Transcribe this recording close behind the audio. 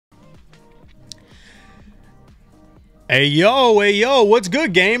Hey yo, what's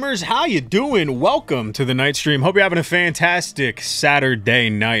good, gamers? How you doing? Welcome to the night stream. Hope you're having a fantastic Saturday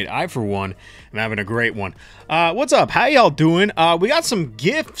night. I, for one, am having a great one. What's up? How y'all doing? We got some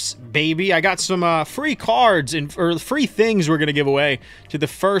gifts, baby. I got some free cards or free things we're gonna give away to the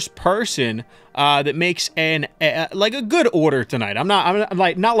first person that makes like a good order tonight. I'm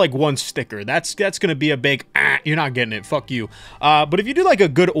not like one sticker. That's gonna be a big you're not getting it. Fuck you. But if you do like a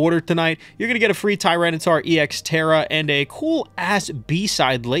good order tonight, you're gonna get a free Tyranitar EX Terra and a cool ass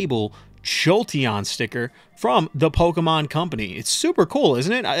B-side label Jolteon sticker from the Pokemon Company. It's super cool,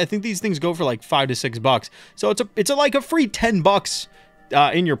 isn't it? I think these things go for like $5 to $6. So it's like a free $10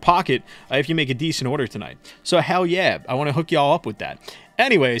 in your pocket if you make a decent order tonight. So hell yeah, I want to hook y'all up with that.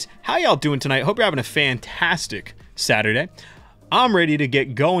 Anyways, how y'all doing tonight? Hope you're having a fantastic Saturday. I'm ready to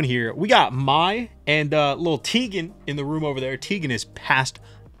get going here. We got Mai and little Tegan in the room over there. Tegan is passed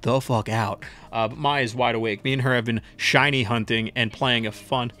the fuck out. But Mai is wide awake. Me and her have been shiny hunting and playing a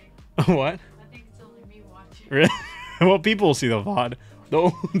fun... What? I think it's only me watching. Really? Well, people will see the VOD.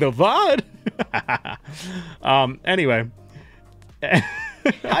 The VOD? Anyway.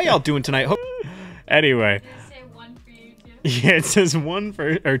 How y'all doing tonight? Anyway. Did it say one for you too? Yeah, it says one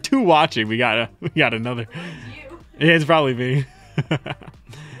for... Or two watching. We got another. You. Yeah, it's probably me.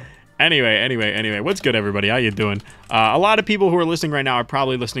 Anyway. What's good, everybody? How you doing? A lot of people who are listening right now are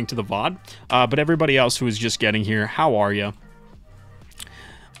probably listening to the VOD. But everybody else who is just getting here, how are you?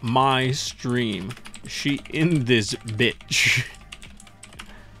 My stream. She in this bitch.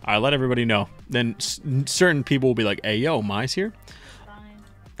 Alright, let everybody know. Then certain people will be like, hey, yo, Mai's here.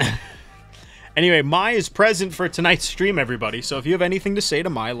 Fine. Anyway, Mai is present for tonight's stream, everybody. So if you have anything to say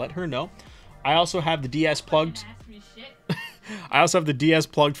to Mai, let her know. I also have the DS plugged. Ask me shit. I also have the DS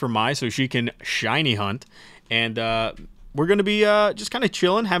plugged for Mai so she can shiny hunt. And we're going to be just kind of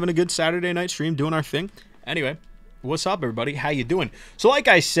chilling, having a good Saturday night stream, doing our thing. Anyway. What's up, everybody? How you doing? So like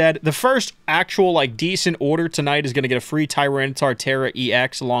I said, the first actual like decent order tonight is going to get a free Tyranitar Terra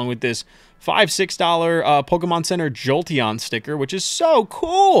EX along with this $5-6 Pokemon Center Jolteon sticker, which is so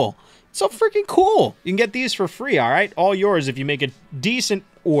cool. So freaking cool. You can get these for free, all right? All yours if you make a decent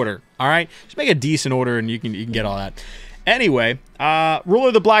order, all right? Just make a decent order and you can get all that. Anyway, Ruler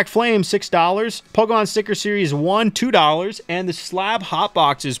of the Black Flame, $6. Pokemon Sticker Series 1, $2. And the Slab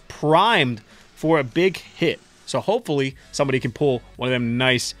Hotbox is primed for a big hit. So hopefully somebody can pull one of them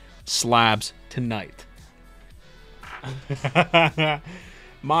nice slabs tonight. I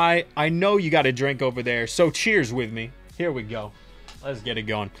know you got a drink over there, so cheers with me. Here we go. Let's get it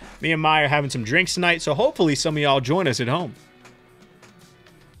going. Me and Mai are having some drinks tonight, so hopefully some of y'all join us at home.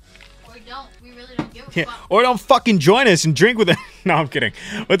 Or don't. We really don't give a Yeah. fuck. Or don't fucking join us and drink with us. No, I'm kidding.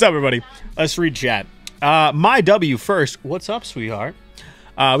 What's up, everybody? Let's read chat. My W first. What's up, sweetheart?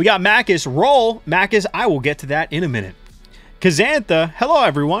 We got Macus. Roll. Macus, I will get to that in a minute. Kazantha. Hello,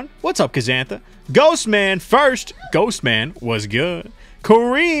 everyone. What's up, Kazantha? Ghostman first. Ghostman was good.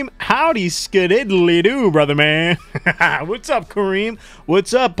 Kareem. Howdy, skididdly do, brother man. What's up, Kareem?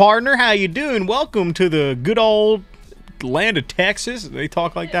 What's up, partner? How you doing? Welcome to the good old land of Texas. They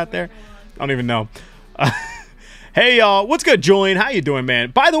talk like that there? I don't even know. Hey, y'all. What's good, Julian? How you doing,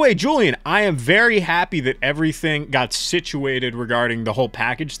 man? By the way, Julian, I am very happy that everything got situated regarding the whole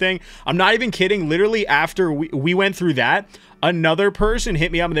package thing. I'm not even kidding. Literally, after we went through that, another person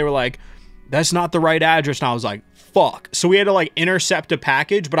hit me up and they were like, that's not the right address. And I was like, fuck. So we had to, like, intercept a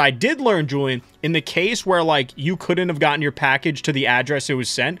package. But I did learn, Julian, in the case where, like, you couldn't have gotten your package to the address it was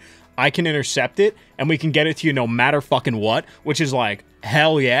sent, I can intercept it and we can get it to you no matter fucking what, which is like,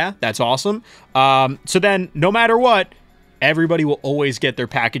 hell yeah, that's awesome. So then no matter what, everybody will always get their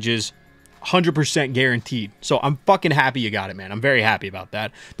packages 100% guaranteed. So I'm fucking happy you got it, man. I'm very happy about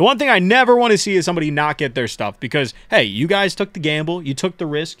that. The one thing I never want to see is somebody not get their stuff because, hey, you guys took the gamble, you took the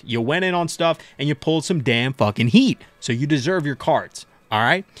risk, you went in on stuff, and you pulled some damn fucking heat. So you deserve your cards. All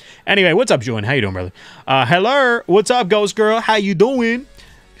right? Anyway, what's up, Julian? How you doing, brother? Hello. What's up, Ghost Girl? How you doing?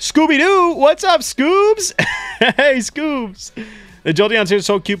 Scooby-Doo, what's up, Scoobs? Hey, Scoobs. The Jolteon's here is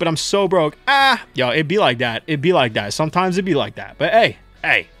so cute, but I'm so broke. Yo, it'd be like that. It'd be like that. Sometimes it'd be like that. But hey,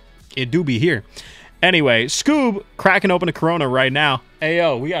 it do be here. Anyway, Scoob cracking open a Corona right now. Hey,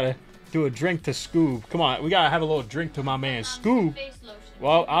 yo, we got to do a drink to Scoob. Come on, we got to have a little drink to my man, Scoob. Face lotion.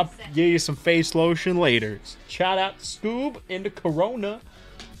 Well, I'll give you some face lotion later. Shout out to Scoob in the Corona.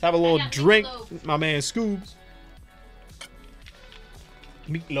 Let's have a little drink with my man, Scoobs.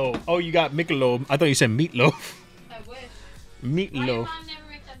 Meatloaf. Oh, you got Michelob. I thought you said meatloaf. I wish. Meatloaf. Why your mom never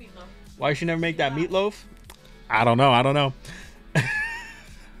make that meatloaf? Why she never make that meatloaf? I don't know.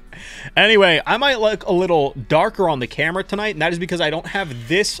 Anyway, I might look a little darker on the camera tonight, and that is because I don't have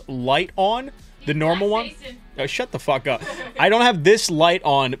this light on. The normal one? Jason. Oh, shut the fuck up. I don't have this light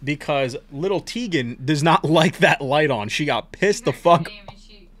on because little Tegan does not like that light on. She got pissed the fuck.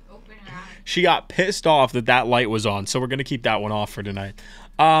 She got pissed off that that light was on. So we're going to keep that one off for tonight.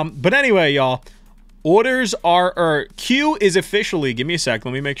 But anyway, y'all. Orders are, Q is officially, give me a sec.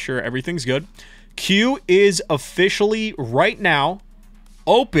 Let me make sure everything's good. Q is officially right now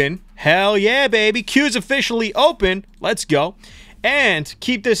open. Hell yeah, baby. Q is officially open. Let's go. And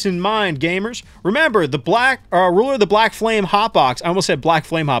keep this in mind, gamers. Remember, the Ruler of the Black Flame Hotbox. I almost said Black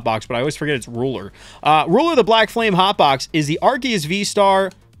Flame Hotbox, but I always forget it's Ruler. Ruler of the Black Flame Hotbox is the Arceus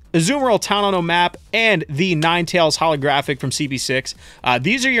Vstar, Azumarill Town Unknown map, and the Ninetales holographic from CP6.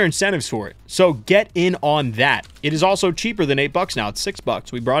 These are your incentives for it, so get in on that. It is also cheaper than $8 now. It's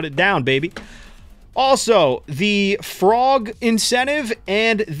 $6. We brought it down, baby. Also, the Frog incentive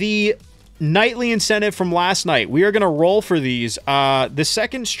and the nightly incentive from last night. We are gonna roll for these. The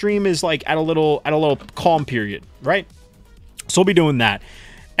second stream is like at a little calm period, right? So we'll be doing that.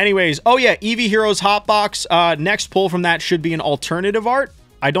 Anyways, oh yeah, Eevee Heroes Hotbox. Next pull from that should be an alternative art.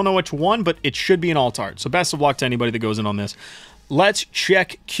 I don't know which one, but it should be an alt art. So best of luck to anybody that goes in on this. Let's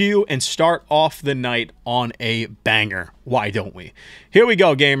check Q and start off the night on a banger. Why don't we? Here we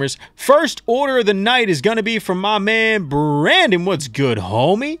go, gamers. First order of the night is going to be from my man, Brandon. What's good,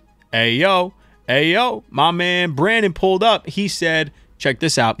 homie? Hey, yo. Hey, yo. My man, Brandon pulled up. He said, check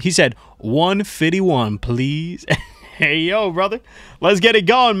this out. He said, 151, please. Hey, yo, brother. Let's get it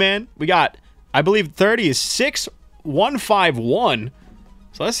going, man. We got, I believe 30 is 6151.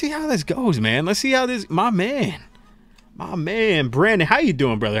 So let's see how this goes, man. Let's see how this, my man, Brandon, how you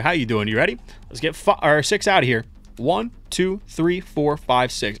doing, brother? How you doing? You ready? Let's get 6 out of here. 1, 2, 3, 4,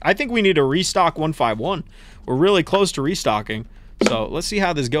 5, 6. I think we need to restock 151. We're really close to restocking. So let's see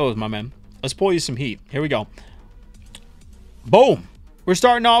how this goes, my man. Let's pull you some heat. Here we go. Boom. We're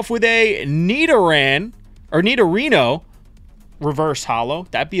starting off with a Nidorino reverse holo.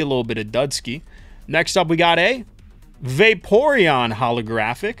 That'd be a little bit of Dudski. Next up, we got a Vaporeon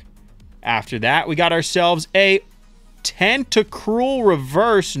holographic. After that, we got ourselves a Tentacruel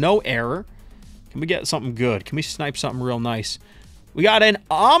reverse, no error. Can we get something good? Can we snipe something real nice? We got an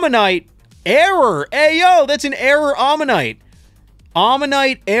Ammonite error. Hey, yo, that's an error Ammonite.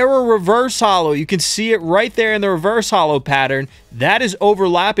 Ammonite error reverse holo. You can see it right there in the reverse holo pattern. That is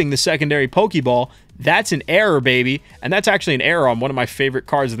overlapping the secondary Pokeball. That's an error, baby. And that's actually an error on one of my favorite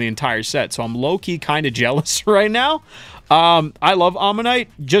cards of the entire set. So I'm low-key kind of jealous right now. I love Ammonite.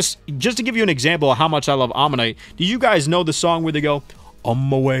 Just to give you an example of how much I love Ammonite, do you guys know the song where they go, on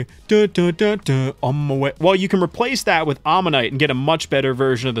my way, dun, dun, dun, dun, on my way? Well, you can replace that with Ammonite and get a much better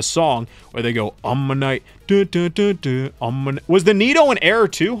version of the song where they go, Ammonite, dun, dun, dun, dun, Ammonite. Was the Nido an error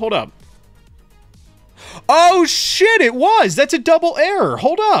too? Hold up. Oh, shit, it was. That's a double error.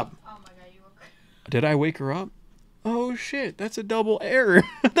 Hold up. Did I wake her up? Oh, shit. That's a double error.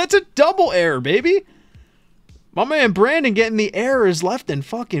 That's a double error, baby. My man Brandon getting the errors left and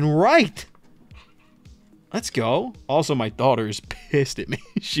fucking right. Let's go. Also, my daughter is pissed at me.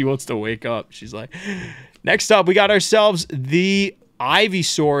 She wants to wake up. She's like, next up, we got ourselves the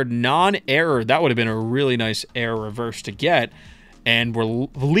Ivysaur non-error. That would have been a really nice error reverse to get. And we're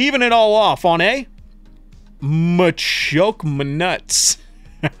leaving it all off on a Machoke Manuts.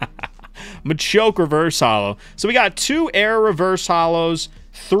 Machoke reverse holo. So we got 2 error reverse holos,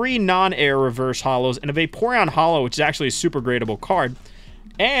 3 non-error reverse holos, and a Vaporeon holo, which is actually a super gradable card.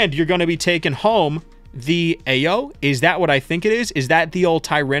 And you're going to be taking home the Ayo. Is that what I think it is? Is that the old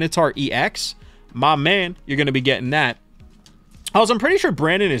Tyranitar EX? My man, you're going to be getting that. I'm pretty sure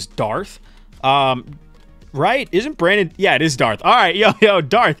Brandon is Darth. Right? Isn't Brandon? Yeah, it is Darth. All right, yo,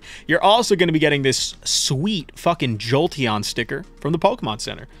 Darth. You're also going to be getting this sweet fucking Jolteon sticker from the Pokemon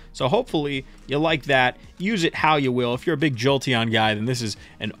Center. So hopefully you like that. Use it how you will. If you're a big Jolteon guy, then this is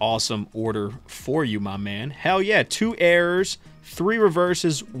an awesome order for you, my man. Hell yeah. 2 errors, 3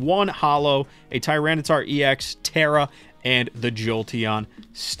 reverses, 1 holo, a Tyranitar EX, Terra, and the Jolteon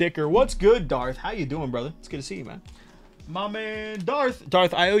sticker. What's good, Darth? How you doing, brother? It's good to see you, man. My man, Darth.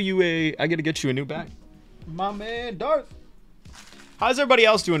 Darth, I owe you I got to get you a new bag. My man, Darth. How's everybody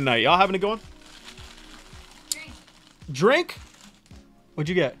else doing tonight? Y'all having it going? Drink? What'd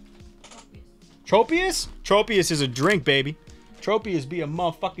you get? Tropius? Tropius is a drink, baby. Tropius be a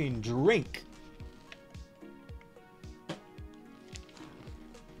motherfucking drink.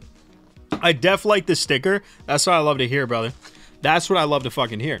 I def like the sticker. That's what I love to hear, brother. That's what I love to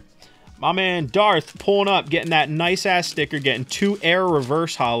fucking hear. My man Darth pulling up, getting that nice ass sticker, getting 2 error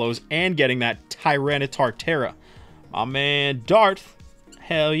reverse holos, and getting that Tyranitar Terra. My man Darth.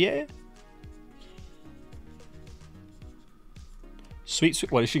 Hell yeah. Sweet,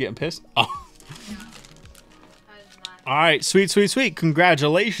 sweet. What, is she getting pissed? Oh, All right, sweet, sweet, sweet.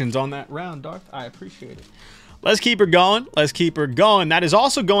 Congratulations on that round, Darth. I appreciate it. Let's keep her going. Let's keep her going. That is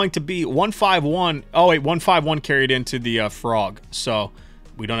also going to be 151. Oh wait, 151 carried into the frog. So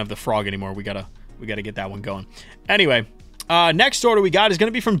we don't have the frog anymore. We gotta get that one going. Anyway, next order we got is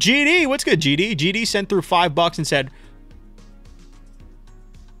gonna be from GD. What's good, GD? GD sent through $5 and said,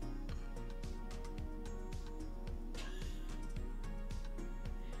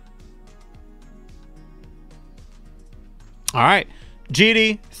 all right,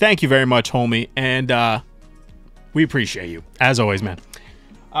 GD, thank you very much, homie, and we appreciate you, as always, man.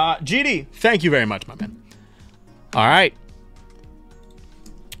 GD, thank you very much, my man. All right.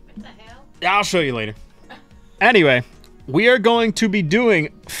 What the hell? I'll show you later. Anyway, we are going to be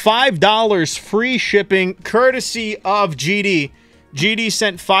doing $5 free shipping, courtesy of GD. GD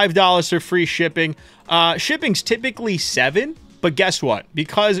sent $5 for free shipping. Shipping's typically $7. But guess what?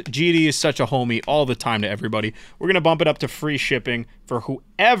 Because GD is such a homie all the time to everybody, we're going to bump it up to free shipping for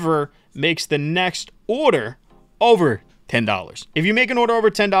whoever makes the next order over $10. If you make an order over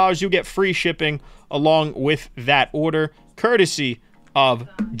 $10, you'll get free shipping along with that order, courtesy of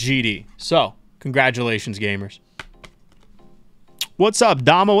GD. So, congratulations, gamers. What's up,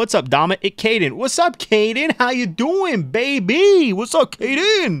 Dama? What's up, Dama? Caden. What's up, Caden? How you doing, baby? What's up,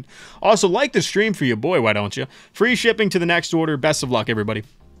 Caden? Also, like the stream for your boy, why don't you? Free shipping to the next order. Best of luck, everybody.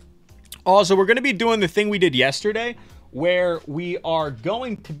 Also, we're going to be doing the thing we did yesterday, where we are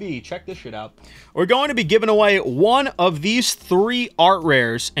going to be, check this shit out, we're going to be giving away one of these 3 art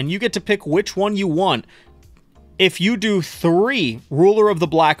rares, and you get to pick which one you want. If you do 3 Ruler of the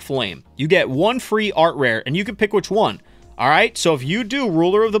Black Flame, you get 1 free art rare, and you can pick which one. All right, so if you do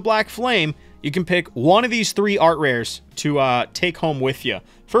Ruler of the Black Flame, you can pick one of these 3 art rares to take home with you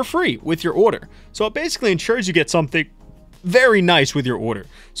for free with your order. So it basically ensures you get something very nice with your order.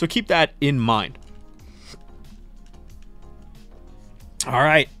 So keep that in mind. All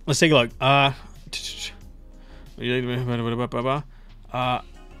right, let's take a look.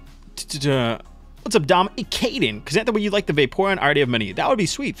 What's up, Dom? Hey, Caden. Because that way you like the Vaporeon, I already have many. That would be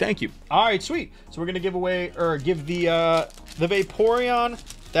sweet. Thank you. All right, sweet. So we're gonna give away or give the Vaporeon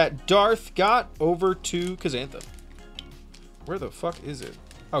that Darth got over to Kazantha. Where the fuck is it?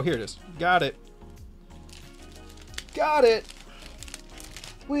 Oh, here it is. Got it. Got it.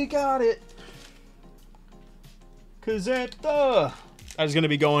 We got it. Kazantha. That is gonna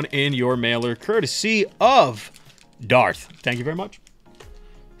be going in your mailer, courtesy of Darth. Thank you very much.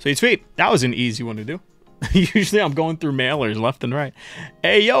 Sweet, sweet. That was an easy one to do. Usually I'm going through mailers left and right.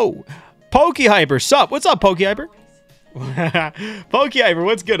 Hey, yo. PokeHyper, sup? What's up, PokeHyper? PokeHyper,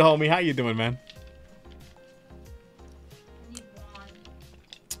 what's good, homie? How you doing, man?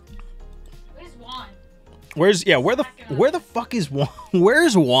 Where's Juan? Where the fuck is Juan?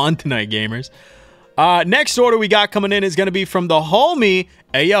 Where's Juan tonight, gamers? Next order we got coming in is going to be from the homie.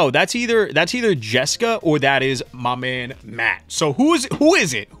 Hey, yo, that's either Jessica or that is my man Matt. So who is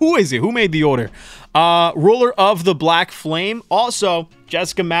it? Who made the order? Ruler of the Black Flame. Also,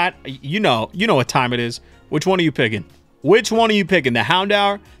 Jessica, Matt, you know what time it is. Which one are you picking? Which one are you picking? The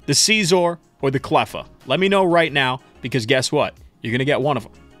Houndour, the Caesar, or the Cleffa? Let me know right now, because guess what? You're going to get one of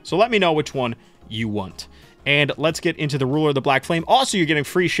them. So let me know which one you want. And let's get into the Ruler of the Black Flame. Also, you're getting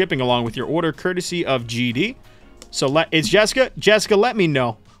free shipping along with your order, courtesy of GD. So it's Jessica. Jessica, let me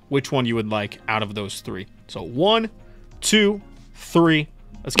know which one you would like out of those 3. So 1, 2, 3.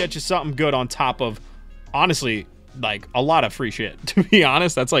 Let's get you something good on top of, honestly, like a lot of free shit. To be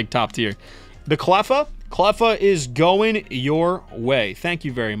honest, that's like top tier. The Cleffa. Cleffa is going your way. Thank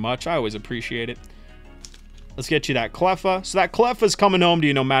you very much. I always appreciate it. Let's get you that Cleffa. So that Cleffa's coming home to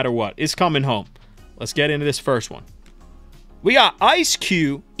you no matter what. It's coming home. Let's get into this first one. We got Ice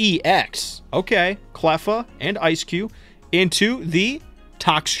Q EX. Okay, Cleffa and Ice Q into the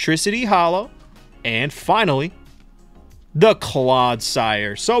Toxtricity Holo. And finally, the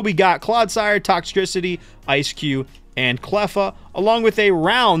Clodsire. So we got Clodsire, Toxtricity, Ice Q, and Cleffa, along with a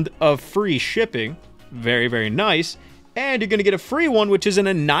round of free shipping. Very, very nice. And you're going to get a free one, which is an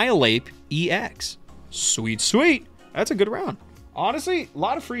Annihilate EX. Sweet, sweet. That's a good round. Honestly, a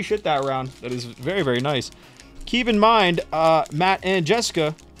lot of free shit that round. That is very, very nice. Keep in mind, Matt and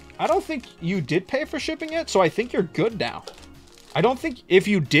Jessica, I don't think you did pay for shipping it, so I think you're good now. I don't think if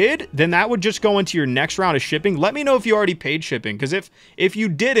you did, then that would just go into your next round of shipping. Let me know if you already paid shipping, because if you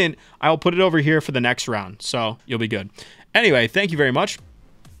didn't, I'll put it over here for the next round, so you'll be good. Anyway, thank you very much.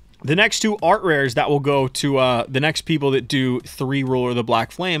 The next 2 art rares that will go to the next people that do 3 Ruler of the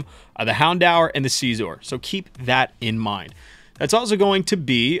Black Flame are the Houndour and the Caesar. So keep that in mind. That's also going to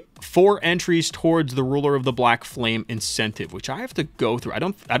be 4 entries towards the Ruler of the Black Flame incentive, which I have to go through. I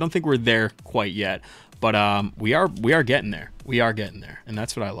don't think we're there quite yet, but we are getting there. We are getting there, and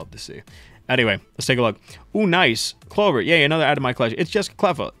that's what I love to see. Anyway, let's take a look. Ooh, nice. Clover. Yay, another add to my collection. It's Jessica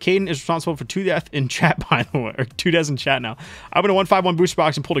Cleffa. Caden is responsible for 2 deaths in chat, by the way. Or 2 deaths in chat now. I went to 151 booster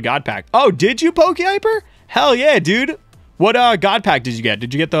box and pulled a God Pack. Oh, did you, Pokehyper? Hell yeah, dude. What God Pack did you get?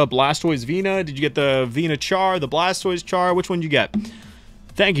 Did you get the Blastoise Vena? Did you get the Vena Char? The Blastoise Char? Which one did you get?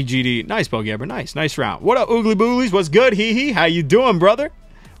 Thank you, GD. Nice, Pokehyper. Nice round. What up, Oogly Booglies? What's good, hee-hee? How you doing, brother?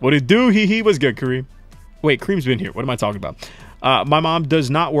 What it do, hee-hee? What's good, Kareem? Wait, Kareem's been here. What am I talking about? My mom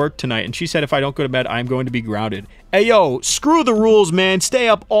does not work tonight, and she said if I don't go to bed, I'm going to be grounded. Hey, yo, screw the rules, man. Stay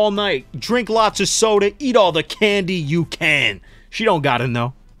up all night. Drink lots of soda. Eat all the candy you can. She don't gotta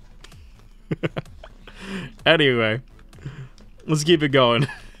know. Anyway, let's keep it going.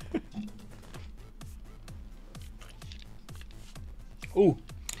 Ooh.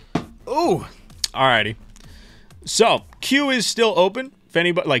 Alrighty. So, Q is still open. If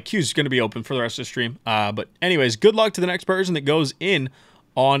anybody, like, Q's going to be open for the rest of the stream. But anyways, good luck to the next person that goes in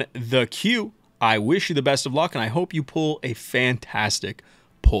on the Q. I wish you the best of luck, and I hope you pull a fantastic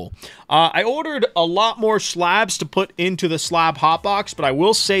pull. I ordered a lot more slabs to put into the slab hotbox, but I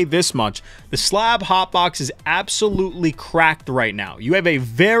will say this much. The slab hotbox is absolutely cracked right now. You have a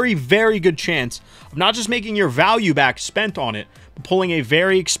very, very good chance of not just making your value back spent on it, but pulling a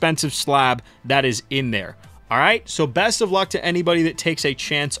very expensive slab that is in there. All right, so best of luck to anybody that takes a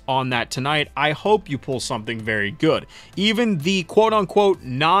chance on that tonight. I hope you pull something very good. Even the quote-unquote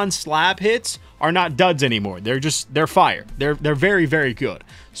non-slab hits are not duds anymore. They're fire. They're very, very good.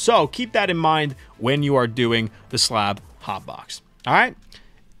 So keep that in mind when you are doing the slab hotbox. All right.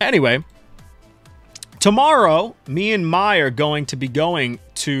 Anyway, tomorrow, me and Mai are going to be going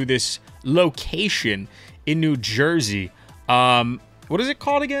to this location in New Jersey. What is it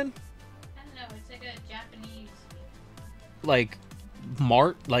called again? Like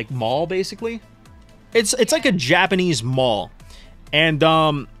mall, basically. It's like a Japanese mall,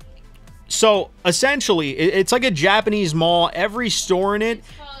 and so essentially it's like a Japanese mall. Every store in it, It's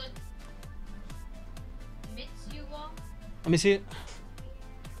called Mitsuwa. let me see it.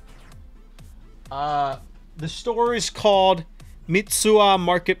 The store is called Mitsuwa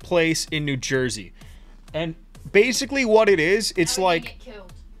Marketplace in New Jersey, and basically what it is, it's Now we're like gonna get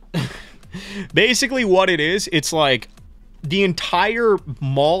killed. basically what it is, it's like the entire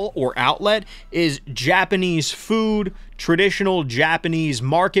mall or outlet is Japanese food, traditional Japanese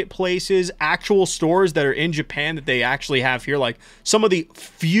marketplaces, actual stores that are in Japan that they actually have here. Like some of the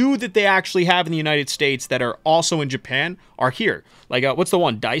few that they actually have in the United States that are also in Japan are here. Like what's the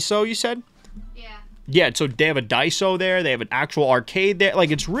one? Daiso, you said? Yeah, so they have a Daiso there. They have an actual arcade there.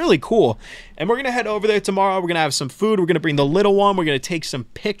 Like, it's really cool. And we're going to head over there tomorrow. We're going to have some food. We're going to bring the little one. We're going to take some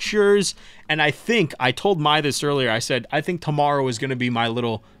pictures. And I told Mai this earlier. I said, I think tomorrow is going to be my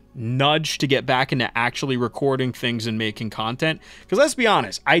little nudge to get back into actually recording things and making content. Because let's be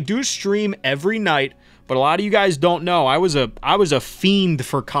honest, I do stream every night. But a lot of you guys don't know, I was a fiend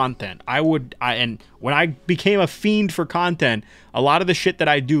for content. And when I became a fiend for content, a lot of the shit that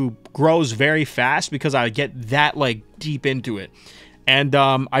I do grows very fast because I get that like deep into it. And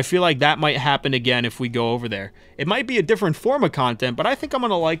I feel like that might happen again if we go over there. It might be a different form of content, but I think I'm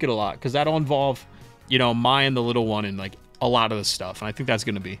gonna like it a lot because that'll involve, you know, Mai and the little one and like a lot of the stuff. And I think that's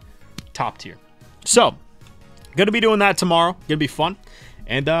gonna be top tier. So, gonna be doing that tomorrow. Gonna be fun,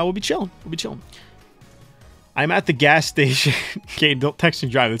 and we'll be chilling. I'm at the gas station. Okay, don't text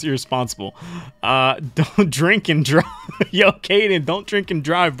and drive. That's irresponsible. Don't drink and drive. Yo, Caden, don't drink and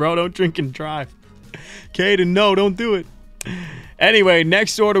drive, bro. Don't drink and drive. Caden, no, don't do it. Anyway,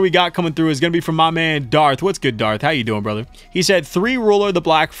 next order we got coming through is going to be from my man, Darth. What's good, Darth? How you doing, brother? He said 3 Ruler, the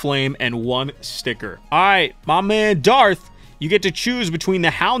Black Flame, and 1 sticker. All right, my man, Darth, you get to choose between the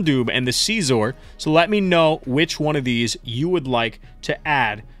Houndoom and the Caesar. So let me know which one of these you would like to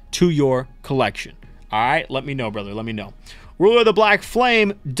add to your collection. All right, let me know, brother. Let me know. Ruler of the Black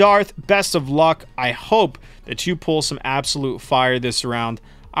Flame, Darth, best of luck. I hope that you pull some absolute fire this round.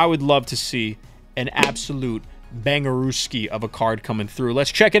 I would love to see an absolute bangarooski of a card coming through. Let's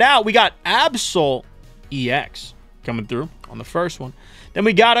check it out. We got Absol EX coming through on the first one. Then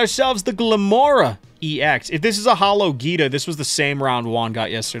we got ourselves the Glamora EX. If this is a Holo Gita, this was the same round Juan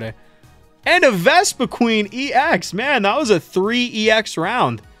got yesterday. And a Vespa Queen EX. Man, that was a 3 EX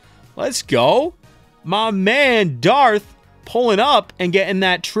round. Let's go. My man, Darth, pulling up and getting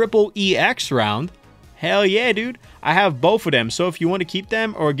that triple EX round. Hell yeah, dude. I have both of them, so if you want to keep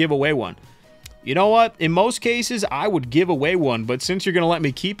them or give away one. You know what? In most cases, I would give away one, but since you're going to let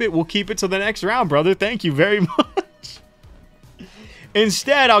me keep it, we'll keep it to the next round, brother. Thank you very much.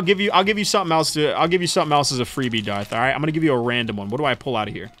 Instead, I'll give you something else as a freebie, Darth. All right, I'm gonna give you a random one. What do I pull out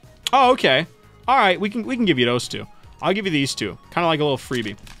of here? Oh, okay. All right, we can give you those two. I'll give you these two, kind of like a little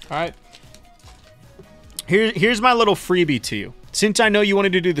freebie. All right. Here's my little freebie to you. Since I know you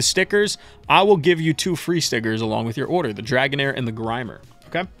wanted to do the stickers, I will give you 2 free stickers along with your order, the Dragonair and the Grimer.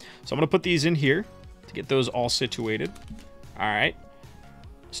 Okay, so I'm gonna put these in here to get those all situated. All right,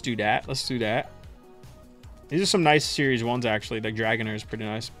 let's do that. Let's do that. These are some nice Series 1s, actually. The Dragonair is pretty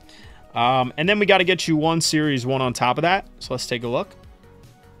nice. And then we got to get you 1 Series 1 on top of that. So let's take a look.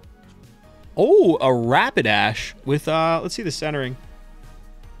 Oh, a Rapidash with, let's see the centering.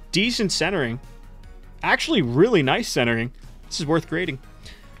 Decent centering. Actually, really nice centering. This is worth grading.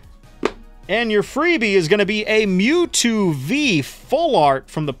 And your freebie is going to be a Mewtwo V full art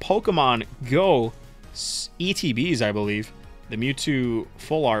from the Pokemon Go ETBs, I believe. The Mewtwo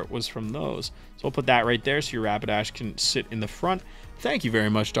full art was from those. So we'll put that right there so your Rapidash can sit in the front. Thank you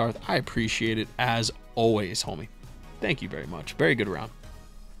very much, Darth. I appreciate it as always, homie. Thank you very much. Very good round.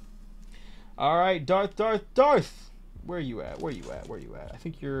 All right, Darth. Where are you at? I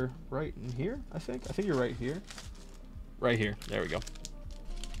think you're right in here, I think you're right here. Right here. There we go.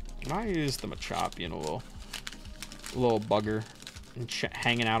 Why is the Machop being a little bugger and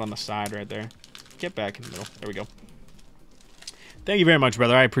hanging out on the side right there? Get back in the middle. There we go. Thank you very much,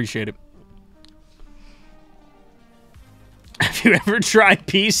 brother. I appreciate it. Have you ever tried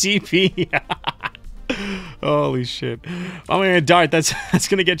PCP? Holy shit. Oh man, Dart, that's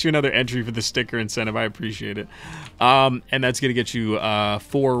gonna get you another entry for the sticker incentive. I appreciate it. And that's gonna get you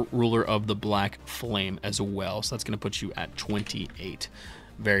 4 Ruler of the Black Flame as well. So that's gonna put you at 28.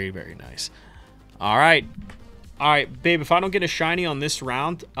 Very, very nice. All right, babe. If I don't get a shiny on this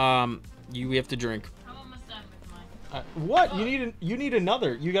round, we have to drink. I'm almost done with mine. What? You need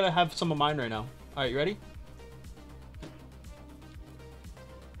another. You gotta have some of mine right now. All right, you ready?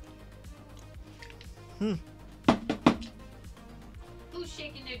 Who's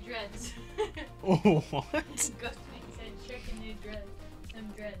shaking their dreads? Oh, what? Ghostman said shaking their dreads.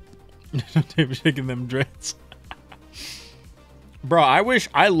 Them dreads. They're shaking them dreads. Bro,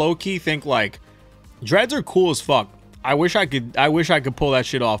 I low-key think like dreads are cool as fuck. I wish I could pull that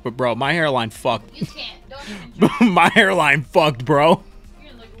shit off, but bro, my hairline fucked. You can't. Don't even try. My hairline fucked, bro.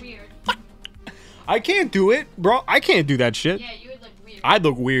 You're gonna look weird. I can't do it, bro. I can't do that shit. Yeah, you would look weird. I'd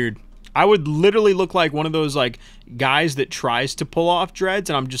look weird. I would literally look like one of those like guys that tries to pull off dreads,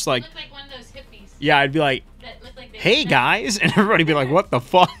 and I'm just like, you look like one of those hippies. Yeah, I'd be like, That look like hey guys, and everybody be like, what the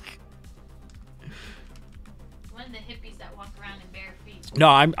fuck? One of the hippies that walk around in bare feet. No,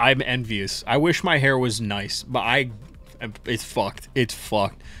 I'm envious. I wish my hair was nice, but it's fucked. It's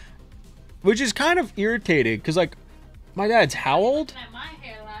fucked. Which is kind of irritating, because like, my dad's how old? Looking at my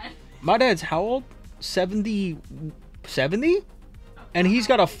hairline. My dad's how old? 70? And he's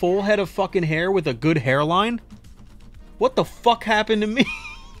got a full head of fucking hair with a good hairline? What the fuck happened to me?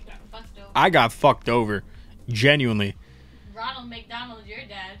 You got fucked over. I got fucked over. Genuinely. Ronald McDonald's your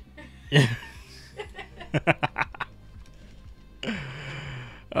dad.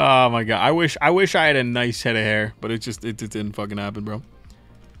 Oh my god. I wish I had a nice head of hair, but it didn't fucking happen, bro.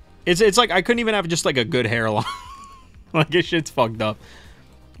 It's like I couldn't even have just like a good hairline. Like this shit's fucked up.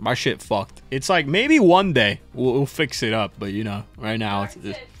 My shit fucked. It's like maybe one day we'll fix it up, but you know, right now it's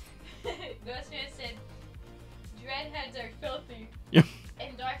Ghostman said, dreadheads are filthy. Yep.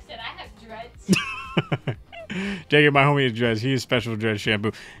 And Dark said, I have dreads. Jacob, my homie, is dreads. He is special dread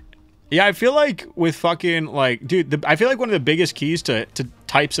shampoo. Yeah, I feel like with fucking like, dude, I feel like one of the biggest keys to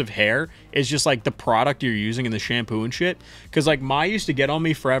types of hair is just like the product you're using in the shampoo and shit. Because like Ma used to get on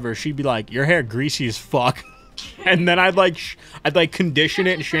me forever. She'd be like, your hair greasy as fuck. And then I'd like condition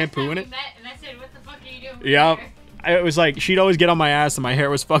it and shampoo in it. And I said, what the fuck are you doing with Yeah. your hair? It was like, she'd always get on my ass and my hair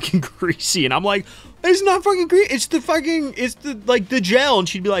was fucking greasy. And I'm like, it's not fucking greasy. It's the gel. And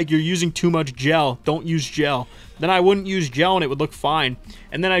she'd be like, you're using too much gel. Don't use gel. Then I wouldn't use gel and it would look fine.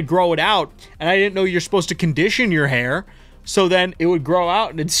 And then I'd grow it out. And I didn't know you're supposed to condition your hair. So then it would grow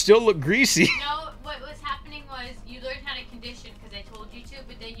out and it'd still look greasy. No, what was happening was you learned how to condition because I told you to,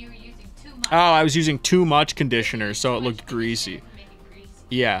 but then you were using too much. Oh, I was using too much conditioner, so it looked greasy. To make it greasy.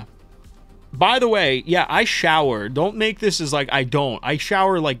 Yeah. By the way, yeah, I shower. Don't make this as like I don't. I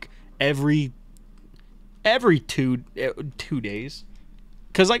shower like every 2 days.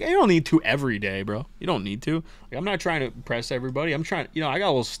 Cause like I don't need to every day, bro. You don't need to. Like, I'm not trying to impress everybody. I'm trying. You know, I got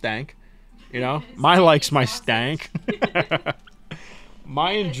a little stank. You know, my likes my stank.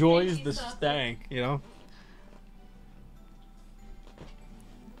 My enjoys the stank. You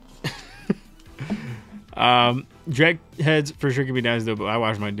know. Drag heads for sure can be nice though, but I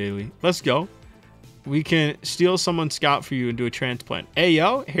wash mine daily. Let's go. We can steal someone's scalp for you and do a transplant. Hey,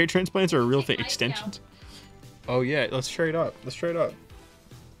 yo, hair transplants are a real thing. Extensions. Oh, yeah. Let's trade up. Let's trade up.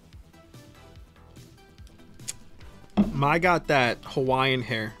 I got that Hawaiian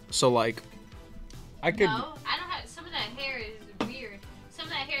hair. So, like, I could... No, I don't have... Some of that hair is weird. Some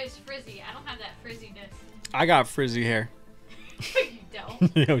of that hair is frizzy. I don't have that frizziness. I got frizzy hair. You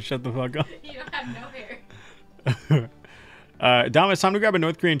don't. Yo, shut the fuck up. You don't have no hair. Dom, it's time to grab a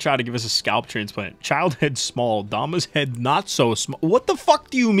North Korean child to give us a scalp transplant. Child head small, Dama's head not so small. What the fuck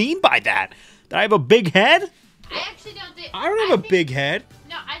do you mean by that? That I have a big head? I actually don't think... I don't have a big head.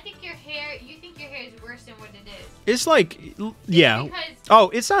 No, I think your hair... You think your hair is worse than what it is. It's like... Yeah. Oh,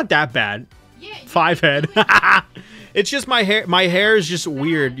 it's not that bad. Yeah. 5 head. It's just my hair. My hair is just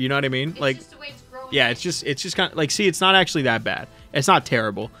weird. You know what I mean? It's like... just the way it's growing. Yeah, it's just kind of... Like, see, it's not actually that bad. It's not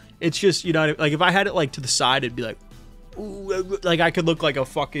terrible. It's just, you know what I mean? Like, if I had it, like, to the side, it'd be like... Ooh, like I could look like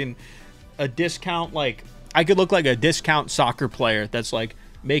a discount, like I could look like a discount soccer player that's like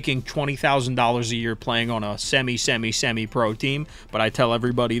making $20,000 a year playing on a semi pro team, but I tell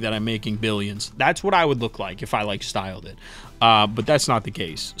everybody that I'm making billions. That's what I would look like if I like styled it, but that's not the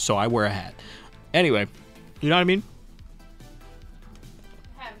case, so I wear a hat anyway. You know what I mean?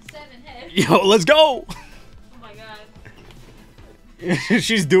 I have 7 heads. Yo, let's go. Oh my god.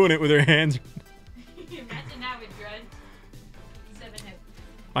 She's doing it with her hands. Imagine that with dreads. 7 heads.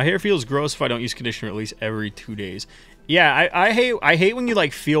 My hair feels gross if I don't use conditioner at least every 2 days. Yeah, I hate when you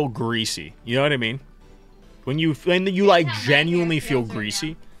like feel greasy. You know what I mean? When you like genuinely feel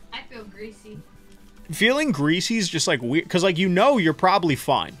greasy. I feel greasy. Feeling greasy is just like weird, cause like you know you're probably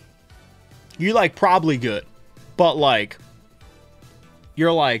fine. You're like probably good, but like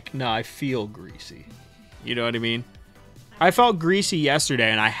you're like, no, I feel greasy. You know what I mean? I felt greasy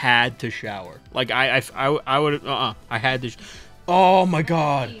yesterday and I had to shower. Like I would I had to. Oh my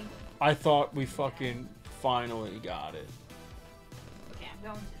god! I thought we fucking finally got it. Okay, I'm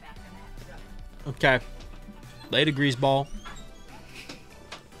going to the bathroom. I have to go. Okay, lay the grease ball.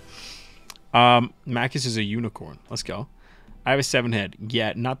 Macus is a unicorn. Let's go. I have a 7 head.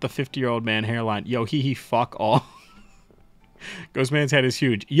 Yeah, not the 50-year-old man hairline. Yo, he fuck all. Ghostman's head is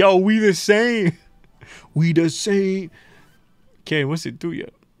huge. Yo, we the same. We the same. Okay, what's it do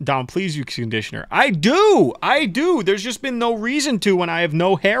yet? Dom, please use conditioner. I do. There's just been no reason to when I have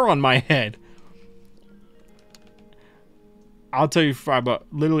no hair on my head. I'll tell you but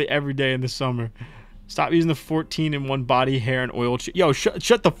literally every day in the summer. Stop using the 14-in-1 body, hair, and oil. Yo,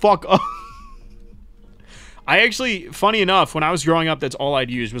 shut the fuck up. I actually, funny enough, when I was growing up, that's all I'd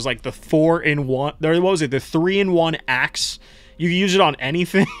use was like the 4-in-1. What was it? The 3-in-1 Axe. You could use it on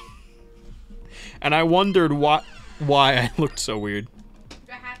anything. And I wondered why I looked so weird.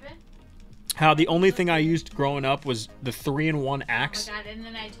 What happened? How the only thing I used growing up was the 3-in-1 Axe. Oh my god, and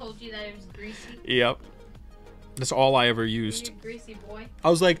then I told you that it was greasy. Yep. That's all I ever used. You greasy boy. I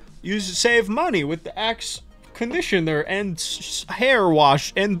was like, save money with the Axe conditioner and hair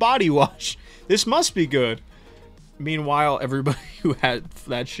wash and body wash. This must be good. Meanwhile, everybody who had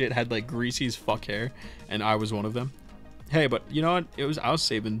that shit had like greasy as fuck hair, and I was one of them. Hey, but you know what? I was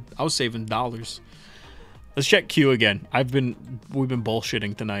saving dollars. Let's check Q again. We've been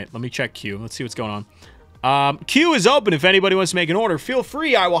bullshitting tonight. Let me check Q. Let's see what's going on. Q is open if anybody wants to make an order. Feel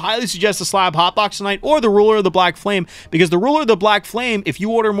free. I will highly suggest the Slab Hotbox tonight or the Ruler of the Black Flame, because the Ruler of the Black Flame, if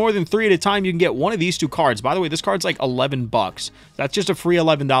you order more than 3 at a time, you can get one of these 2 cards. By the way, this card's like $11. That's just a free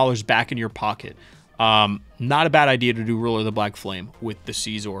 $11 back in your pocket. Not a bad idea to do Ruler of the Black Flame with the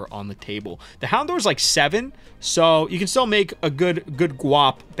Caesar on the table. The Houndour is like 7, so you can still make a good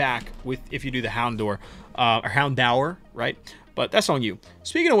guap back with if you do the Houndour, or Houndour, right? But that's on you.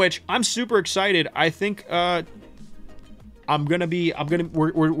 Speaking of which, I'm super excited. I think we're gonna be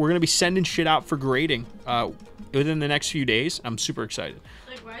sending shit out for grading within the next few days. I'm super excited.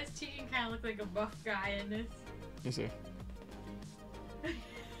 Like, why does Tegan kind of look like a buff guy in this? Yes, sir.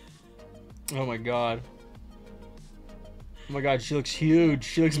 Oh my god. Oh my god, she looks huge.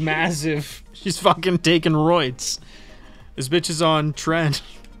 She looks massive. She's fucking taking roids. This bitch is on trend.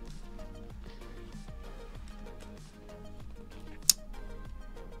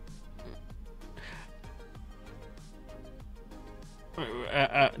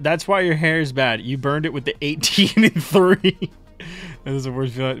 That's why your hair is bad. You burned it with the 18-3. That is the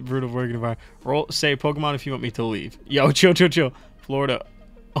worst brutal working environment. Roll, say Pokemon if you want me to leave. Yo, chill. Florida.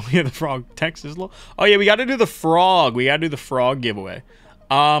 Oh yeah, the frog. Texas. Oh yeah, we got to do the frog. We got to do the frog giveaway.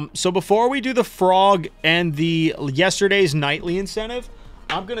 So before we do the frog and the yesterday's nightly incentive,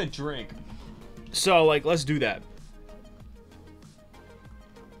 I'm gonna drink. So like, let's do that.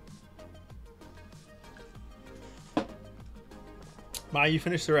 Maya, you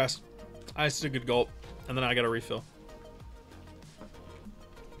finish the rest. That's a good gulp. And then I got a refill.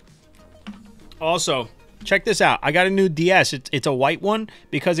 Also, check this out. I got a new DS. It's a white one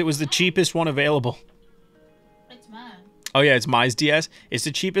because it was the cheapest one available. It's mine. Oh yeah, it's Mai's DS. It's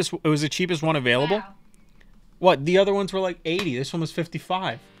the cheapest. It was the cheapest one available. Wow. What? The other ones were like 80. This one was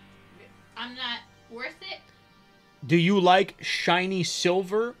 55. I'm not worth it. Do you like shiny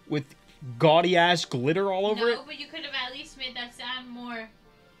silver with gaudy ass glitter all over it? No, but you could have at least made that sound more.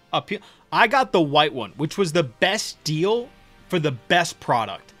 Up here. I got the white one, which was the best deal for the best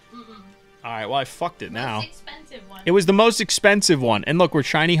product. All right, well, I fucked it now. Most expensive one. It was the most expensive one. And look, we're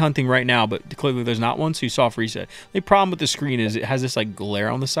shiny hunting right now, but clearly there's not one, so you soft reset. The problem with the screen is it has this, like, glare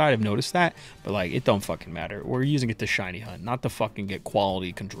on the side. I've noticed that. But, like, it don't fucking matter. We're using it to shiny hunt, not to fucking get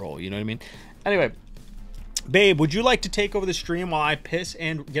quality control. You know what I mean? Anyway, babe, would you like to take over the stream while I piss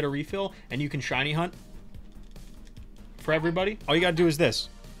and get a refill, and you can shiny hunt for everybody? All you gotta do is this.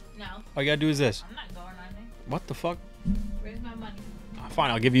 No. All you gotta do is this. I'm not going on there. What the fuck? Where's my money? Fine,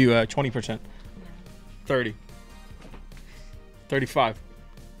 I'll give you 20%. No. 30. 35.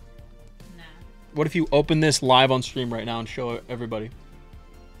 Nah. What if you open this live on stream right now and show everybody?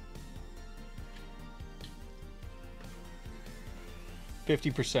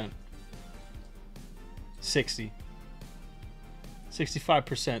 %. 60.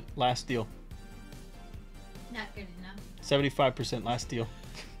 65%. Last deal. Not good enough. 75%. Last deal.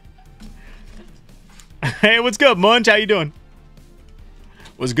 Hey, what's good, Munch? How you doing?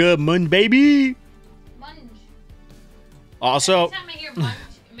 What's good, Munch, baby? Munch. Also, Every time I hear munch,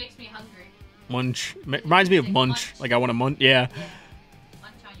 it makes me hungry. Munch. Reminds me of Munch. Like, I want to munch. Yeah.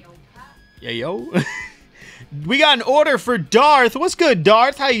 Munch on your cat. Yeah, yo. We got an order for Darth. What's good,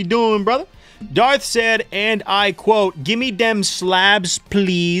 Darth? How you doing, brother? Darth said, and I quote, "Gimme them slabs,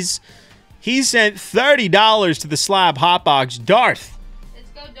 please." He sent $30 to the slab hotbox. Darth. Let's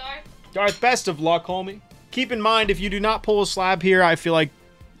go, Darth. Darth, best of luck, homie. Keep in mind, if you do not pull a slab here, I feel like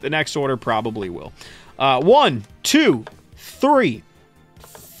the next order probably will. 1, 2, 3,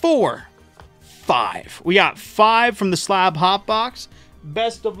 4, 5. We got 5 from the slab hotbox.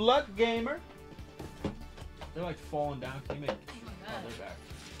 Best of luck, gamer. They're like falling down. Can you make... Oh,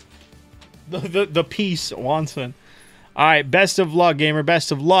 they're back. The piece, Wanson. All right, best of luck, gamer.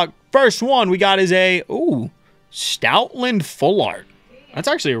 Best of luck. First one we got is a Stoutland full art. That's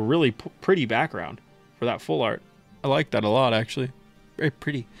actually a really pretty background for that full art. I like that a lot, actually. Very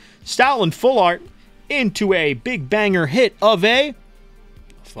pretty. Stoutland full art into a big banger hit of a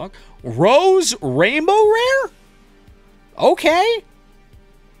Rose Rainbow Rare. Okay.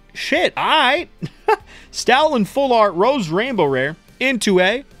 Shit. All right. Stoutland full art Rose Rainbow Rare into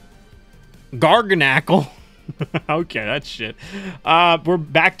a Garganackle. Okay, that's shit. We're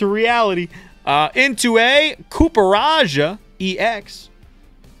back to reality. Into a Cooperaja EX.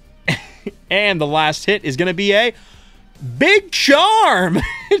 And the last hit is going to be a Big Charm.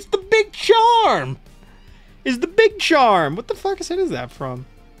 It's the Big Charm. It's the Big Charm. What the fuck is that from?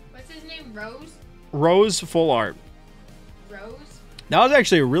 What's his name? Rose? Rose full art. Rose? That was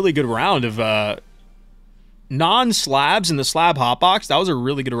actually a really good round of non-slabs in the slab hotbox. That was a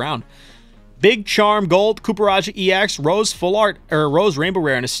really good round. Big Charm Gold, Cooperaja EX, Rose full art, or Rose Rainbow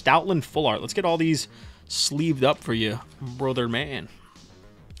Rare, and a Stoutland full art. Let's get all these sleeved up for you, brother man.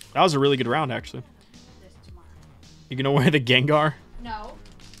 That was a really good round, actually. You gonna wear the Gengar? No.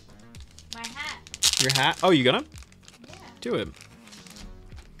 My hat. Your hat? Oh, you gonna? Yeah. Do it.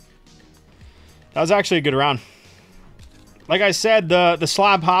 That was actually a good round. Like I said, the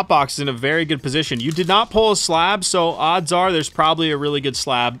slab hotbox is in a very good position. You did not pull a slab, so odds are there's probably a really good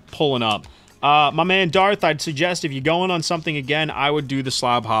slab pulling up. My man Darth, I'd suggest if you're going on something again, I would do the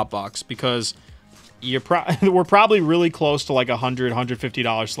slab hotbox because we're probably really close to like $100,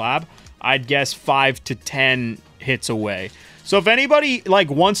 $150 slab. I'd guess 5 to 10 hits away. So if anybody like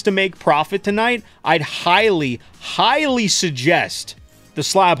wants to make profit tonight, I'd highly, highly suggest the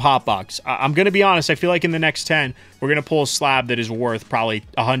slab hotbox. I'm going to be honest. I feel like in the next 10, we're going to pull a slab that is worth probably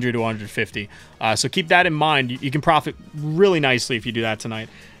 100 to 150. So keep that in mind. You can profit really nicely if you do that tonight.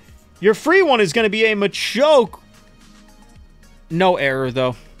 Your free one is going to be a Machoke. No error,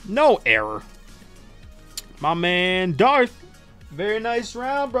 though. No error. My man Darth. Very nice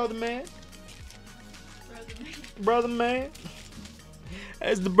round, brother man. Brother man.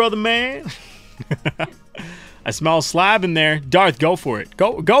 That's the brother man. I smell slab in there. Darth, go for it.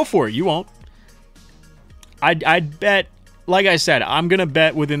 Go for it. You won't. I'd bet, like I said, I'm gonna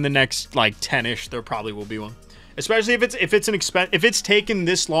bet within the next like 10-ish there probably will be one. Especially if it's taken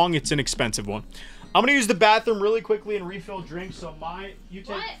this long, it's an expensive one. I'm gonna use the bathroom really quickly and refill drinks. So you take.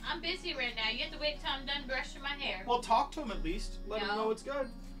 What? I'm busy right now. You have to wait till I'm done brushing my hair. Well, talk to him at least. Let him know it's good.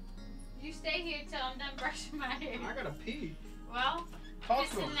 You stay here till I'm done brushing my hair. I gotta pee. Well, Talk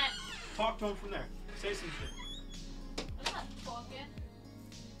just to in him. that. Talk to him from there. Say some shit. I'm not talking.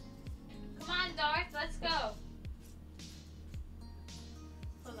 Come on, Darth, let's go.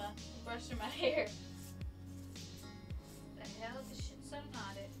 Hold on, I'm brushing my hair. The hell, this shit's so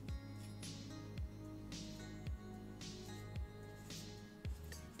knotted.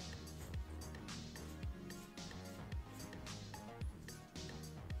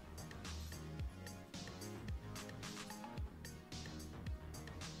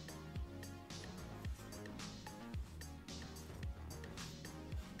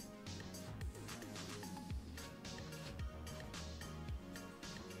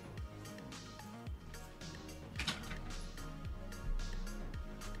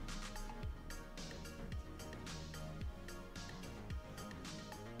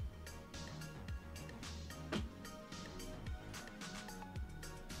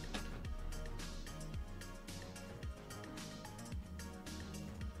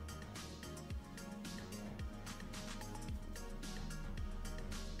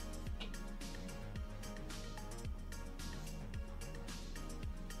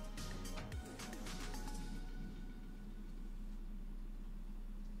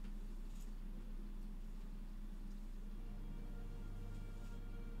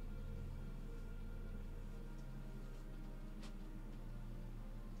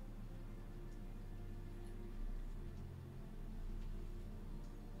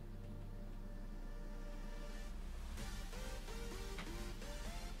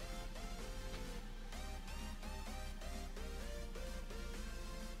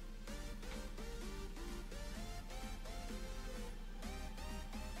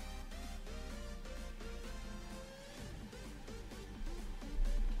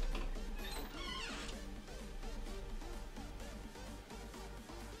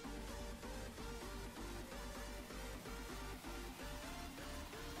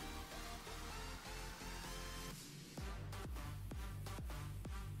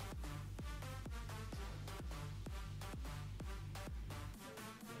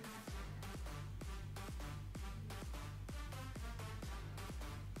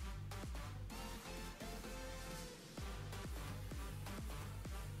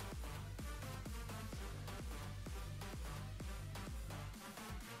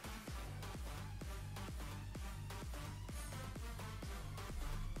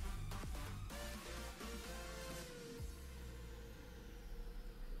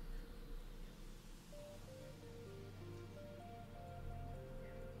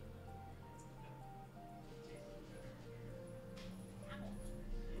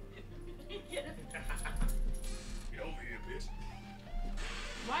 Get over here, bitch.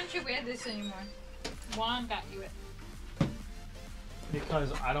 Why don't you wear this anymore? Juan got you it.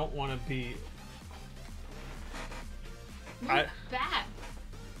 Because I don't want to be. Move back.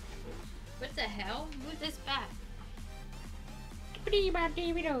 What the hell? Move this back.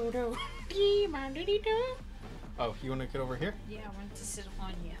 Oh, you want to get over here? Yeah, I want to sit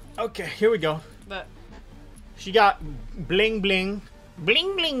on you. Okay, here we go. But She got bling bling.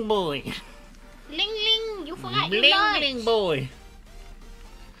 Bling bling boy. Ling Ling, you forgot Bling your lunch. bling boy.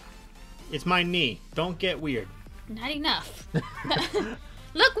 It's my knee. Don't get weird. Not enough.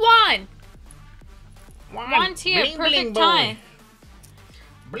 Look, Juan. Juan's here. Bling, Perfect bling, boy. time.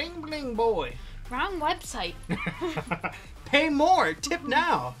 Bling bling boy. Wrong website. Pay more. Tip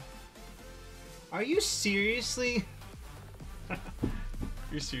now. Are you seriously?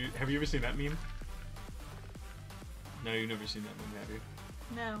 You're serious? Have you ever seen that meme? No, you've never seen that meme, have you?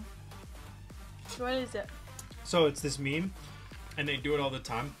 No. What is it? So it's this meme, and they do it all the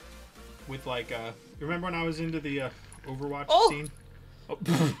time. With like, remember when I was into the Overwatch scene? Oh.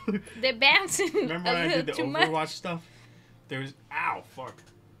 They're bouncing. Remember when I did the too Overwatch much. stuff? There's fuck,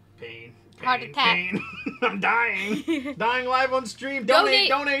 pain. Heart attack. Pain. I'm dying. Dying live on stream. Donate.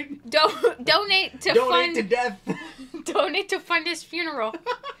 Donate to Donate fund. to death. Donate to fund his funeral.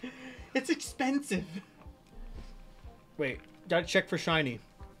 It's expensive. Wait, gotta check for shiny.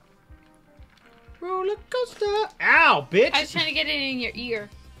 Roller coaster. Ow, bitch. I was trying to get it in your ear.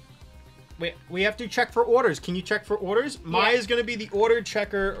 Wait, we have to check for orders. Can you check for orders? Maya's gonna be the order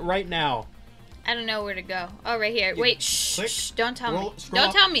checker right now. I don't know where to go. Oh, right here. You Wait, shh, click, shh, don't tell me. scroll Don't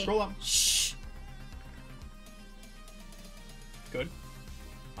up, tell me. Scroll up. Shh. Good.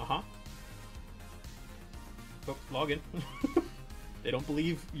 Uh-huh. Oh, log in. They don't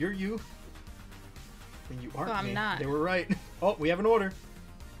believe you're you. And you aren't Oh, I'm me. not. They were right. Oh, we have an order.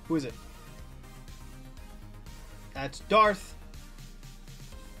 Who is it? That's Darth.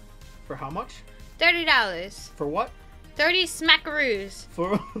 For how much? $30. For what? 30 smackaroos.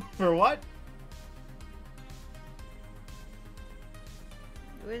 For what?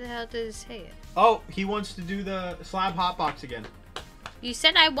 Where the hell did it say it? Oh, he wants to do the slab hotbox again. You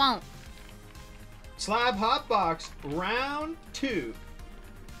said I won't. Slab hotbox round 2.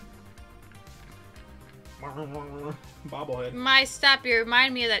 Bobblehead. My stop, you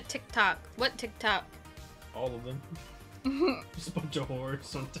remind me of that TikTok. What TikTok? All of them. Just a bunch of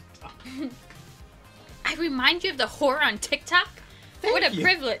whores on TikTok. I remind you of the whore on TikTok? What a you.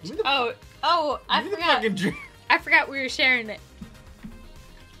 privilege. Oh, I forgot. I forgot we were sharing it.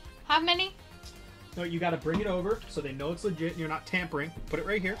 How many? No, you gotta bring it over so they know it's legit and you're not tampering. Put it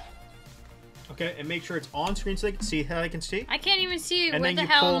right here. Okay, and make sure it's on screen so they can see how they can see. I can't even see And what then the you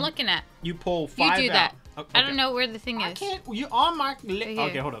hell pull- I'm looking at. You pull 5 You do out. that. Okay. I don't know where the thing is. I can't. You on my. Right here.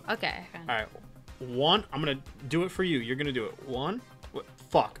 Okay, hold up. Okay, I found it. All right, 1. I'm gonna do it for you. You're gonna do it. 1. What?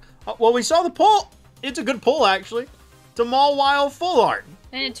 Fuck. Well, we saw the pull. It's a good pull, actually. It's a Mall Wild full art.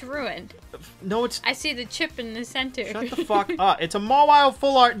 And it's ruined. No, it's. I see the chip in the center. Shut the fuck up. It's a Mall Wild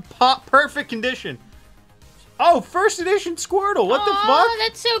full art in perfect condition. Oh, first edition Squirtle. What the fuck? Oh,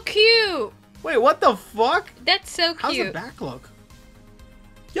 that's so cute. Wait, what the fuck? That's so cute. How's the back look?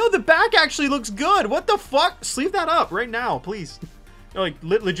 Yo, the back actually looks good. What the fuck? Sleeve that up right now, please. No, like,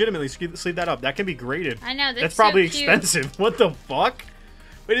 legitimately, sleeve that up. That can be graded. I know, That's probably so cute. expensive. What the fuck?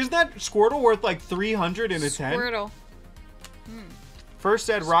 Wait, isn't that Squirtle worth like 300 in a 10? Squirtle. First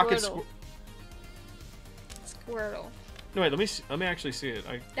ed Rocket Squirtle. Squirtle. No, wait, let me actually see it.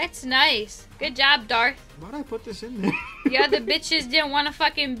 That's nice. Good job, Darth. Why'd I put this in there? The other bitches didn't want to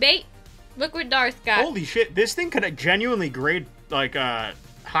fucking bait. Look what Darth got. Holy shit, this thing could genuinely grade like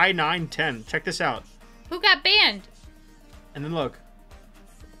high 9, 10. Check this out. Who got banned? And then look.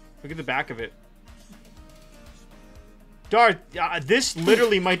 Look at the back of it. Darth, this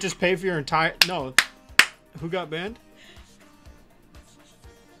literally might just pay for your entire... No. Who got banned?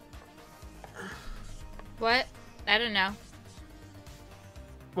 What? I don't know.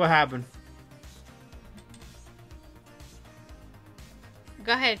 What happened?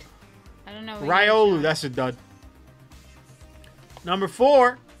 Go ahead. I don't know. what you're Riolu, showing. that's a dud. Number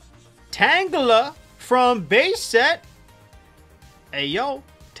 4, Tangela from base set. Hey yo,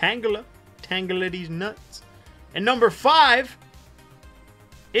 Tangela. Tangela these nuts. And number 5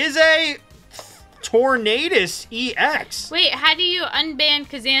 is a Tornadus EX. Wait, how do you unban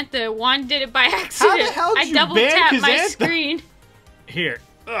Kazantha? Juan did it by accident. How the hell did I you double ban tapped my Kazantha? screen. Here.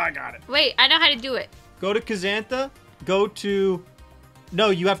 Oh, I got it. Wait, I know how to do it. Go to Kazantha. Go to... No,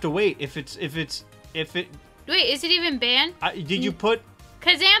 you have to wait. If it... Wait, is it even banned? Did you put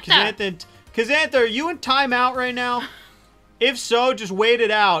Kazantha. Kazantha, are you in timeout right now? If so, just wait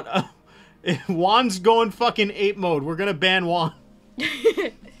it out. Juan's going fucking ape mode. We're gonna ban Juan.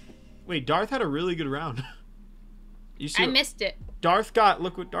 Wait, Darth had a really good round. You see? I missed it. Darth got.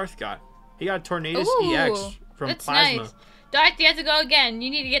 Look what Darth got. He got Tornadus Ooh, EX from that's Plasma. nice. Darth, you have to go again. You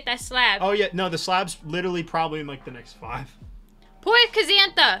need to get that slab. Oh yeah, no, the slab's literally probably in like the next 5. Poor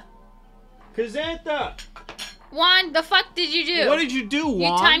Kazantha. Kazantha, Juan, the fuck did you do? what did you do,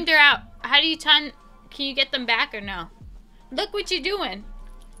 Juan? You timed her out. How do you time? Can you get them back or no? Look what you're doing.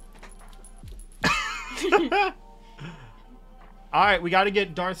 All right, we got to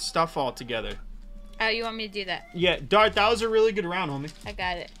get Darth's stuff all together. Oh, you want me to do that? Yeah, Darth, that was a really good round, homie. I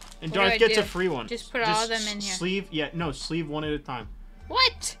got it. And What do Darth I gets do? a free one. Just put all of them in here. Sleeve, sleeve one at a time.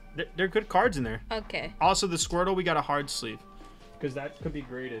 What? They're good cards in there. Okay. Also, the Squirtle, we got a hard sleeve. Because that could be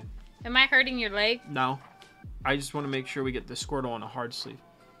graded. Am I hurting your leg? No. I just want to make sure we get the Squirtle on a hard sleeve.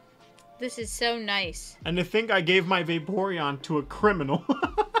 This is so nice. And to think I gave my Vaporeon to a criminal.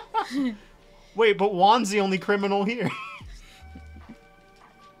 Wait, but Juan's the only criminal here.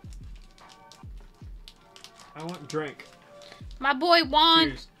 I want drink. My boy Juan.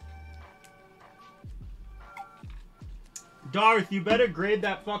 Cheers. Darth, you better grade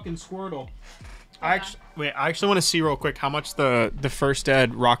that fucking Squirtle. I actually want to see real quick how much the first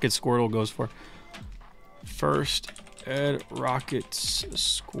ed Rocket Squirtle goes for. First ed Rockets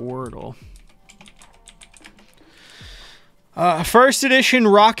Squirtle. First edition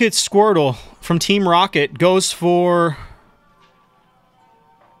Rocket Squirtle from Team Rocket goes for...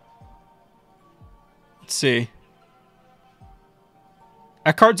 Let's see.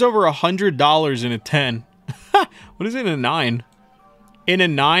 That card's over $100 in a 10. What is it in a 9? In a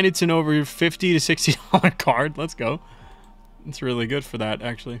 9, it's an over $50 to $60 card. Let's go. It's really good for that,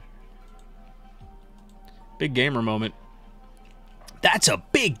 actually. Big gamer moment. That's a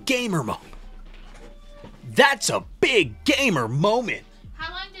big gamer moment. That's a big gamer moment.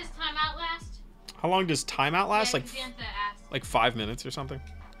 How long does timeout last? How long does timeout last? Yeah, Like Kazantha asked. like 5 minutes or something.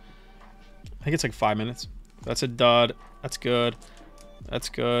 I think it's like 5 minutes. That's a dud. That's good. That's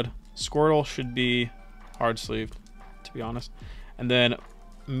good. Squirtle should be hard sleeved, to be honest. And then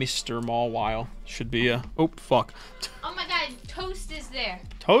Mr. Mawile should be a... Oh, fuck. Oh my god, Toast is there.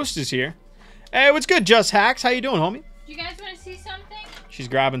 Toast is here. Hey, what's good, Just Hacks? How you doing, homie? You guys want to see something? She's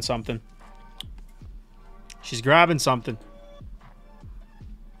grabbing something. She's grabbing something.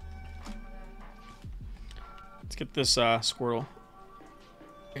 Let's get this Squirtle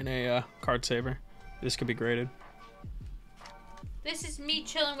in a card saver. This could be graded. This is me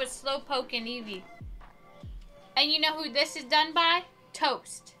chilling with Slowpoke and Eevee. And you know who this is done by?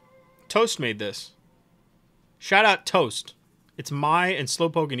 Toast. Toast made this. Shout out Toast. It's Mai and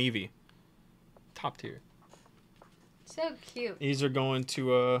Slowpoke and Eevee. Top tier. So cute. These are going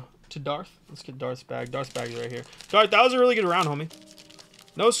to Darth. Let's get Darth's bag. Darth's bag is right here. Darth, that was a really good round, homie.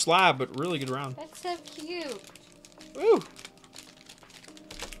 No slab, but really good round. That's so cute. Woo!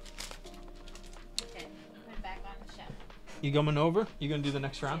 Okay, put it back on the shelf. You coming over? You gonna do the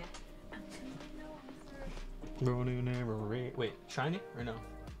next round? Wait, shiny or no?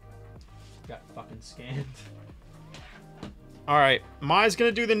 Got fucking scanned. Alright, Mai's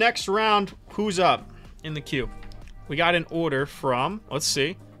gonna do the next round. Who's up in the queue? We got an order from, let's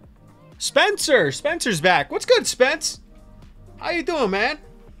see, Spencer. Spencer's back. What's good, Spence? How you doing, man?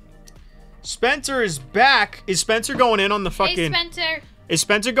 Spencer is back. Is Spencer going in on the fucking... Hey, Spencer. Is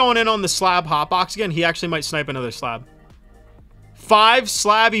Spencer going in on the slab hotbox again? He actually might snipe another slab. 5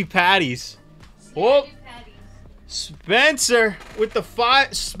 slabby patties. Oh, Spencer with the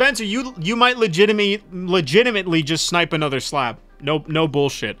 5. Spencer, you might legitimately just snipe another slab. No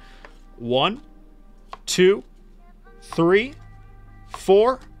bullshit. 1, 2, 3,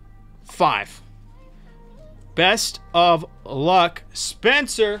 4, 5. Best of luck,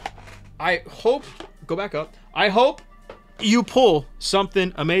 Spencer. I hope, go back up. I hope you pull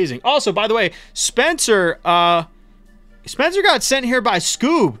something amazing. Also, by the way, Spencer got sent here by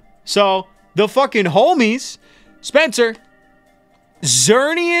Scoob. So, the fucking homies, Spencer,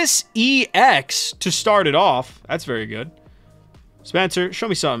 Xerneas EX to start it off. That's very good. Spencer, show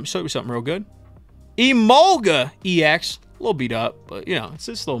me something. Show me something real good. Emolga EX. A little beat up, but, you know, it's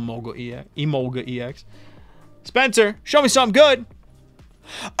this little Emolga EX. Spencer, show me something good.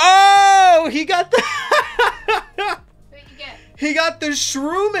 Oh, he got the... What'd you get? He got the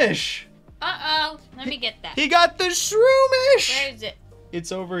Shroomish. Uh-oh. Let me get that. He got the Shroomish. Where is it?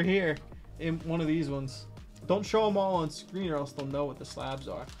 It's over here in one of these ones. Don't show them all on screen or else they'll know what the slabs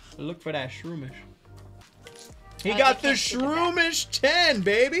are. But look for that Shroomish. He got the Shroomish 10,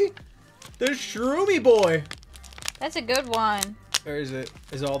 baby. The Shroomy boy. That's a good one. Where is it?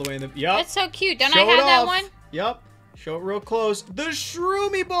 Is it all the way in the... Yup. That's so cute. Don't Show I have it that off. one? Yup. Show it real close. The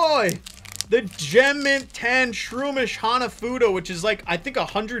Shroomy boy. The Gem Mint 10 Shroomish Hanafuda, which is like, I think,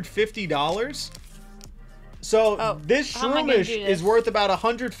 $150. So this Shroomish is worth about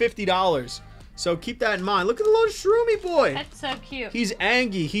 $150. So keep that in mind. Look at the little Shroomy boy. That's so cute. He's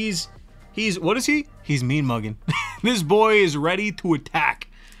Angie. He's what is he? He's mean mugging. This boy is ready to attack.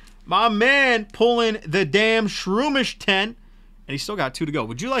 My man pulling the damn Shroomish 10. And he's still got 2 to go.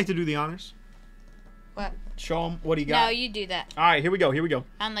 Would you like to do the honors? What? Show him what he got. No, you do that. All right, here we go. Here we go.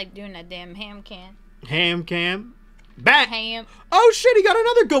 I'm like doing that damn ham can. Ham cam. Bat. Ham. Oh, shit. He got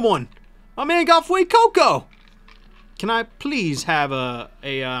another good one. My man got Fue Coco. Can I please have a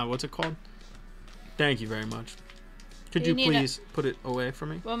what's it called? Thank you very much. Could you please put it away for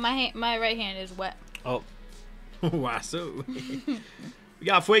me? Well, my right hand is wet. Oh. Wow, so. We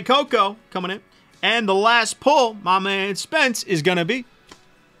got Fue Coco coming in. And the last pull, my man Spence, is going to be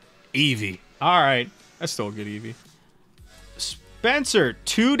Eevee. All right. That's still a good Eevee. Spencer,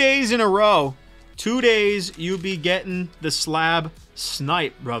 2 days in a row. 2 days you be getting the slab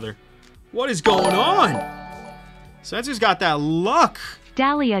snipe, brother. What is going on? Spencer's got that luck.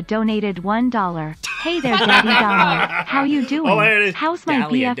 Dahlia donated $1. Hey there, Daddy Dahlia. How you doing? Oh, there it is. How's my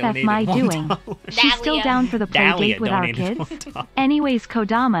Dahlia BFF Mai doing? She's still down for the play date with our kids? Anyways,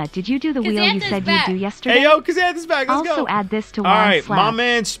 Kodama, did you do the wheel you said you'd do yesterday? Hey, yo, Kazanthus back. Let's go. Also add this to All right, slab. my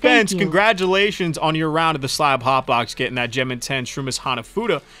man Spence, congratulations on your round of the slab hotbox, getting that Gem and 10 Shroomish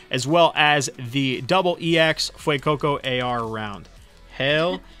Hanafuda, as well as the double EX Fue Coco AR round.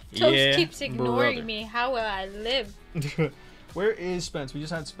 Hell Toast yeah, keeps ignoring brother. me. How will I live? Where is Spence? We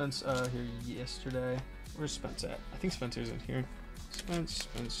just had Spence here yesterday. Where's Spence at? I think Spencer's in here. Spence.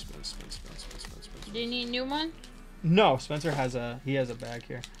 Do you need a new one? No, Spencer has a bag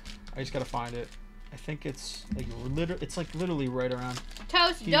here. I just gotta find it. I think it's like literally right around.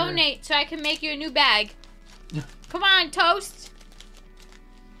 Toast, here. donate so I can make you a new bag. Come on, Toast.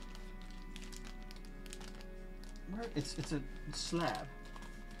 Where it's a slab.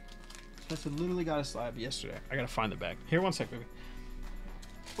 Spencer literally got a slab yesterday. I gotta find the bag. Here, one sec, baby.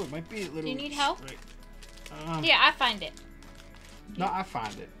 Oh, it might be a little. Do you need help? Straight. Yeah, I find it. No, I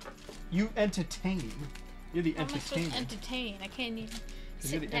find it. You entertain. You're the How am I supposed entertainer. to entertain? I can't even You're the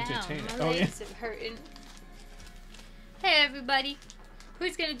sit down. entertainer. My Oh, legs are hurting. Hey, everybody.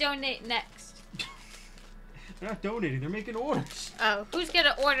 Who's going to donate next? They're not donating. They're making orders. Oh, who's going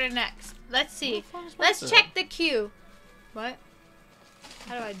to order next? Let's see. Where the fuck is Let's Spencer? check the queue. What?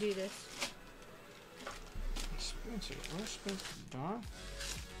 How do I do this? Spencer. Where's Spencer? Don?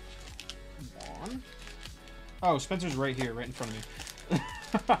 Oh, Spencer's right here, right in front of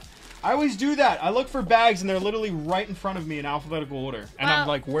me. I always do that. I look for bags and they're literally right in front of me in alphabetical order. And I'm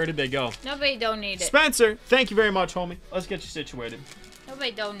like, where did they go? Nobody donated. Spencer, thank you very much, homie. Let's get you situated.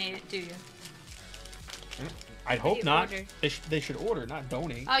 Nobody donated, do you? I'd hope not. Order. They should order, not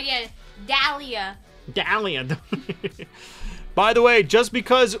donate. Oh, yeah. Dahlia. Dahlia. By the way, just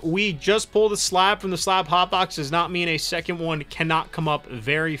because we just pulled a slab from the slab hotbox does not mean a second one cannot come up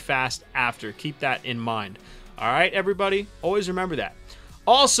very fast after. Keep that in mind. All right, everybody? Always remember that.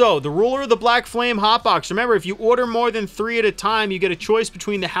 Also, the ruler of the Black Flame hotbox. Remember, if you order more than 3 at a time, you get a choice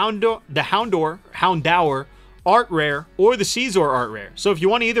between the Houndour Art Rare or the Caesar Art Rare. So if you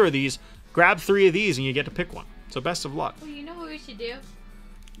want either of these, grab 3 of these and you get to pick one. So best of luck. Well, you know what we should do?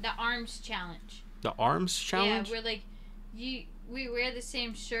 The arms challenge. The arms challenge? Yeah, we're like, we wear the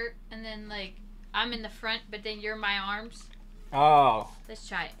same shirt and then like I'm in the front, but then you're my arms. Oh. Let's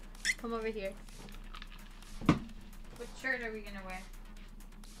try it. Come over here. What shirt are we gonna wear?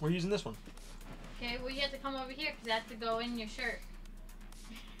 We're using this one. Okay, well you have to come over here because that has to go in your shirt.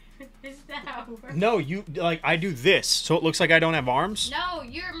 Is that how it works? No, I do this, so it looks like I don't have arms. No,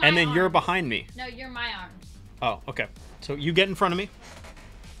 you're my And then arms. you're behind me. No, you're my arms. Oh, okay. So you get in front of me.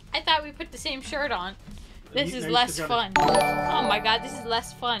 I thought we put the same shirt on. This is you less still fun. gotta- Oh my god, this is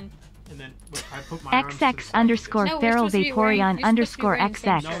less fun. And then I put my arms to the XX side. underscore No, we're Feral supposed to be wearing- Vaporeon you're supposed to be underscore wearing the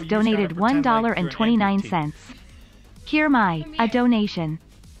same XX shirt. No, you just donated gotta pretend like you're an $1.29. Here my, Come a here. donation.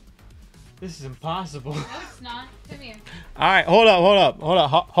 This is impossible. No, it's not. Come here. All right, hold up.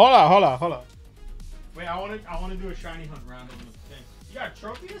 Wait, I want to do a shiny hunt round on the thing. You got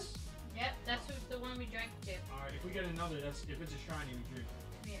Tropius? Yep, that's what the one we drank to. All right, if we get another, if it's a shiny, we drink.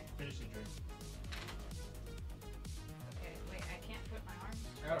 Come here. Finish the drink. Okay, wait, I can't put my arms.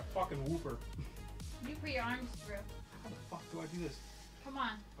 I got a fucking whooper. You put your arms through. How the fuck do I do this? Come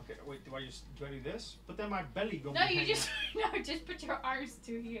on. Okay, wait, do I do this? But then my belly gonna No, be you hanging. just put your arms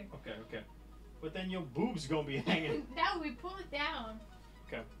through here. Okay. But then your boobs gonna be hanging. No, we pull it down.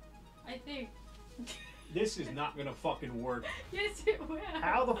 Okay. I think. This is not gonna fucking work. Yes, it will.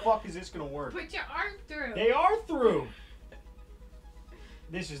 How the fuck is this gonna work? Put your arm through. They are through.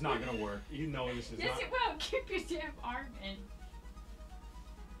 This is not gonna work. You know this is Yes, not. it will. Keep your damn arm in.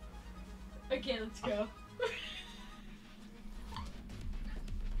 Okay, let's go.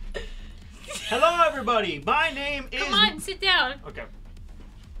 Hello, everybody. My name is. Come on, sit down. Okay.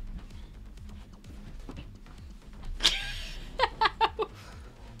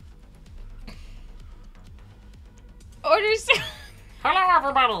 Orders. Hello,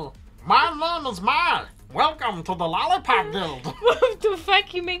 everybody. My name is Mark. Welcome to the Lollipop Guild. What the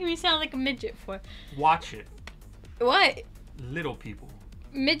fuck you make me sound like a midget for? Watch it, What? little people.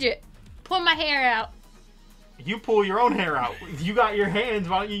 Midget. Pull my hair out. You pull your own hair out. You got your hands.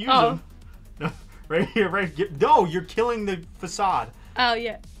 Why don't you use Oh. them? No, right here, right here. No, you're killing the facade. Oh,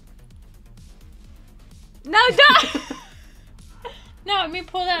 yeah. No, don't! No, let me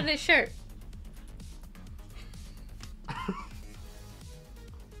pull out his shirt.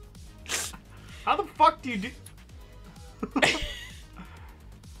 How the fuck do you do?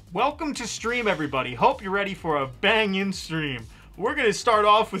 Welcome to stream, everybody. Hope you're ready for a banging stream. We're gonna start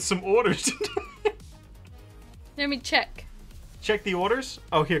off with some orders. Let me check. Check the orders.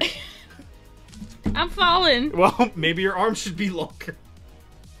 Oh, here. I'm falling. Well, maybe your arm should be longer.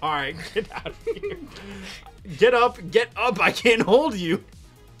 All right, get out of here. Get up, get up. I can't hold you.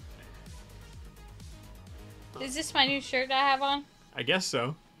 Is this my new shirt I have on? I guess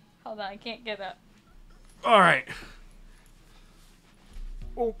so. Hold on, I can't get up. All right.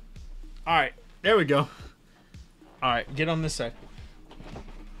 Oh. All right, there we go. All right, get on this side.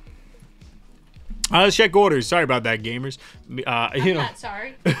 Let's check orders. Sorry about that, gamers. I'm not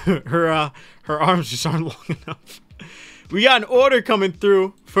sorry. her arms just aren't long enough. We got an order coming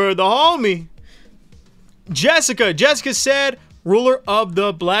through for the homie Jessica. Jessica said, ruler of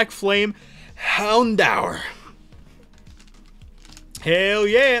the Black Flame Houndour. Hell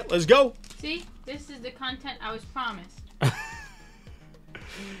yeah, let's go. See, this is the content I was promised.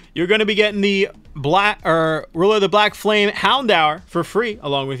 You're going to be getting the ruler of the Black Flame Houndour for free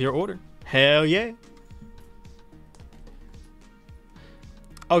along with your order. Hell yeah.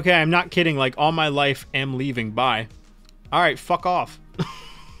 Okay, I'm not kidding. Like, all my life am leaving. Bye. All right, fuck off.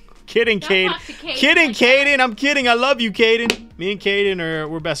 Kidding, Caden. Kidding, Caden. I'm kidding. I love you, Caden. Me and Caden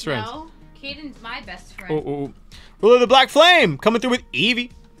we're best friends. No, Caden's my best friend. Oh. Ruler of the Black Flame coming through with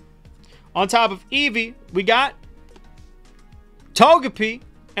Eevee. On top of Eevee, we got Togepi.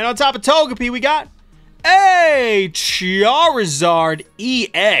 And on top of Togepi, we got a Charizard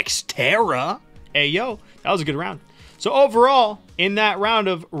EX Terra. Hey, yo. That was a good round. So overall, in that round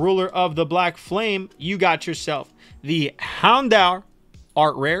of Ruler of the Black Flame, you got yourself the Houndour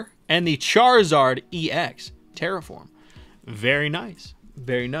Art Rare and the Charizard EX Terraform. Very nice.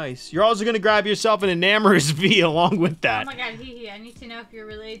 Very nice. You're also going to grab yourself an Enamorous V along with that. Oh my god, I need to know if you're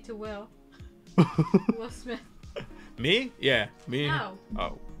related to Will. Will Smith. Me? Yeah, me. No.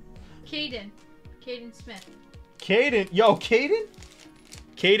 Oh. Caden. Caden Smith. Caden. Yo, Caden?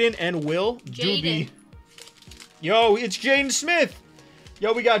 Caden and Will do be... Yo, it's Jaden Smith.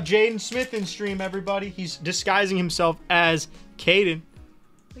 Yo, we got Jaden Smith in stream, everybody. He's disguising himself as Caden.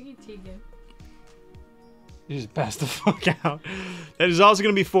 Look at Tegan. You just passed the fuck out. That is also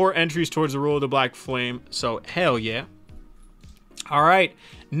going to be 4 entries towards the Rule of the Black Flame. So, hell yeah. All right.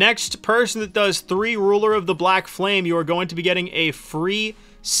 Next person that does 3 Ruler of the Black Flame, you are going to be getting a free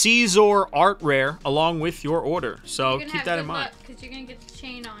Caesar Art Rare along with your order. So, keep that in mind. Because you're going to get the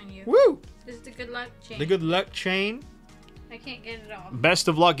chain on you. Woo! This is the good luck chain. The good luck chain. I can't get it off. Best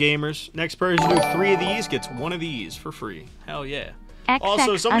of luck, gamers. Next person to do 3 of these gets 1 of these for free. Hell yeah.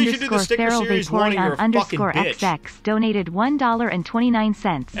 Also, somebody should do the sticker series 1 and you're a fucking bitch. XX donated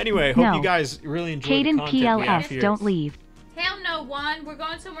 $1.29. Anyway, hope you guys really enjoyed the content we have here. Don't leave. Hell no, Juan. We're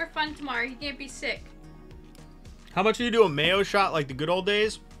going somewhere fun tomorrow. You can't be sick. How much do you do a mayo shot like the good old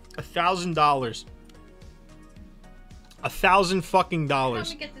days? $1,000. $1,000 fucking dollars.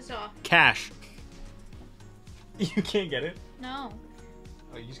 Help me get this off. Cash. You can't get it? No.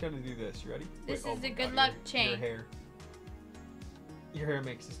 Oh, you just gotta do this. You ready? This is the good luck chain. Your hair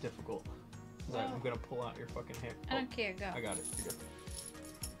makes this difficult. Right, I'm gonna pull out your fucking hair. I don't care. Go. I got it. You're good.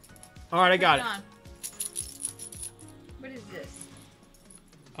 All right, I got it. What is this?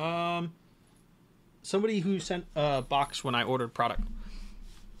 Somebody who sent a box when I ordered product,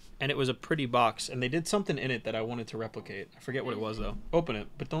 and it was a pretty box, and they did something in it that I wanted to replicate. I forget what it was though. Open it,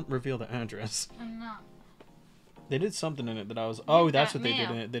 but don't reveal the address. I'm not. They did something in it that I was. Oh, that's what they did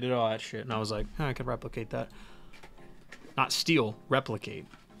in it. They did all that shit, and I was like, I could replicate that. Not steal, replicate.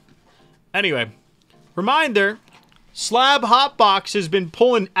 Anyway, reminder, Slab Hotbox has been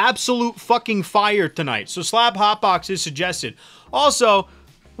pulling absolute fucking fire tonight. So Slab Hotbox is suggested. Also,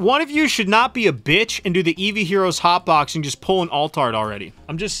 one of you should not be a bitch and do the Eevee Heroes Hotbox and just pull an Altart already.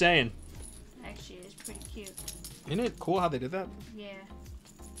 I'm just saying. Actually, it's pretty cute. Isn't it cool how they did that? Yeah.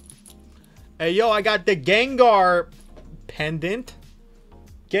 Hey, yo, I got the Gengar pendant.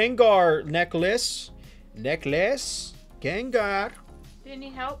 Gengar necklace. Gengar. Do you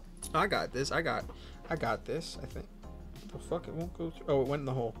need help? I got this. I got this, I think. What the fuck? It won't go through. Oh, it went in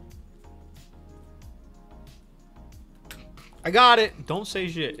the hole. I got it. Don't say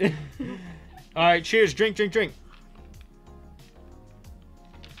shit. All right, cheers. Drink.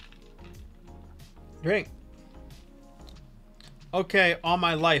 Drink. Okay, all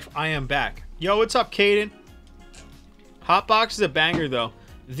my life, I am back. Yo, what's up, Caden? Hotbox is a banger, though.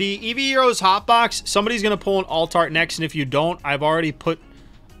 The Eevee Heroes Hotbox, somebody's going to pull an Altart next, and if you don't, I've already put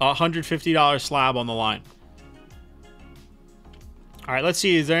a $150 slab on the line. All right, let's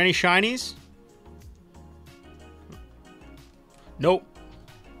see. Is there any shinies? Nope.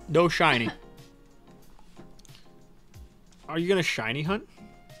 No shiny. Are you going to shiny hunt?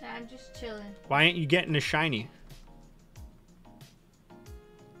 Nah, I'm just chilling. Why ain't you getting a shiny?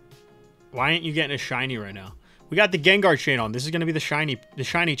 Why ain't you getting a shiny right now? We got the Gengar chain on. This is going to be the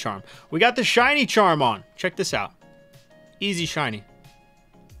shiny charm. We got the shiny charm on. Check this out. Easy shiny.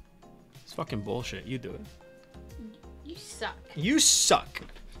 It's fucking bullshit. You do it. You suck. You suck.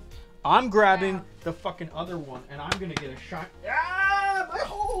 I'm grabbing the fucking other one, and I'm going to get a shiny. Ah, my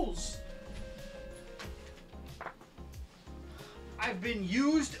holes. I've been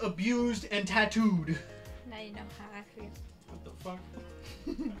used, abused, and tattooed. Now you know how I feel. What the fuck?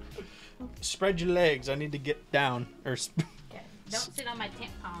 Spread your legs. I need to get down. Or Okay. Don't sit on my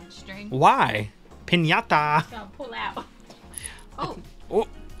tampon string. Why? Piñata. It's gonna pull out. Oh.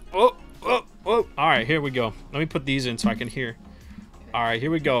 Oh. All right, here we go. Let me put these in so I can hear. All right, here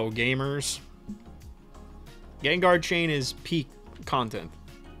we go, gamers. Gengar chain is peak content.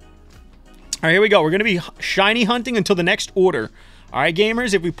 All right, here we go. We're going to be shiny hunting until the next order. All right,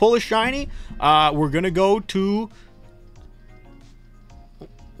 gamers, if we pull a shiny, we're going to go to...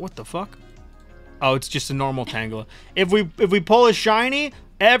 What the fuck? Oh, it's just a normal Tangela. If we pull a shiny,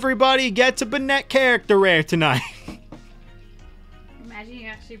 everybody gets a Banette character rare tonight. Imagine you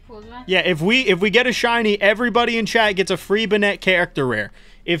actually pulled one. Yeah, if we get a shiny, everybody in chat gets a free Banette character rare.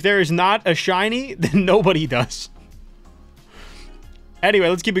 If there is not a shiny, then nobody does. Anyway,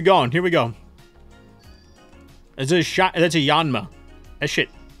 let's keep it going. Here we go. That's a Yanma. That shit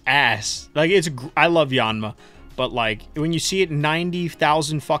ass. Like I love Yanma, but like when you see it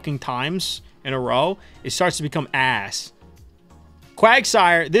 90,000 fucking times in a row, it starts to become ass.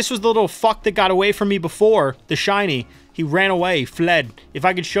 Quagsire, this was the little fuck that got away from me before the shiny. He ran away, fled. If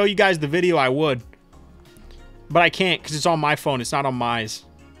I could show you guys the video, I would. But I can't because it's on my phone. It's not on Mai's.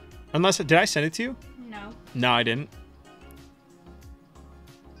 Unless, did I send it to you? No. No, I didn't.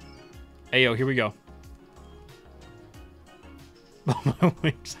 Hey, yo, here we go. My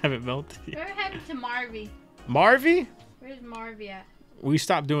wings haven't melted yet. Where happened to Marvy? Marvy? Where's Marvy at? We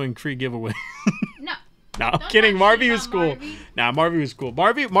stopped doing free giveaways. No. No, I'm kidding. Marvy was cool. Nah, Marvy was cool.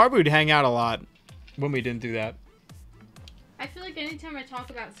 Marvy would hang out a lot when we didn't do that. I feel like anytime I talk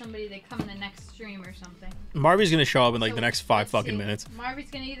about somebody, they come in the next stream or something. Marvy's gonna show up in like the next 5 fucking minutes. Marvy's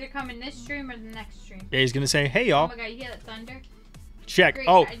gonna either come in this stream or the next stream. Yeah, he's gonna say, "Hey y'all." Oh my god, you hear that thunder? Check. Great,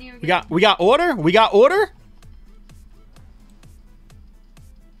 oh, we got order. We got order.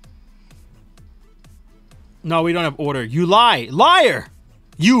 No, we don't have order. You lie, liar.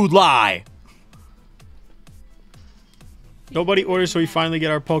 You lie. Nobody orders, so we finally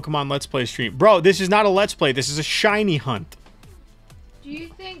get our Pokemon Let's Play stream. Bro, this is not a Let's Play. This is a shiny hunt. Do you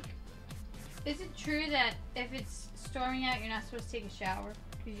think... Is it true that if it's storming out, you're not supposed to take a shower?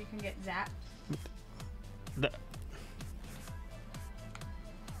 Because you can get zapped?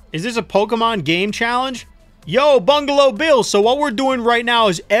 Is this a Pokemon game challenge? Yo, Bungalow Bill. So what we're doing right now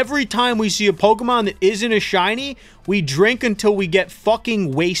is every time we see a Pokemon that isn't a shiny, we drink until we get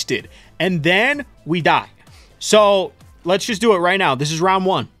fucking wasted. And then we die. So... let's just do it right now. This is round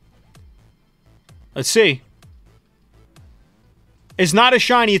 1. Let's see. It's not a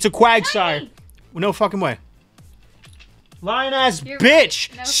shiny. It's a Quagsire. No fucking way. Lying ass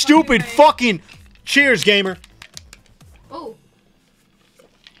bitch. No stupid fucking. Cheers, gamer. Oh.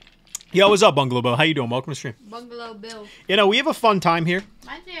 Yo, what's up, Bungalow Bill? How you doing? Welcome to stream. Bungalow Bill. You know, we have a fun time here.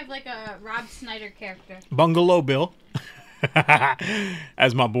 Reminds me of like a Rob Snyder character. Bungalow Bill.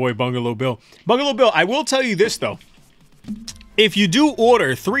 As my boy, Bungalow Bill. Bungalow Bill, I will tell you this, though. If you do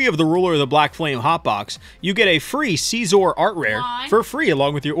order 3 of the Ruler of the Black Flame Hotbox, you get a free Caesar art rare for free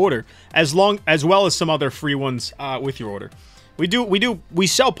along with your order, as well as some other free ones with your order. We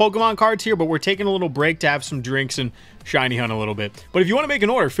sell Pokemon cards here, but we're taking a little break to have some drinks and shiny hunt a little bit. But if you want to make an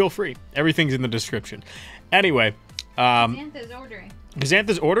order, feel free. Everything's in the description. Anyway, Xantha's ordering.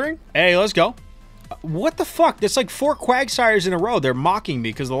 Xantha's ordering? Hey, let's go. What the fuck? That's like 4 Quagsires in a row. They're mocking me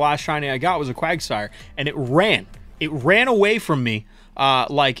because the last shiny I got was a Quagsire, and it ran. It ran away from me,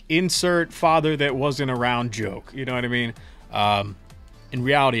 like insert father that wasn't around joke. You know what I mean? In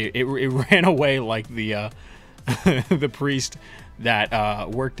reality, it ran away like the the priest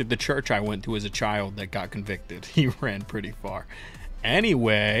that worked at the church I went to as a child that got convicted. He ran pretty far.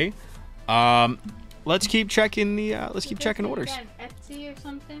 Anyway, let's keep checking the checking orders. You got Etsy or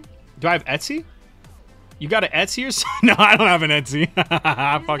something? Do I have Etsy? You got an Etsy or something? No, I don't have an Etsy. Isn't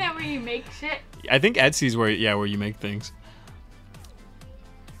that where you make shit? I think Etsy's where you make things.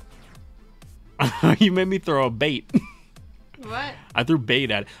 You made me throw a bait. What? I threw bait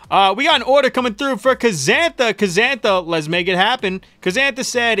at it. We got an order coming through for Kazantha. Kazantha, let's make it happen. Kazantha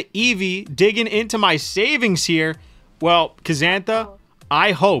said, Eevee, digging into my savings here. Well, Kazantha,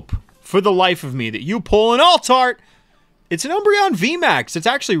 I hope for the life of me that you pull an Altart. It's an Umbreon Vmax. It's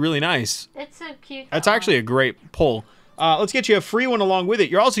actually really nice. It's so cute. That's actually a great pull. Let's get you a free one along with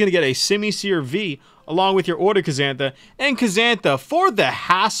it. You're also going to get a Simisear V along with your order, Kazantha. And Kazantha, for the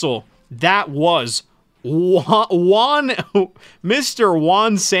hassle that was Mr.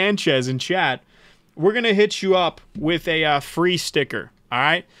 Juan Sanchez in chat, we're going to hit you up with a free sticker, all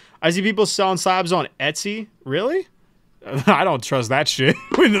right? I see people selling slabs on Etsy. Really? I don't trust that shit.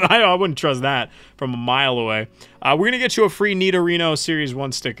 I wouldn't trust that from a mile away. We're going to get you a free Nidorino Series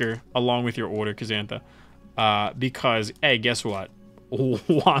 1 sticker along with your order, Kazantha. Because, hey, guess what?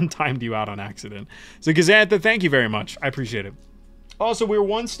 Juan timed you out on accident. So, Kazantha, thank you very much. I appreciate it. Also, we're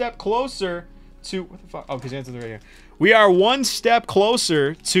one step closer to... What the fuck? Oh, Kazantha's right here. We are one step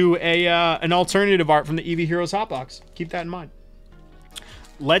closer to an alternative art from the Eevee Heroes Hotbox. Keep that in mind.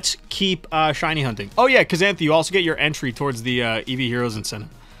 Let's keep shiny hunting. Oh, yeah, Kazantha, you also get your entry towards the Eevee Heroes incentive.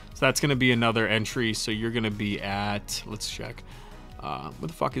 So that's going to be another entry. So you're going to be at... Let's check. What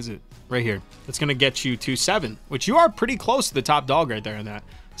the fuck is it? Right here. It's going to get you to 7, which you are pretty close to the top dog right there in that.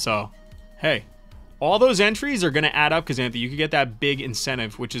 So, hey, all those entries are going to add up because, Anthony, you could get that big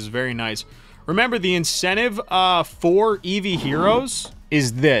incentive, which is very nice. Remember, the incentive for Eevee Heroes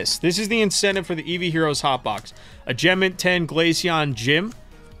is this. This is the incentive for the Eevee Heroes Hotbox. A Gem Mint 10 Glaceon Gym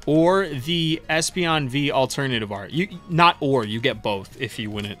or the Espeon V alternative art. You get both if you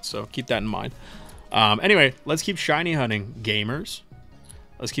win it, so keep that in mind. Anyway, let's keep shiny hunting, gamers.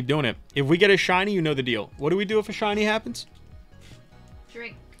 Let's keep doing it. If we get a shiny, you know the deal. What do we do if a shiny happens?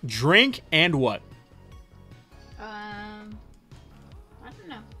 Drink. Drink and what? I don't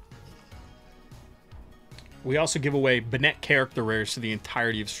know. We also give away Bennett character rares to the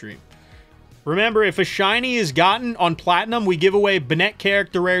entirety of stream. Remember, if a shiny is gotten on Platinum, we give away Bennett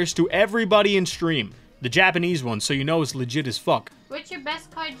character rares to everybody in stream. The Japanese ones, so you know it's legit as fuck. What's your best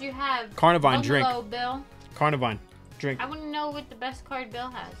card you have? Carnivine, drink. Bill. Carnivine, drink. I want to know what the best card Bill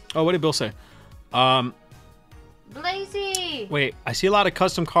has. Oh, what did Bill say? Blazy. Wait, I see a lot of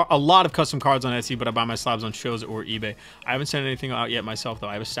custom cards on Etsy, but I buy my slabs on shows or eBay. I haven't sent anything out yet myself, though.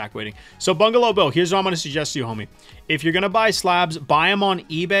 I have a stack waiting. So, Bungalow Bill, here's what I'm going to suggest to you, homie. If you're going to buy slabs, buy them on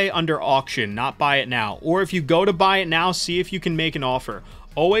eBay under auction, not buy it now. Or if you go to buy it now, see if you can make an offer.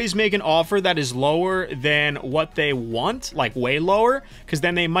 Always make an offer that is lower than what they want, like way lower, because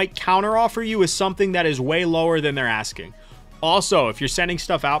then they might counter offer you with something that is way lower than they're asking. Also, if you're sending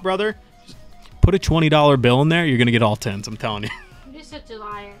stuff out, brother, put a $20 bill in there, you're going to get all 10s, I'm telling you. You're just such a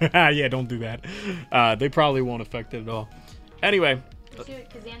liar. Yeah, don't do that. They probably won't affect it at all. Anyway. You see what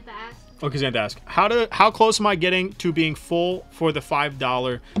Kazantha asked? Oh, Kazantha asked, how close am I getting to being full for the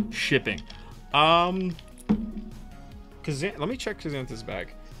 $5 shipping? Let me check Kazantha's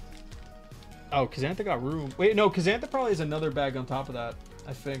bag. Oh, Kazantha got room. Wait, no, Kazantha probably has another bag on top of that,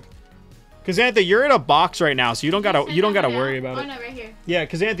 I think. Kazantha, you're in a box right now, so you don't gotta worry about it. Oh no, right here. Yeah,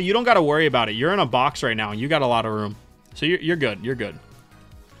 Kazantha, you don't gotta worry about it. You're in a box right now, and you got a lot of room, so you're good. You're good.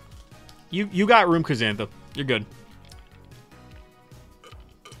 You got room, Kazantha. You're good.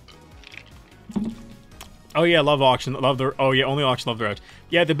 Oh yeah, love auction. Oh yeah, only auction. Love the reps.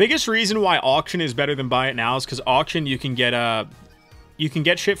 Yeah, the biggest reason why auction is better than buy it now is because auction you can get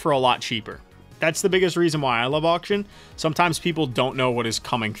shit for a lot cheaper. That's the biggest reason why I love auction. Sometimes people don't know what is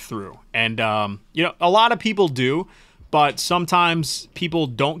coming through. And, you know, a lot of people do, but sometimes people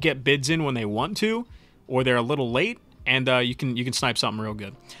don't get bids in when they want to, or they're a little late, and you can snipe something real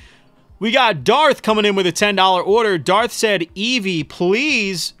good. We got Darth coming in with a $10 order. Darth said, Eevee,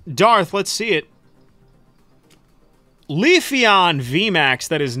 please. Darth, let's see it. Leafeon Vmax,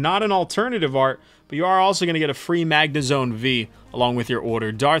 that is not an alternative art, but you are also going to get a free Magnezone V along with your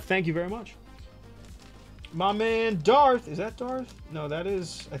order. Darth, thank you very much. My man Darth, is that Darth? No, that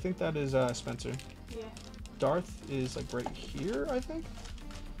is, I think that is Spencer. Yeah. Darth is like right here, I think?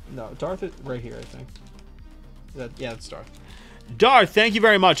 No, Darth is right here, I think. Yeah, it's Darth. Darth, thank you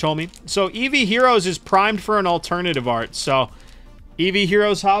very much, homie. So Eevee Heroes is primed for an alternative art. So Eevee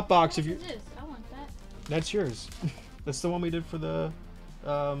Heroes Hotbox, if you... What is this? I want that. That's yours. That's the one we did for the,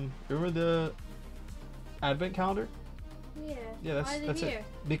 remember the advent calendar? Yeah. Yeah, Why that's here? it.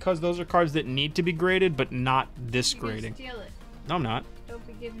 Because those are cards that need to be graded, but not this grading. Steal it. No, I'm not. Don't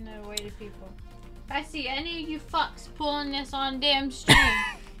be giving it away to people. If I see any of you fucks pulling this on damn stream,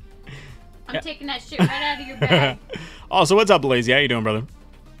 I'm taking that shit right out of your bag. Also, what's up, Lazy? How you doing, brother?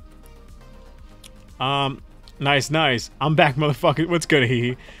 Nice. I'm back, motherfucker. What's good,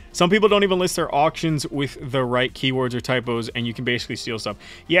 hee? Some people don't even list their auctions with the right keywords or typos, and you can basically steal stuff.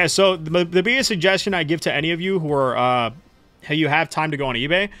 Yeah, so the biggest suggestion I give to any of you who are, you have time to go on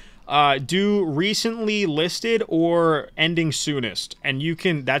eBay, do recently listed or ending soonest, and you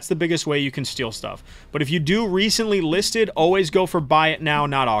can. That's the biggest way you can steal stuff. But if you do recently listed, always go for buy it now,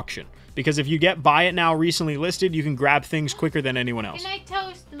 not auction, because if you get buy it now, recently listed, you can grab things quicker than anyone else. Good night,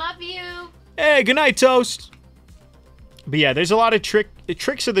 Toast. Love you. Hey, good night, Toast. But yeah, there's a lot of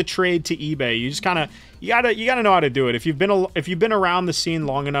tricks of the trade to eBay. You just kind of you gotta know how to do it. If you've been around the scene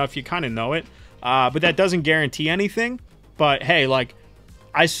long enough, you kind of know it. But that doesn't guarantee anything. But hey, like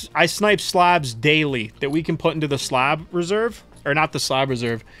I snipe slabs daily that we can put into the slab reserve, or not the slab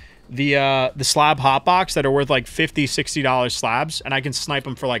reserve, the slab hotbox that are worth like $50, $60 slabs, and I can snipe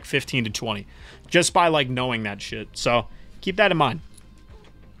them for like 15 to 20 just by like knowing that shit. So keep that in mind.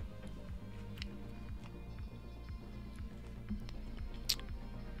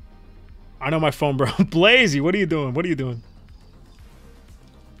 I know my phone, bro. Blazy, what are you doing? What are you doing?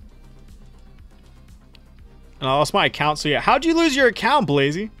 And I lost my account, so yeah. How'd you lose your account,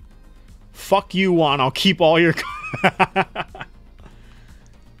 Blazy? Fuck you, Juan. I'll keep all your...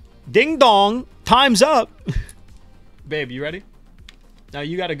 Ding dong. Time's up. Babe, you ready? Now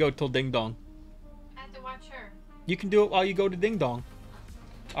you gotta go till ding dong. I have to watch her. You can do it while you go to ding dong.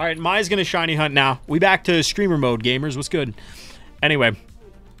 All right, Maya's gonna shiny hunt now. We back to streamer mode, gamers. What's good? Anyway,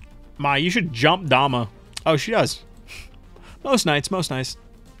 Maya, you should jump Dama. Oh, she does. Most nights, most nights.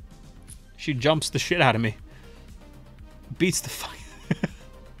 She jumps the shit out of me. Beats the fuck.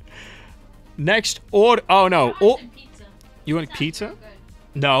 Next order. Oh no. Oh, Pizza. you want pizza?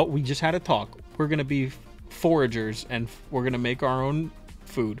 No, we just had a talk. We're gonna be foragers and we're gonna make our own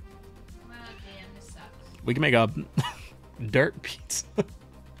food. Well, damn, this sucks. We can make a dirt pizza.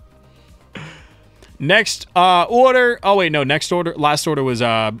 Next order. Oh wait, no. Next order. Last order was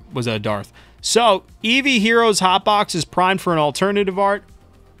a Darth. So Eevee Heroes Hotbox is primed for an alternative art.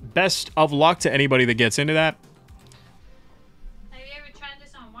 Best of luck to anybody that gets into that. Have you ever tried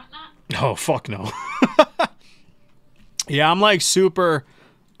this on Whatnot? Oh fuck no. Yeah, I'm like super.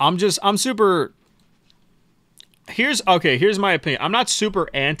 I'm super. Here's my opinion. I'm not super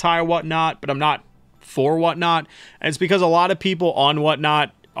anti Whatnot, but I'm not for Whatnot, and it's because a lot of people on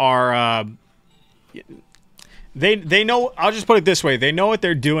Whatnot are. They know. I'll just put it this way: they know what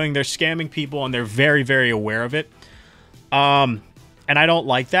they're doing. They're scamming people, and they're very, very aware of it. And I don't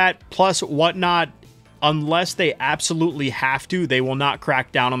like that. Plus, Whatnot, unless they absolutely have to, they will not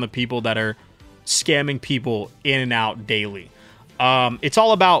crack down on the people that are scamming people in and out daily. It's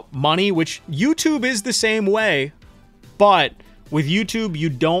all about money, which YouTube is the same way. But with YouTube, you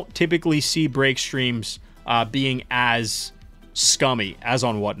don't typically see break streams being as scummy as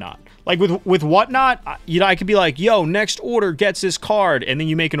on Whatnot. Like with Whatnot, you know, I could be like, yo, next order gets this card. And then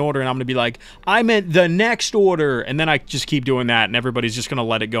you make an order and I'm going to be like, I meant the next order. And then I just keep doing that. And everybody's just going to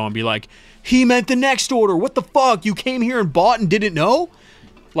let it go and be like, he meant the next order. What the fuck? You came here and bought and didn't know?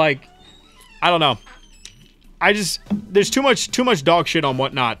 Like, I don't know. There's too much dog shit on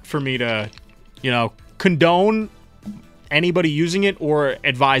Whatnot for me to, you know, condone anybody using it or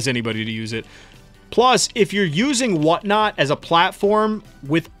advise anybody to use it. Plus, if you're using Whatnot as a platform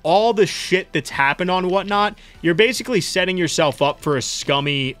with all the shit that's happened on Whatnot, you're basically setting yourself up for a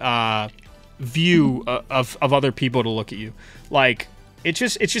scummy view of other people to look at you. Like, it's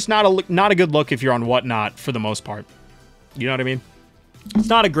just not a good look if you're on Whatnot for the most part. You know what I mean? It's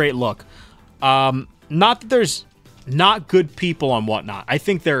not a great look. Not that there's not good people on Whatnot. I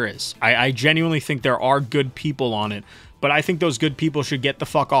think there is. I genuinely think there are good people on it. But I think those good people should get the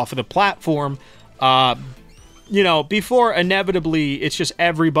fuck off of the platform. You know, before inevitably it's just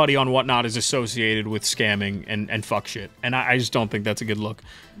everybody on Whatnot is associated with scamming and fuck shit. And I just don't think that's a good look.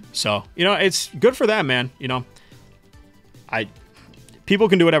 So, you know, it's good for them, man. You know, people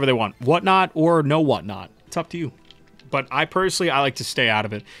can do whatever they want. Whatnot or no Whatnot. It's up to you. But I personally, I like to stay out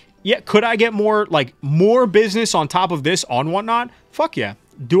of it. Yeah, could I get more business on top of this on Whatnot? Fuck yeah.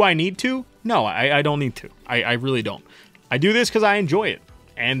 Do I need to? No, I don't need to. I really don't. I do this because I enjoy it.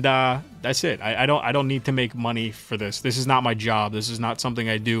 And that's it. I don't need to make money for this. This is not my job. This is not something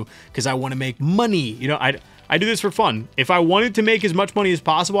I do because I want to make money. You know, I do this for fun. If I wanted to make as much money as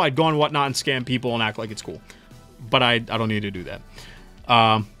possible, I'd go on Whatnot and scam people and act like it's cool. But I don't need to do that.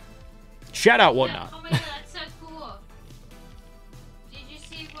 Shout out Whatnot. Oh my god, that's so cool. Did you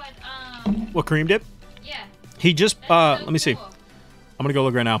see what Kareem did? Yeah. He just So let me see. cool. I'm gonna go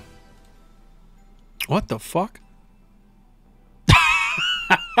look right now. What the fuck?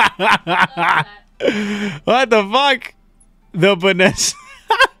 What the fuck? The Vanessa.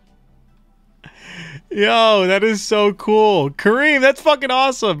 Yo, that is so cool. Kareem, that's fucking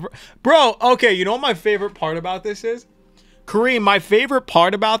awesome. Bro, okay, you know what my favorite part about this is? Kareem, my favorite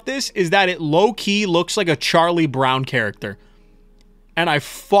part about this is that it low-key looks like a Charlie Brown character. And I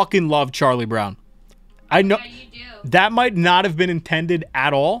fucking love Charlie Brown. I know Yeah, you do. that might not have been intended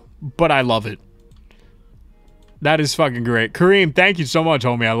at all, but I love it. That is fucking great. Kareem, thank you so much,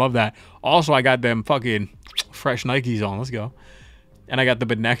 homie. I love that. Also, I got them fucking fresh Nikes on. Let's go. And I got the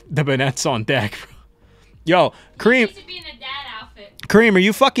bonnets on deck. Yo, Kareem. You should be in a dad outfit. Kareem, are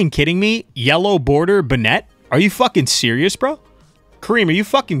you fucking kidding me? Yellow border bonnet? Are you fucking serious, bro? Kareem, are you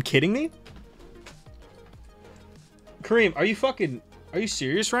fucking kidding me? Kareem, are you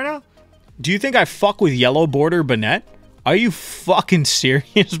serious right now? Do you think I fuck with yellow border bonnet? Are you fucking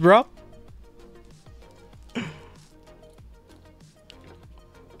serious, bro?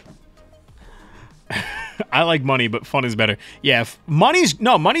 I like money, but fun is better. Yeah, money's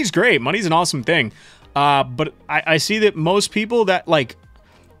great. Money's an awesome thing. But I see that most people that like,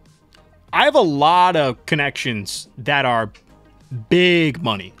 I have a lot of connections that are big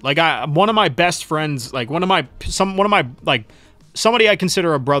money. Like one of my best friends, like somebody I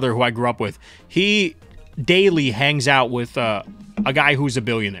consider a brother who I grew up with. He daily hangs out with a guy who's a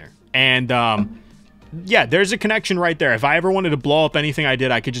billionaire, and Yeah, there's a connection right there. If I ever wanted to blow up anything I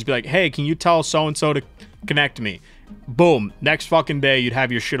did, I could just be like, hey, can you tell so-and-so to connect me? Boom. Next fucking day, you'd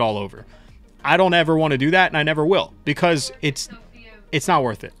have your shit all over. I don't ever want to do that, and I never will, because it's not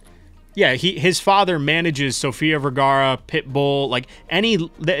worth it. Yeah, his father manages Sofia Vergara, Pitbull, like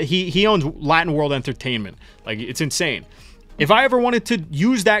he owns Latin World Entertainment. Like, it's insane. If I ever wanted to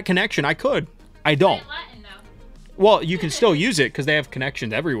use that connection, I could. I don't. Latin, though. Well, you can still use it because they have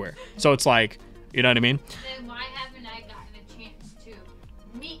connections everywhere. So it's like, you know what I mean? Then why haven't I gotten a chance to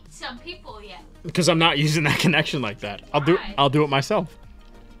meet some people yet? Because I'm not using that connection like that. Why? I'll do it myself.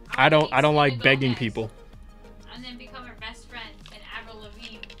 I don't like begging people. And then become her best friend and Avril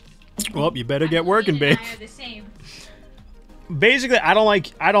Lavigne. Well, you better get working, babe. I are the same. Basically, I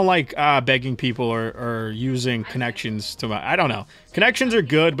don't like begging people or using connections to my. I don't know. Connections are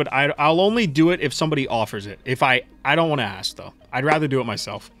good, but I'll only do it if somebody offers it. If I don't want to ask though. I'd rather do it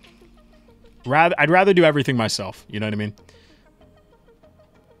myself. I'd rather do everything myself. You know what I mean?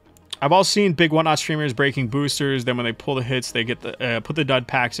 I've also seen big whatnot streamers breaking boosters. Then when they pull the hits, they get the put the dud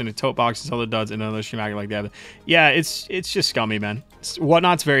packs in a tote box and sell the duds, and another stream acting like that. Yeah, it's just scummy, man.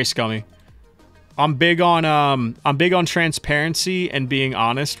 Whatnot's very scummy. I'm big on transparency and being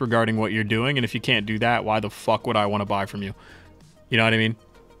honest regarding what you're doing, and if you can't do that, why the fuck would I want to buy from you? You know what I mean?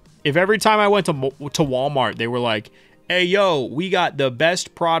 If every time I went to Walmart, they were like, "Hey, yo, we got the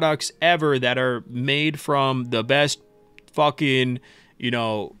best products ever that are made from the best fucking, you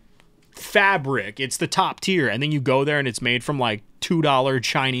know, fabric. It's the top tier." And then you go there and it's made from like $2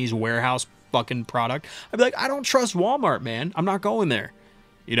 Chinese warehouse fucking product. I'd be like, I don't trust Walmart, man. I'm not going there.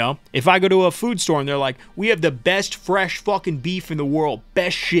 You know, if I go to a food store and they're like, we have the best fresh fucking beef in the world,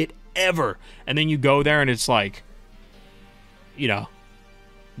 best shit ever, and then you go there and it's like, you know,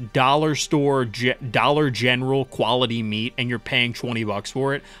 dollar store, Dollar General quality meat, and you're paying $20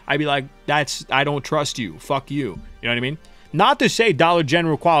 for it, I'd be like, I don't trust you. Fuck you. You know what I mean? Not to say Dollar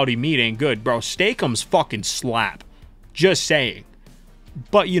General quality meat ain't good, bro. Steakums fucking slap. Just saying.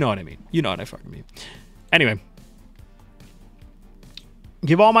 But you know what I mean. You know what I fucking mean. Anyway.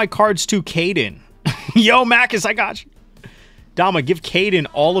 Give all my cards to Caden. Yo, Macus, I got you. Dama, give Caden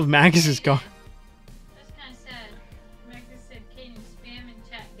all of Macus's cards. That's kind of sad. Macus said Caden spam and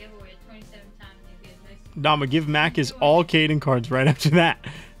chat giveaway 27 times. Dama, give Macus all Caden cards right after that.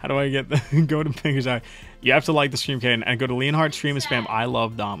 How do I get the go to fingers out? You have to like the stream, Caden, and go to Leonhard stream and spam I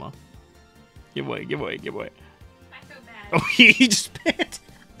love Dama. Give away, give away, give away. I feel bad. Oh, he just spit.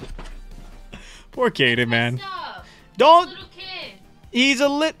 Poor Caden, man. Stop. Don't. Little kid. He's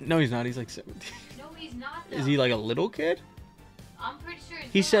a No, he's not. He's like 17. No, he's not. Though. Is he like a little kid? I'm pretty sure.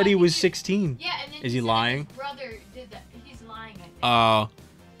 He said he was 16. Yeah, and then is he lying? His brother did that. He's lying. I think.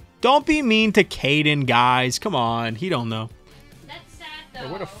 Don't be mean to Caden, guys. Come on, he don't know. That's sad though. Hey,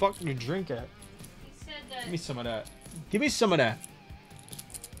 where the fuck did you drink at? He said that. Give me some of that. Give me some of that.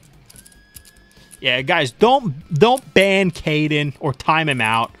 Yeah, guys, don't ban Caden or time him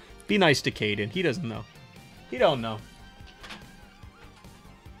out. Be nice to Caden. He doesn't know. He don't know.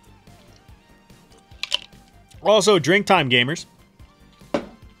 Also, drink time, gamers.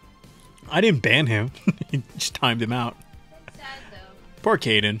 I didn't ban him. He just timed him out. That's sad though. Poor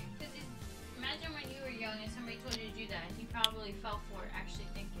Caden. Imagine when you were young and somebody told you to do that. You probably fell for it, actually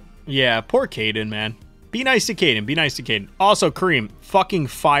thinking. Yeah, poor Caden, man. Be nice to Caden. Be nice to Caden. Also, Kareem, fucking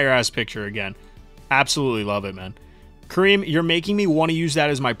fire-ass picture again. Absolutely love it, man. Kareem, you're making me want to use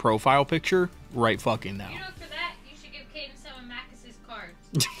that as my profile picture right fucking now. You know, for that, you should give Caden some of Macus's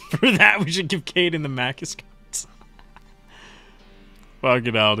cards. For that, we should give Caden the Macus cards. Fuck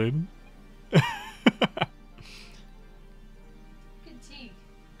it out, dude. Good tea.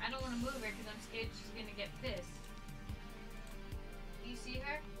 I don't want to move her because I'm scared she's going to get pissed. Do you see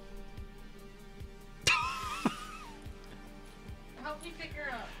her? Help me pick her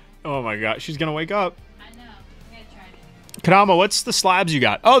up. Oh my god, she's gonna wake up. I know. I'm going to try it. Kadama, what's the slabs you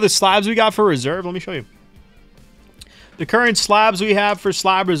got? Oh, the slabs we got for reserve. Let me show you. The current slabs we have for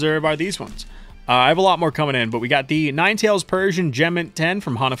slab reserve are these ones. I have a lot more coming in, but we got the Ninetales Persian Gemmint 10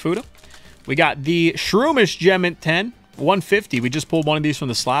 from Hanafuda. We got the Shroomish Gemmint 10, 150. We just pulled one of these from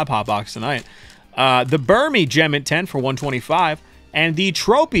the slab hot box tonight. The Burmy Gemmint 10 for 125. And the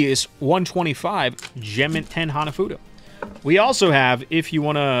Tropius 125 Gemmint 10 Hanafuda. We also have, if you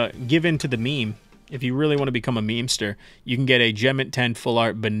want to give in to the meme, if you really want to become a memester, you can get a Gemmint 10 Full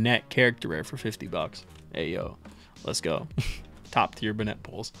Art Bennett character rare for $50. Hey, yo. Let's go. Top tier Bennett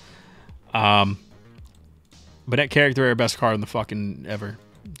pulls. Bennett character rare, best card in the fucking ever.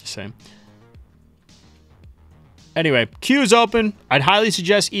 Just saying. Anyway, queue's open. I'd highly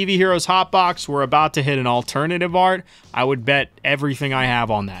suggest Eevee Heroes Hotbox. We're about to hit an alternative art. I would bet everything I have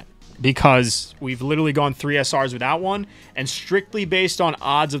on that. because we've literally gone 3 SRs without one, and strictly based on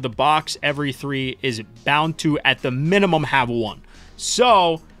odds of the box, every 3 is bound to, at the minimum, have 1.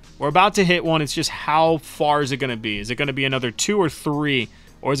 So, we're about to hit one. It's just how far is it going to be? Is it going to be another 2 or 3,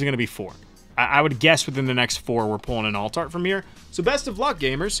 or is it going to be 4? I would guess within the next 4, we're pulling an alt art from here. So, best of luck,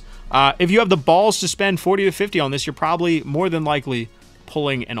 gamers. If you have the balls to spend 40 to 50 on this, you're probably more than likely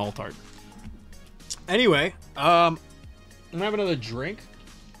pulling an alt art. Anyway, I'm going to have another drink.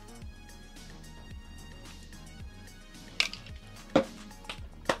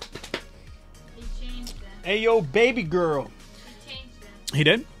 Hey, yo, baby girl. He changed them. He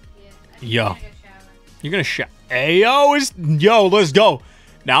did? Yeah. Yo. You're gonna shout. Hey, yo, let's go.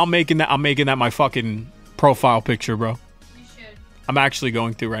 Now I'm making that my fucking profile picture, bro. You should. I'm actually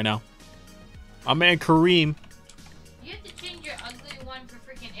going through right now. My man Kareem. You have to change your ugly one for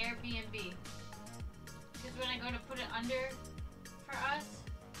freaking Airbnb. Because when I go to put it under for us.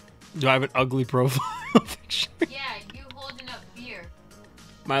 Do I have an ugly profile picture? Yeah, you holding up beer.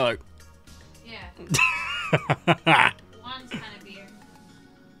 Am I like? Yeah. One's kind of beer.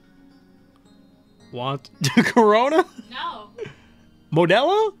 Want Corona? No.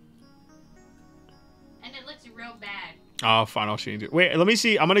 Modelo? And it looks real bad. Oh, fine. I'll change it. Wait, let me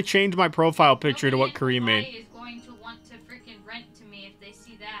see. I'm gonna change my profile picture to what Kareem made. Nobody is going to want to freaking rent to me if they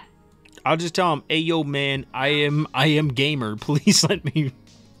see that. I'll just tell him, hey, yo, man, I am gamer. Please let me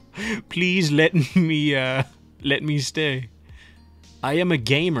stay. I am a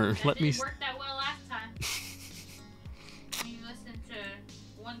gamer. That Let me. Didn't work that well last time. You listened to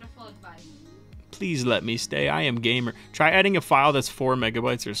wonderful advice. Please let me stay. I am gamer. Try adding a file that's 4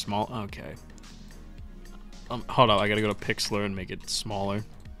 megabytes or small. Okay. Hold on. I gotta go to Pixlr and make it smaller.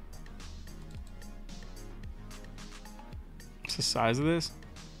 What's the size of this?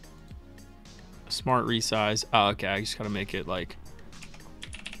 Smart resize. Oh, okay. I just gotta make it like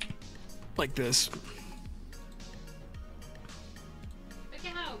this. Look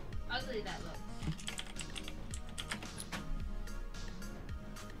at how ugly that looks.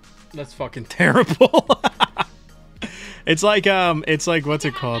 That's fucking terrible. It's like what's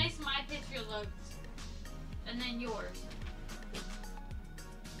it called? How nice my picture looks, and then yours.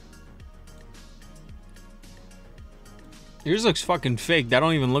 Yours looks fucking fake. That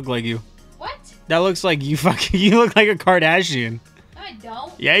don't even look like you. What? That looks like you look like a Kardashian. No, I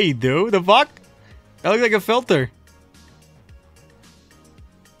don't. Yeah, you do. The fuck? That looks like a filter.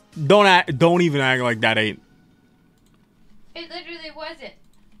 Don't even act like that ain't. It literally wasn't.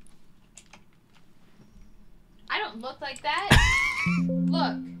 I don't look like that.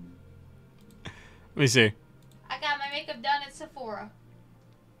 Look. Let me see. I got my makeup done at Sephora.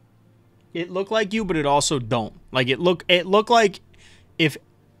 It looked like you, but it also don't. Like it looked like if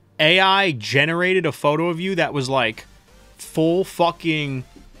AI generated a photo of you that was like full fucking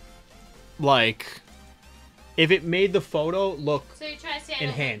like if it made the photo look So you're trying to say I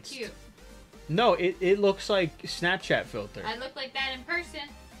enhanced. don't look cute? No, it looks like Snapchat filter. I look like that in person.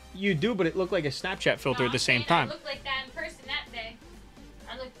 You do, but it looked like a Snapchat filter No, at the I'm same saying time. I looked like that in person that day.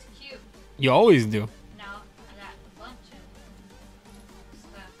 I looked cute. You always do. No, I got a bunch of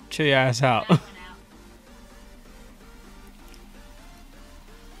stuff. Chill your ass out. That went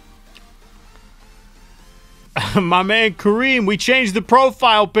out. My man Kareem, we changed the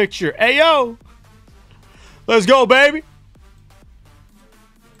profile picture. Hey, yo. Let's go, baby.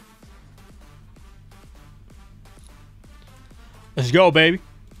 Let's go, baby.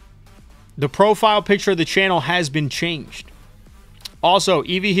 The profile picture of the channel has been changed. Also,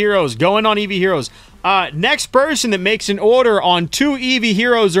 Eevee Heroes, going on Eevee Heroes. Next person that makes an order on 2 Eevee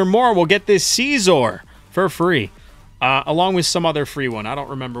Heroes or more will get this Caesar for free. Along with some other free one. I don't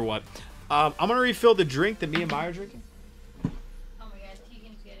remember what. I'm going to refill the drink that me and Maya are drinking. Oh my god,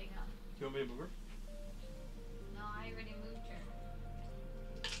 Tegan's getting up. Do you want me to move her? No, I already moved her.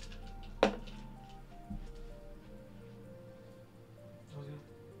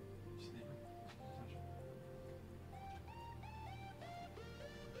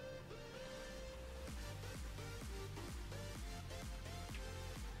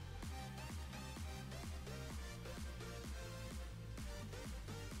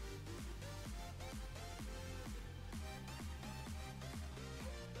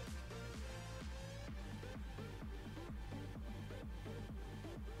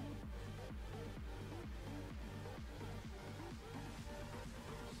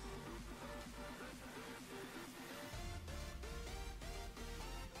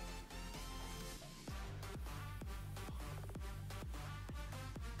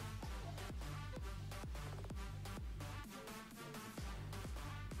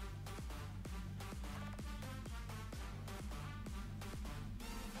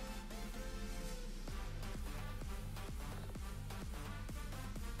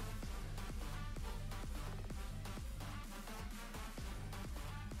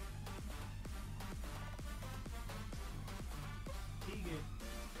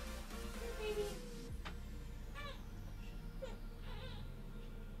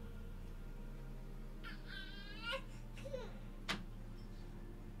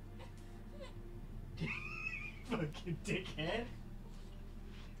 You dickhead.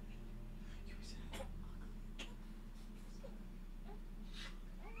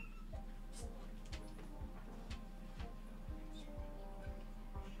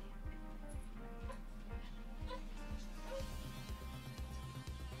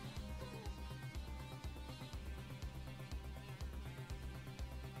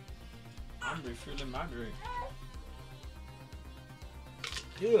 I'm refilling my drink.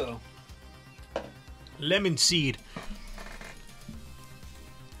 Yeah. Lemon seed.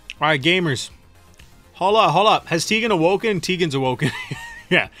 All right, gamers. Hold up. Has Tegan awoken? Tegan's awoken.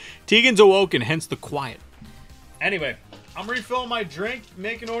 Yeah, Tegan's awoken, hence the quiet. Anyway, I'm refilling my drink.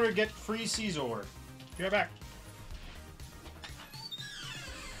 Make an order, get free Caesar order. Be right back.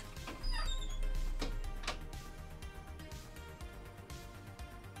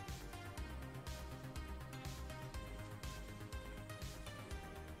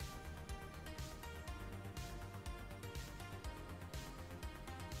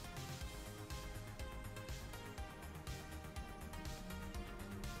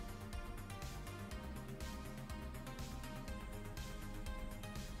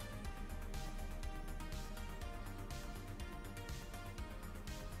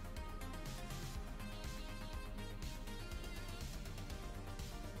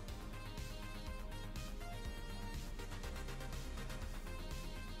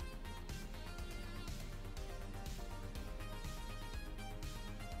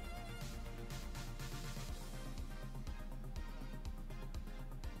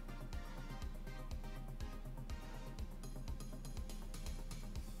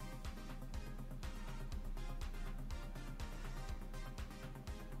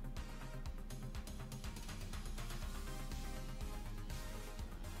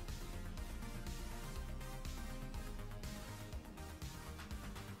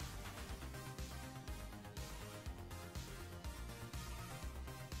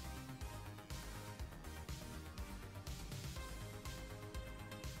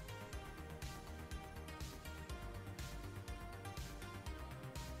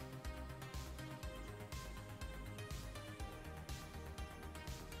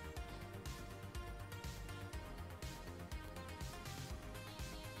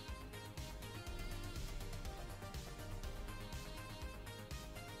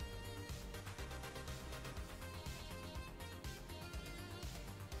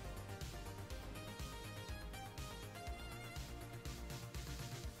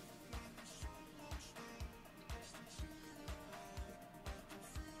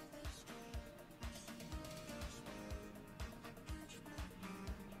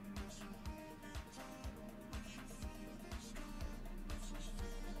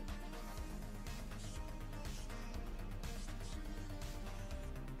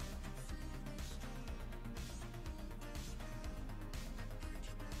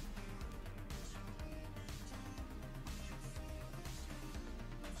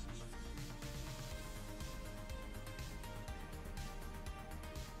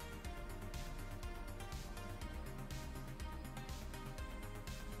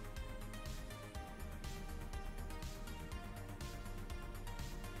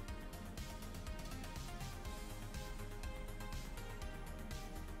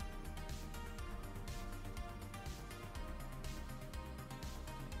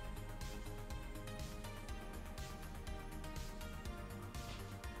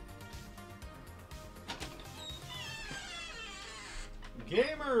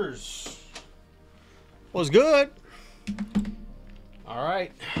 Gamers, what's good? All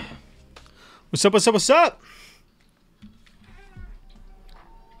right. What's up, what's up, what's up?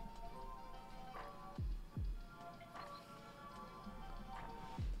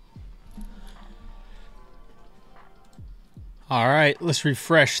 All right, let's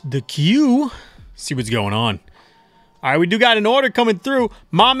refresh the queue. See what's going on. All right, we do got an order coming through.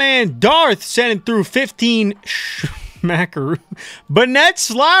 My man Darth sending through 15 Macaroon. Burnett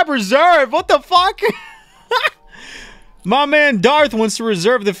Slab Reserve. What the fuck? My man Darth wants to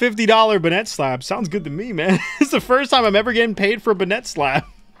reserve the $50 Burnett Slab. Sounds good to me, man. It's the first time I'm ever getting paid for a Burnett Slab.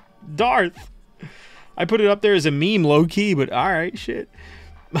 Darth. I put it up there as a meme, low-key, but all right, shit.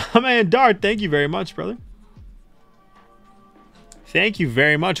 My man Darth, thank you very much, brother. Thank you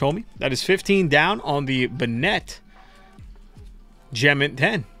very much, homie. That is 15 down on the Burnett Gem at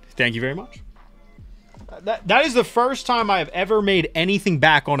 10. Thank you very much. That is the first time I have ever made anything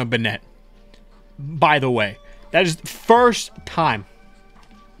back on a Burnett. By the way. That is the first time.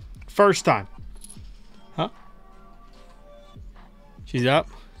 First time. Huh? She's up.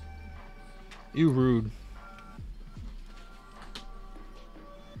 You rude.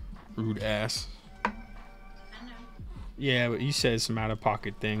 Rude ass. I know. Yeah, but you said some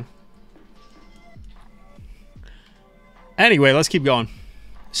out-of-pocket thing. Anyway, let's keep going.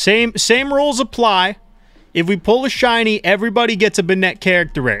 Same rules apply. If we pull a shiny, everybody gets a Banette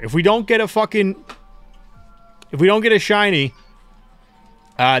character rare. If we don't get a shiny,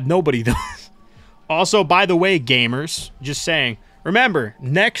 nobody does. Also, by the way, gamers, just saying, remember,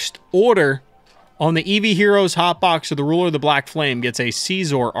 next order on the Eevee Heroes Hotbox or the Ruler of the Black Flame gets a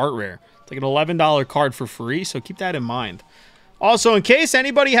Caesar art rare. It's like an $11 card for free, so keep that in mind. Also, in case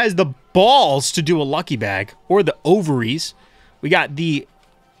anybody has the balls to do a lucky bag or the ovaries, we got the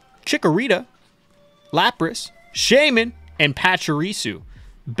Chikorita, Lapras, Shaman, and Pachirisu.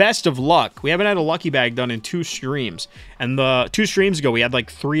 Best of luck. We haven't had a lucky bag done in 2 streams. And the 2 streams ago, we had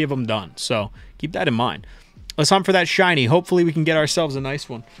like 3 of them done. So keep that in mind. Let's hunt for that shiny. Hopefully we can get ourselves a nice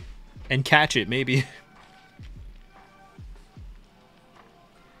one. And catch it, maybe.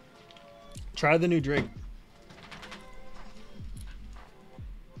 Try the new drink.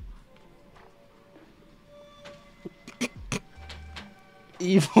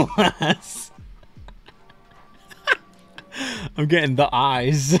 Evil ass. I'm getting the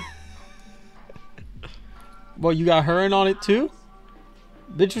eyes. Well, you got Hearn on it too?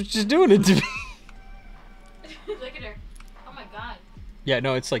 Bitch was just doing it to me. Look at her. Oh my god. Yeah,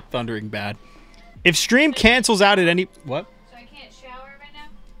 no, it's like thundering bad. If stream cancels out at any... What? So I can't shower right now?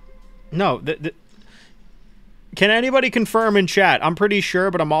 No. Can anybody confirm in chat? I'm pretty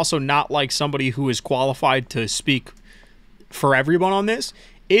sure, but I'm also not like somebody who is qualified to speak for everyone on this.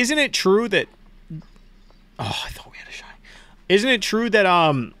 Isn't it true that... Oh, I thought we had a shine. Isn't it true that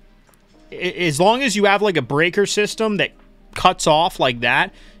as long as you have like a breaker system that cuts off like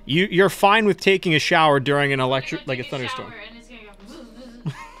that, you're fine with taking a shower during an electric, like a thunderstorm? And it's gonna go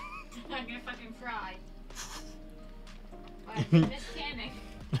I'm gonna fucking fry. I miss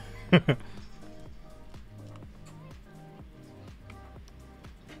canning.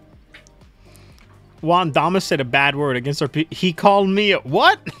 Juan Damas said a bad word against our he called me a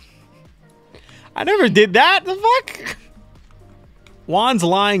what? I never did that. The fuck? Juan's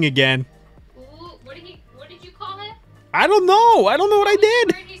lying again. Ooh, what did you call it? I don't know. I don't know what I did.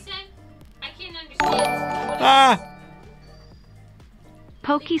 What did he say? I can't understand.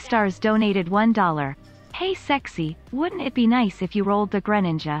 Pokestars donated $1. Hey sexy, wouldn't it be nice if you rolled the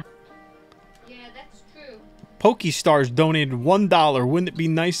Greninja? Yeah, that's true. Pokestars donated $1. Wouldn't it be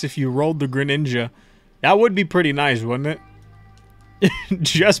nice if you rolled the Greninja? That would be pretty nice, wouldn't it?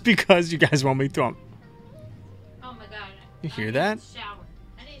 Just because you guys want me to. Oh my god. You hear that?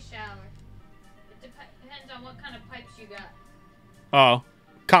 I need a shower. It depends on what kind of pipes you got. Oh,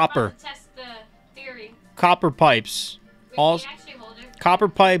 copper. I'm about to test the theory. Copper pipes. Wait, All can you actually hold it? copper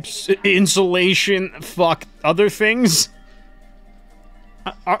pipes, insulation, fuck, other things.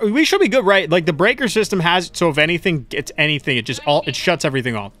 We should be good, right? Like the breaker system has, so if anything gets anything, it just it shuts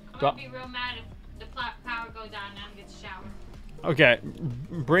everything off. I'm gonna be real mad if the power goes down and I don't get to shower. Okay,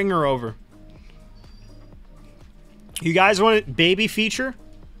 bring her over. You guys want a baby feature?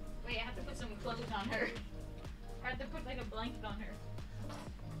 Wait, I have to put some clothes on her. I have to put like a blanket on her.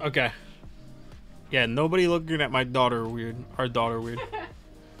 Okay. Yeah, nobody looking at my daughter weird. Our daughter weird.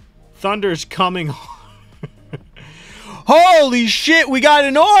 Thunder's coming. Holy shit, we got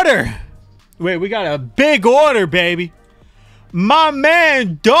an order. Wait, we got a big order, baby. My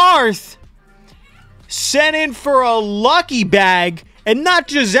man Darth sent in for a lucky bag, and not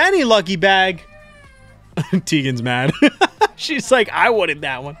just any lucky bag. Tegan's mad. She's like, I wanted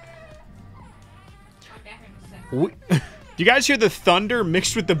that one. Do you guys hear the thunder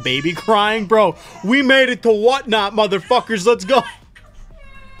mixed with the baby crying? Bro, we made it to Whatnot, motherfuckers. Let's go.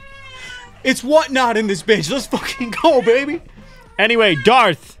 It's Whatnot in this bitch. Let's fucking go, baby. Anyway,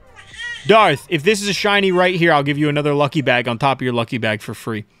 Darth, if this is a shiny right here, I'll give you another lucky bag on top of your lucky bag for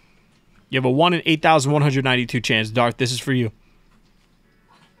free. You have a 1 in 8,192 chance. Darth, this is for you.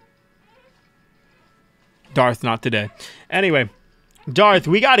 Darth, not today. Anyway, Darth,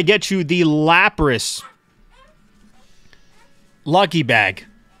 we got to get you the Lapras lucky bag.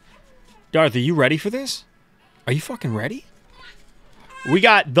 Darth, are you ready for this? Are you fucking ready? We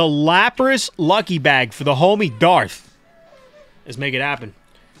got the Lapras lucky bag for the homie Darth. Let's make it happen.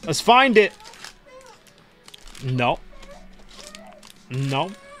 Let's find it. No.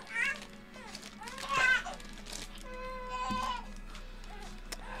 No.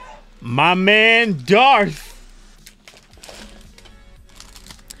 My man Darth.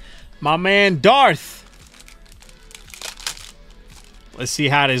 My man Darth. Let's see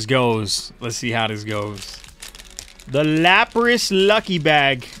how this goes. Let's see how this goes. The Lapras lucky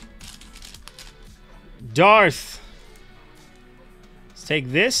bag. Darth. Let's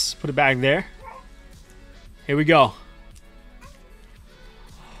take this. Put it back there. Here we go.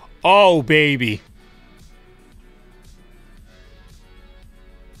 Oh, baby.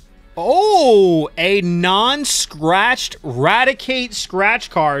 Oh, a non-scratched Raticate scratch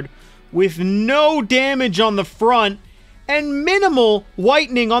card with no damage on the front and minimal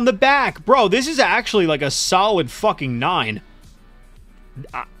whitening on the back. Bro, this is actually like a solid fucking 9.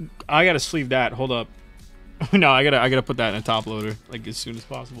 I gotta sleeve that. Hold up. No, I gotta put that in a top loader like as soon as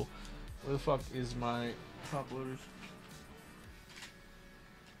possible. Where the fuck is my top loaders?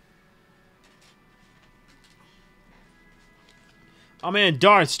 Oh man,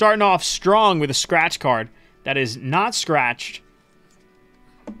 Darth starting off strong with a scratch card that is not scratched.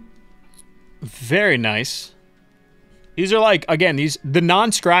 Very nice. These are like, again, the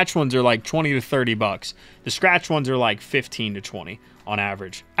non-scratch ones are like 20 to 30 bucks. The scratch ones are like 15 to 20 on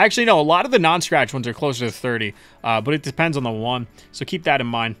average. Actually, no, a lot of the non-scratch ones are closer to 30, but it depends on the one, so keep that in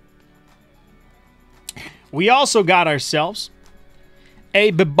mind. We also got ourselves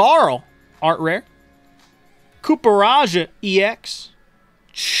a Bibarel art rare, Kuparaja EX,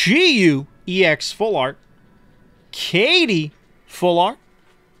 Chiyu EX full art, Katie full art,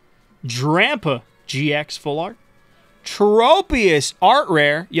 Drampa GX full art, Tropius art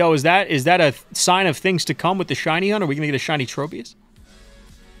rare. Yo, is that a sign of things to come with the shiny hunt? Are we gonna get a shiny Tropius?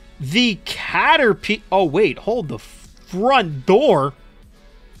 The Caterpie. Oh wait, hold the front door.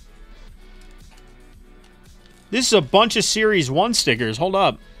 This is a bunch of Series 1 stickers. Hold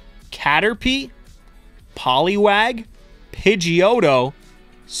up. Caterpie, Poliwag, Pidgeotto,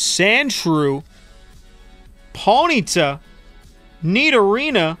 Sandshrew, Ponyta,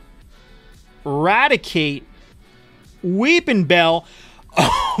 Nidorina, Raticate, Weeping Bell,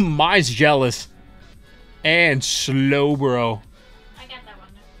 oh, Mine's jealous, and Slowbro. I got that one.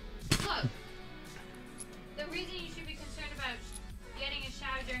 Look, the reason you should be concerned about getting a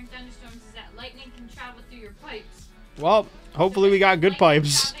shower during thunderstorms is that lightning can travel through your pipes. Well, hopefully we got good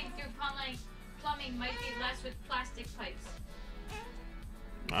pipes. Traveling through plumbing might be less with plastic pipes.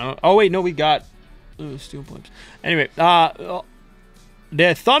 Oh wait, no, we got steel pipes. Anyway, the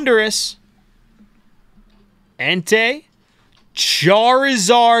Thunderous, Entei,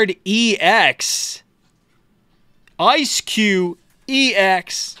 Charizard EX, Ice Cube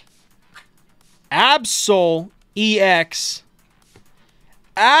EX, Absol EX,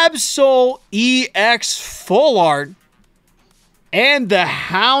 Absol EX full art, and the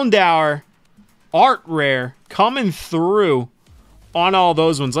Houndour art rare coming through on all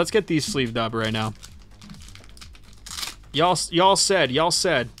those ones. Let's get these sleeved up right now. Y'all said,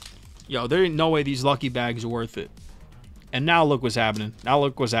 yo, there ain't no way these lucky bags are worth it. And now look what's happening.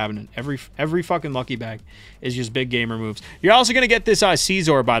 Every fucking lucky bag is just big gamer moves. You're also gonna get this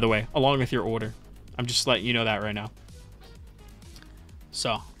Caesar, by the way, along with your order. I'm just letting you know that right now.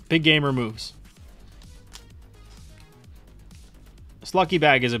 So, big gamer moves. This lucky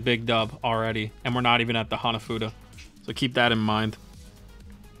bag is a big dub already, and we're not even at the Hanafuda. So keep that in mind.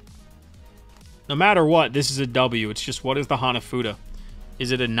 No matter what, this is a W. It's just, what is the Hanafuda?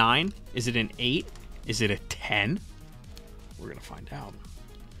 Is it a 9? Is it an 8? Is it a 10? We're gonna find out.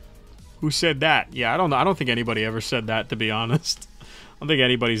 Who said that? Yeah, I don't think anybody ever said that, to be honest. I don't think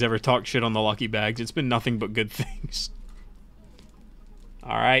anybody's ever talked shit on the lucky bags. It's been nothing but good things.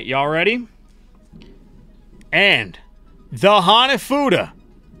 Alright, y'all ready? And the Hanafuda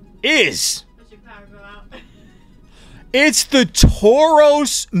is... What's your power go out? It's the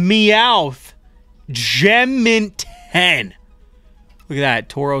Tauros Meowth Gem Mint 10. Look at that.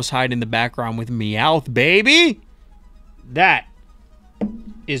 Tauros hiding in the background with Meowth, baby. That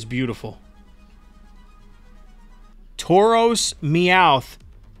is beautiful. Tauros Meowth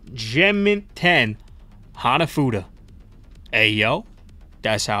Gem Mint 10 Hanafuda. Hey, yo.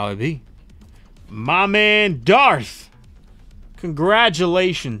 That's how it be. My man Darth.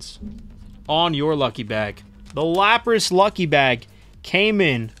 Congratulations on your lucky bag. The Lapras lucky bag came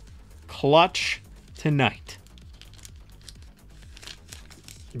in clutch tonight.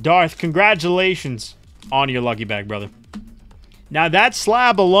 Darth, congratulations on your lucky bag, brother. Now, that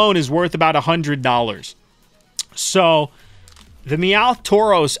slab alone is worth about $100. So, the Meowth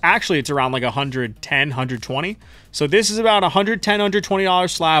Tauros, actually, it's around like $110, $120. So, this is about $110, $120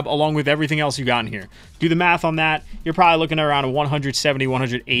 slab along with everything else you got in here. Do the math on that. You're probably looking at around a $170,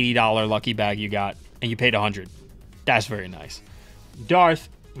 $180 lucky bag you got, and you paid $100. That's very nice. Darth,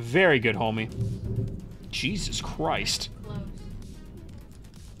 very good, homie. Jesus Christ. Close.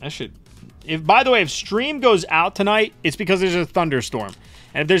 That shit. By the way, if stream goes out tonight, it's because there's a thunderstorm.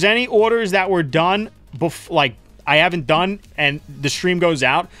 And if there's any orders that were done, like I haven't done, and the stream goes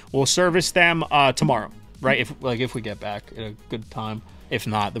out, we'll service them tomorrow, right? If we get back at a good time. If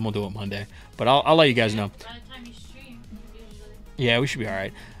not, then we'll do it Monday. But I'll let you guys know. By the time you stream, usually. Yeah, we should be all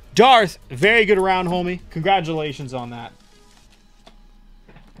right. Darth, very good round, homie. Congratulations on that.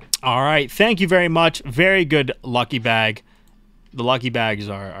 All right. Thank you very much. Very good lucky bag. The lucky bags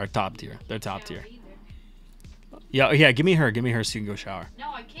are top tier. They're top tier. Yeah, give me her. Give me her so you can go shower.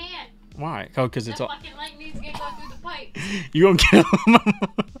 No, I can't. Why? Oh, because it's all... fucking light needs to go through the pipe. You gonna kill him?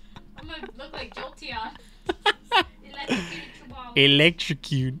 I'm gonna look like Jolteon.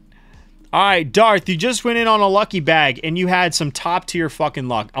 Electrocute. All right, Darth, you just went in on a lucky bag, and you had some top-tier fucking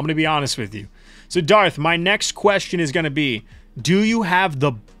luck. I'm going to be honest with you. So, Darth, my next question is going to be, do you have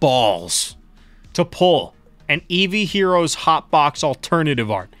the balls to pull an Eevee Heroes Hotbox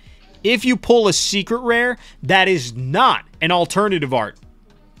alternative art? If you pull a secret rare, that is not an alternative art.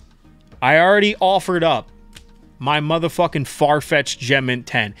 I already offered up my motherfucking far-fetched Gem Mint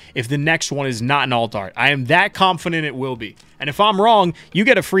 10 if the next one is not an alt art. I am that confident it will be. And if I'm wrong, you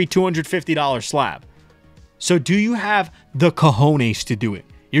get a free $250 slab. So do you have the cojones to do it?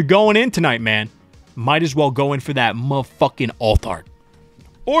 You're going in tonight, man. Might as well go in for that motherfucking alt art.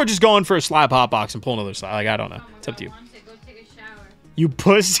 Or just go in for a slab hotbox and pull another slab. Like, I don't know. It's up to you. Go take a shower. You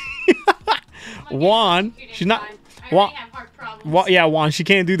pussy. Juan, she's not... Juan, yeah, Juan, she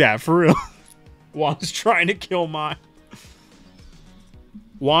can't do that, for real. Juan's trying to kill mine.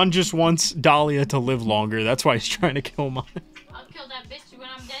 Juan just wants Dahlia to live longer. That's why he's trying to kill mine. I'll kill that bitch when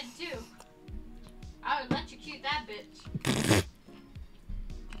I'm dead, too. I'll electrocute that bitch.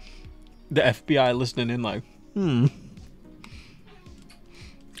 The FBI listening in like,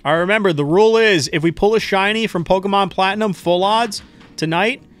 I remember, the rule is, if we pull a shiny from Pokemon Platinum full odds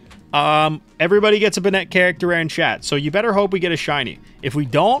tonight, everybody gets a Banette character and chat. So you better hope we get a shiny. If we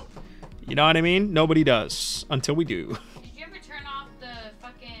don't, you know what I mean? Nobody does. Until we do. Did you ever turn off the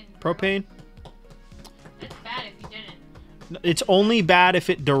fucking... propane? That's bad if you didn't. It's only bad if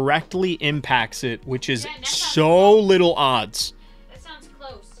it directly impacts it, which is so little odds. That sounds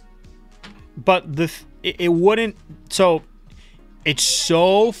close. But it wouldn't... So, it's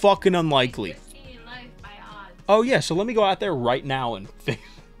so fucking unlikely. Oh, yeah, so let me go out there right now and...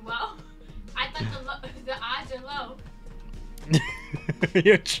 Well, I thought the odds are low.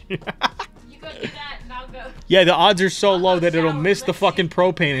 You go do that and I'll go. Yeah, the odds are so low that it'll miss the fucking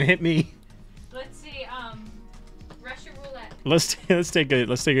propane and hit me. Let's see, Russian roulette. Let's take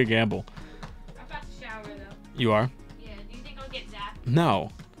a gamble. I'm about to shower though. You are? Yeah, do you think I'll get zapped? No.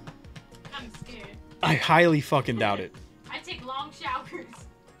 I'm scared. I highly fucking doubt it. I take long showers.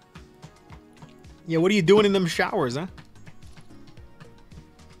 Yeah, what are you doing in them showers, huh?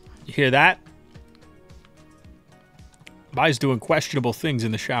 You hear that? Bai's doing questionable things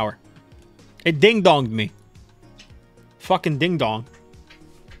in the shower. It ding-donged me. Fucking ding-dong.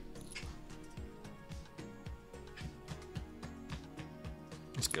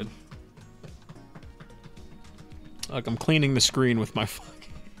 That's good. Look, I'm cleaning the screen with my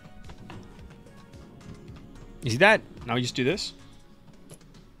fucking... You see that? Now we just do this.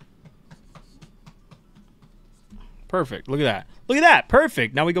 Perfect. Look at that. Look at that.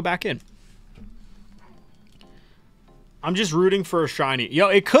 Perfect. Now we go back in. I'm just rooting for a shiny. Yo,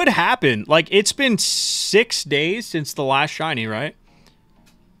 it could happen. Like, it's been 6 days since the last shiny, right?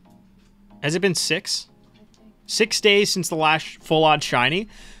 Has it been 6? 6 days since the last full odd shiny.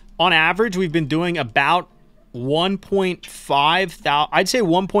 On average, we've been doing about 1.5 thousand. I'd say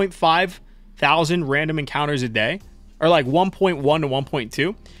 1.5 thousand random encounters a day, or like 1.1 to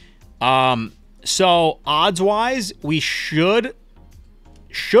 1.2. So odds-wise, we should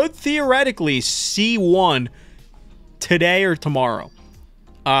theoretically see one today or tomorrow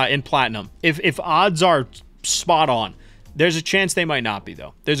in Platinum. If odds are spot on. There's a chance they might not be,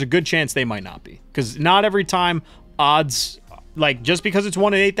 though. There's a good chance they might not be. Because not every time odds... Like, just because it's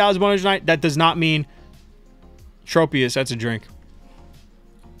 1 in 8,109, that does not mean... Tropius, that's a drink.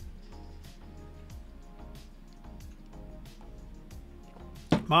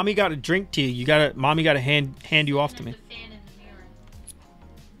 Mommy got a drink to you. Mommy got to hand you off to me.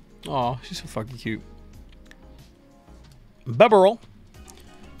 Oh, she's so fucking cute. Beberl.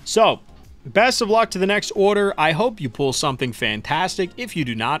 So, best of luck to the next order. I hope you pull something fantastic. If you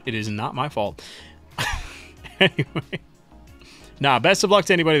do not, it is not my fault. Anyway. Nah, best of luck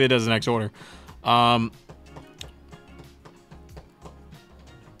to anybody that does the next order. All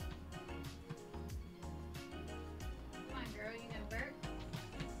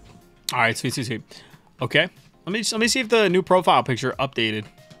right, sweet. Okay, let me see if the new profile picture updated.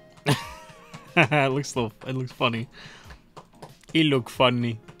 It looks funny. It look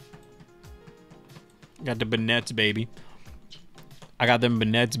funny. Got the Banettes, baby. I got them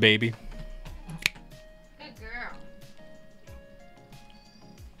Banettes, baby. Good girl.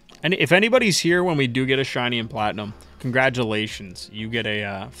 And if anybody's here when we do get a shiny in Platinum, Congratulations. You get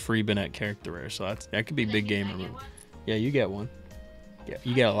a free Bennett character rare, so that could be big game. Yeah, you get one. Yeah,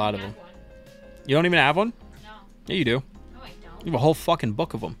 you get a lot of them. You don't even have one? No. Yeah, you do. No, I don't. You have a whole fucking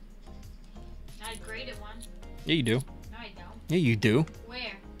book of them. I graded one. Yeah, you do. No, I don't. Yeah, you do.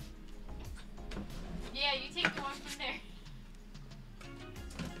 Where? Yeah, you take the one from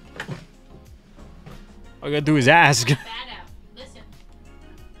there. All you gotta do is ask. Bad out. Listen.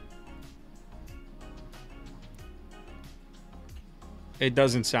 It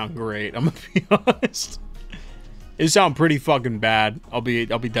doesn't sound great. I'm gonna be honest. It sounds pretty fucking bad. I'll be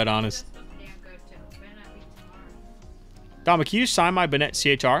dead honest. Dama, can you sign my Bennett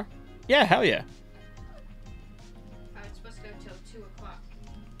CHR? Yeah, hell yeah. I was supposed to go till 2 o'clock.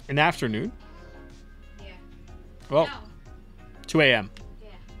 In the afternoon? Yeah. Well, No. 2 a.m.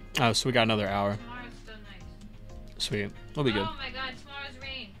 Yeah. Oh, so we got another hour. Tomorrow's so nice. Sweet. We'll be good. Oh my god, tomorrow's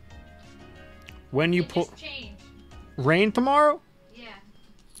rain. When you It pull just changed. rain tomorrow? Yeah.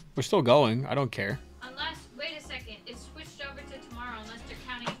 We're still going. I don't care. Unless, wait a second, it's switched over to tomorrow unless they're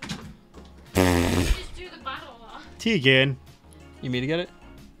counting. You just do the bottle off. Tegan, you mean to get it?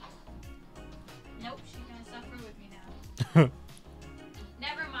 Nope, she's gonna suffer with me now.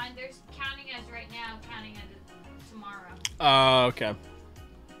 Never mind, there's counting as right now, counting as tomorrow. Okay.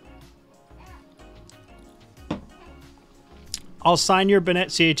 I'll sign your Bennett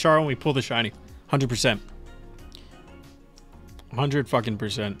CHR when we pull the shiny. 100%. 100 fucking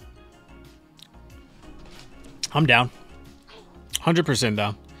percent. I'm down. 100%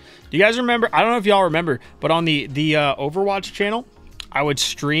 down. Do you guys remember? I don't know if y'all remember, but on the Overwatch channel, I would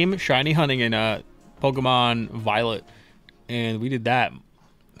stream shiny hunting in Pokemon Violet, and we did that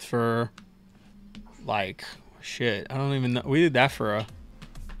for like shit. I don't even know. We did that for a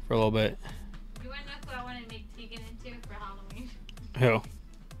little bit. You wanna know who I want to make Tegan into for Halloween? Who?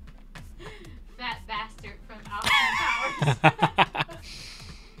 Fat bastard from Austin Powers.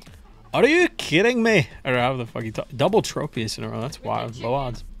 Are you kidding me? Or how the fuck you talk? Double Tropius in a row. That's wild. Low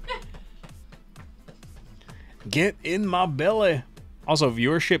odds. Get in my belly. Also,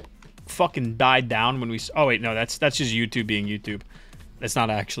 viewership fucking died down when we. Oh wait, no, that's just YouTube being YouTube. That's not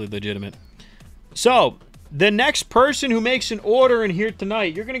actually legitimate. So the next person who makes an order in here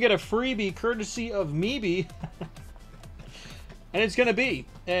tonight, you're gonna get a freebie courtesy of Meebee, and it's gonna be.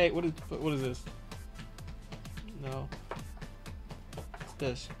 Hey, what is this? No. What's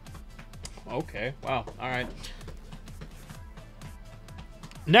this? Okay. Wow. All right.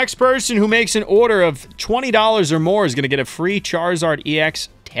 Next person who makes an order of $20 or more is going to get a free Charizard EX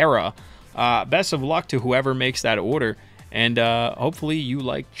Terra. Best of luck to whoever makes that order. And hopefully you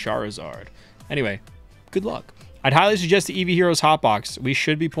like Charizard. Anyway, good luck. I'd highly suggest the Eevee Heroes Hotbox. We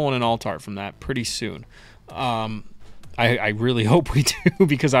should be pulling an Altart from that pretty soon. I really hope we do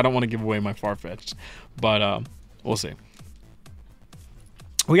because I don't want to give away my Farfetch'd. But we'll see.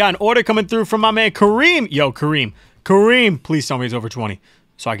 We got an order coming through from my man Kareem. Yo, Kareem. Kareem, please tell me it's over 20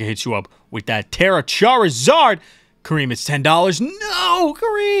 so I can hit you up with that Terra Charizard. Kareem, it's $10. No,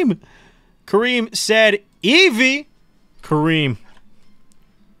 Kareem. Kareem said, Eevee. Kareem.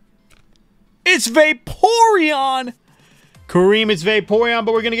 It's Vaporeon. Kareem, it's Vaporeon,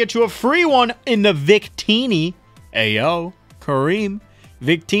 but we're going to get you a free one in the Victini. Ayo, Kareem.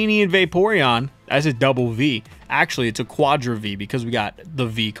 Victini and Vaporeon. That's a double V. Actually, it's a quadra V because we got the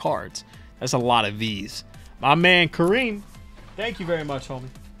V cards. That's a lot of Vs. My man Kareem, thank you very much, homie.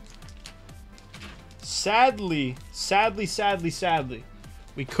 Sadly,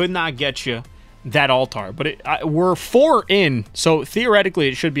 we could not get you that Altar, but we're 4 in, so theoretically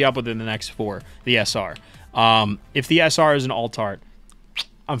it should be up within the next 4, the SR. If the SR is an Altar,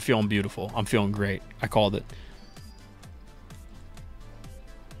 I'm feeling beautiful. I'm feeling great. I called it.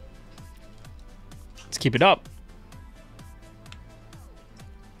 Let's keep it up.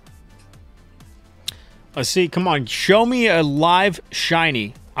 Let's see. Come on. Show me a live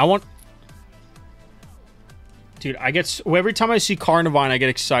shiny. I want... Dude, every time I see Carnivine, I get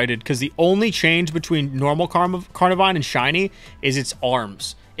excited because the only change between normal Carnivine and shiny is its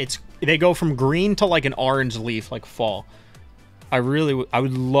arms. They go from green to like an orange leaf, like fall. I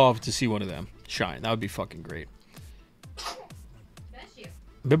would love to see one of them shine. That would be fucking great. Bless you.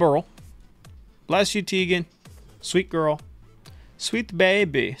 Bibberl. Bless you, Tegan. Sweet girl. Sweet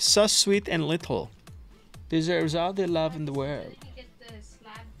baby. So sweet and little. Deserves all the love in the world. Did you get the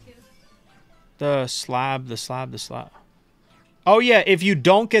slab too? The slab. Oh yeah, if you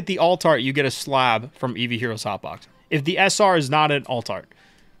don't get the Altart, you get a slab from Eevee Heroes Hotbox. If the SR is not an Altart,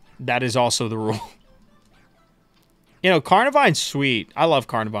 that is also the rule. You know, Carnivine's sweet. I love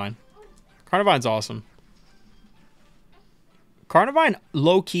Carnivine. Carnivine's awesome. Carnivine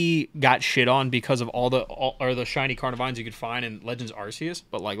low-key got shit on because of all the shiny Carnivines you could find in Legends Arceus.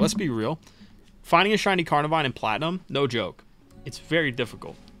 But, like, let's be real. Finding a shiny Carnivine in Platinum, no joke. It's very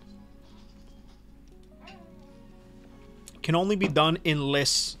difficult. Can only be done in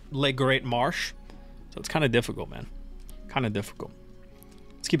Le Great Marsh. So it's kind of difficult, man. Kind of difficult.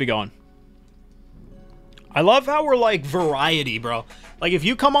 Let's keep it going. I love how we're, like, variety, bro. Like, if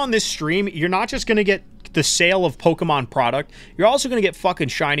you come on this stream, you're not just going to get the sale of Pokemon product. You're also going to get fucking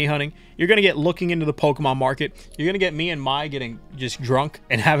shiny hunting. You're going to get looking into the Pokemon market. You're going to get me and Mai getting just drunk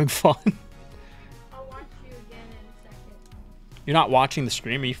and having fun. I'll watch you again in a second. You're not watching the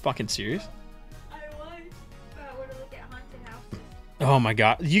stream? Are you fucking serious? I was. I want to look at haunted houses. Oh my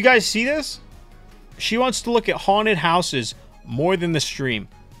god. You guys see this? She wants to look at haunted houses more than the stream.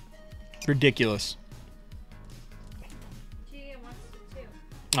 Ridiculous. Tegan wants to too.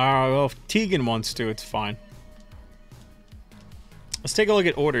 Well, if Tegan wants to, it's fine. Let's take a look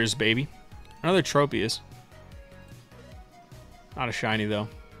at orders, baby. Another Tropius. Not a shiny, though.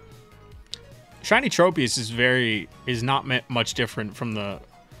 Shiny Tropius is not much different from the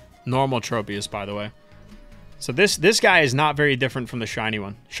normal Tropius, by the way. So this guy is not very different from the shiny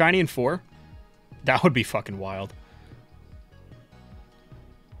one. Shiny in 4? That would be fucking wild.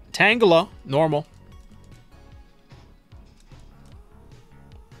 Tangela, normal.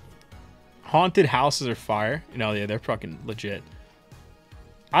 Haunted houses are fire. No, yeah, they're fucking legit.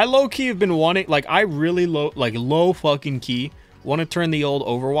 I low-key have been wanting, like, I really low fucking key want to turn the old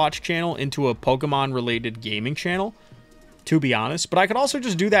Overwatch channel into a Pokemon-related gaming channel, to be honest. But I could also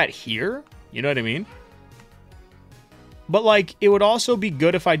just do that here. You know what I mean? But, like, it would also be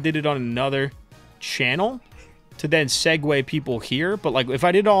good if I did it on another channel to then segue people here. But, like, if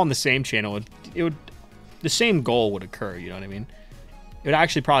I did it all on the same channel, it would the same goal would occur. You know what I mean? It would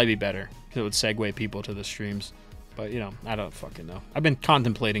actually probably be better because it would segue people to the streams. But, you know, I don't fucking know. I've been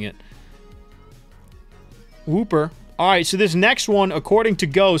contemplating it. Whooper. All right, so this next one, according to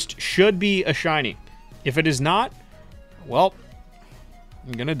Ghost, should be a shiny. If it is not, well,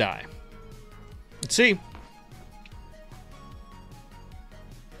 I'm gonna die. Let's see.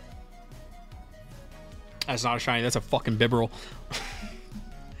 That's not a shiny. That's a fucking Bibarel.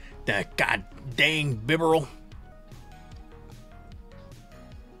 That god dang Bibarel.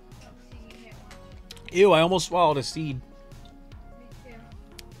 Ew, I almost swallowed a seed.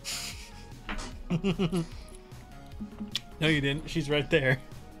 Me too. No, you didn't. She's right there.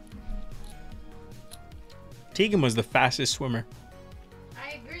 Tegan was the fastest swimmer.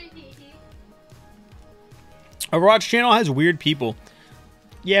 I agree, Kiki. Overwatch channel has weird people.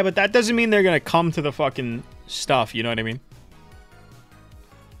 Yeah, but that doesn't mean they're going to come to the fucking stuff. You know what I mean?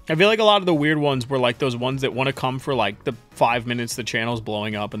 I feel like a lot of the weird ones were like those ones that want to come for like the 5 minutes the channel's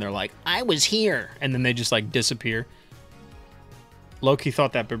blowing up and they're like, I was here. And then they just like disappear. Loki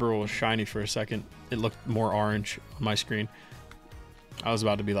thought that Bibarel was shiny for a second. It looked more orange on my screen. I was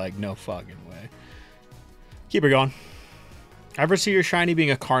about to be like, no fucking way. Keep it going. Ever see your shiny being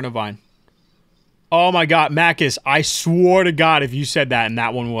a Carnivine? Oh my god, Macus, I swore to god if you said that and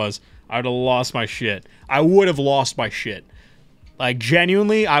that one was, I would have lost my shit. I would have lost my shit. Like,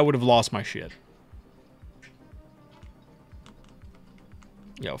 genuinely, I would have lost my shit.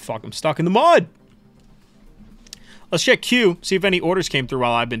 Yo, fuck, I'm stuck in the mud. Let's check Q, see if any orders came through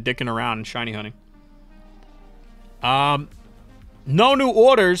while I've been dicking around and shiny hunting. No new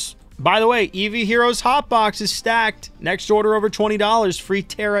orders. By the way, Eevee Heroes Hotbox is stacked. Next order over $20. Free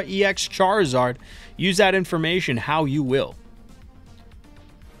Terra EX Charizard. Use that information how you will.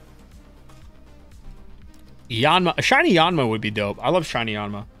 Yanma. A shiny Yanma would be dope. I love shiny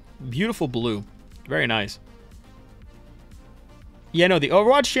Yanma. Beautiful blue. Very nice. Yeah, no, the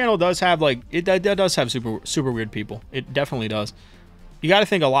Overwatch channel does have, like, it does have super weird people. It definitely does. You got to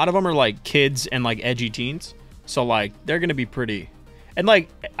think a lot of them are, like, kids and, like, edgy teens. So, like, they're going to be pretty... And, like,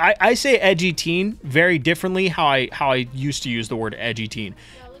 I say edgy teen very differently how I used to use the word edgy teen.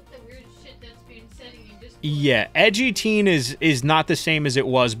 Yeah, look at the weird shit that's being said in your Discord. Yeah, edgy teen is not the same as it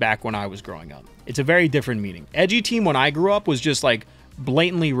was back when I was growing up. It's a very different meaning. Edgy teen when I grew up was just, like,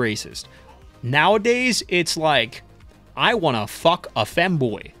 blatantly racist. Nowadays, it's like, I want to fuck a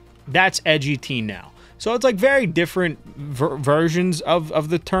femboy. That's edgy teen now. So it's, like, very different versions of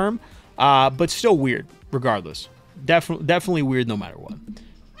the term, but still weird, regardless. Definitely weird no matter what. You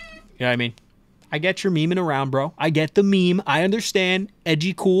know what I mean? I get your memeing around, bro. I get the meme. I understand.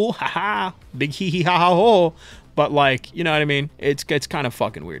 Edgy cool. Haha. Big hee hee ha ha ho. But, like, you know what I mean? It's kind of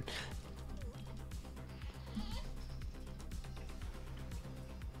fucking weird.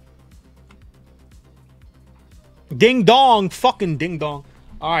 Ding dong. Fucking ding dong.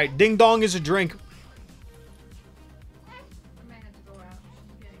 Alright, ding dong is a drink. I'm gonna have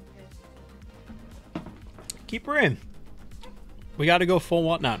Keep her in. We got to go full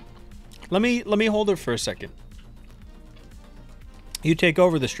whatnot. Let me hold her for a second. You take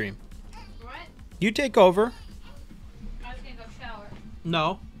over the stream. What? You take over. I was gonna go shower.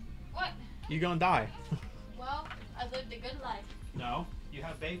 No. What? You're gonna die. Well, I lived a good life. No. You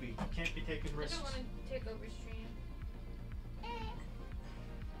have baby. You can't be taking I risks. don't want to take over stream.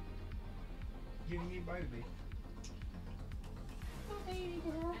 You need baby. I didn't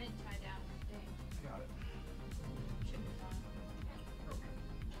tie down the thing. Got it. Shouldn't have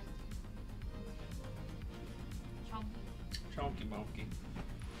done. Chonky monkey.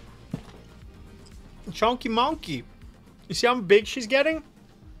 Chonky monkey. You see how big she's getting?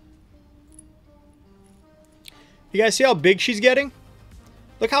 You guys see how big she's getting?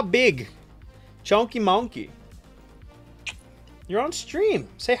 Look how big. Chonky monkey. You're on stream.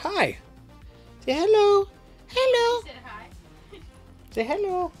 Say hi. Say hello. Hello. You said hi. Say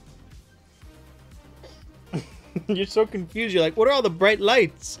hello. You're so confused. You're like, what are all the bright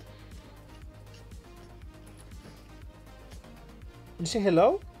lights? You say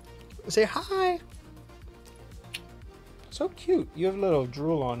hello? Say hi. So cute. You have a little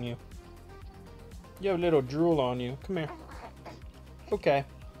drool on you. You have a little drool on you. Come here. Okay.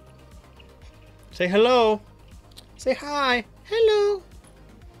 Say hello. Say hi. Hello.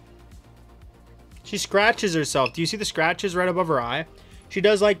 She scratches herself. Do you see the scratches right above her eye? She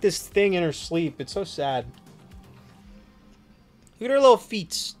does like this thing in her sleep. It's so sad. Look at her little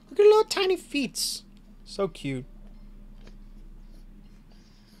feet. Look at her little tiny feet. So cute.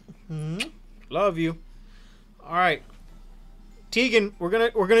 Love you. All right. Tegan, we're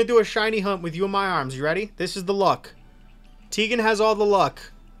gonna do a shiny hunt with you in my arms. You ready? This is the luck. Tegan has all the luck.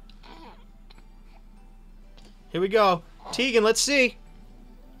 Here we go. Tegan, let's see.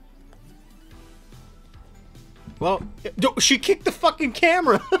 Well, she kicked the fucking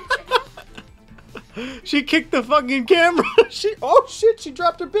camera. She kicked the fucking camera. Oh shit, she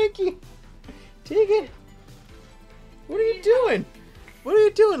dropped her pinky. Tegan, what are you doing? What are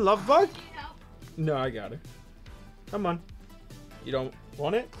you doing, love bug? No, I got her. Come on. You don't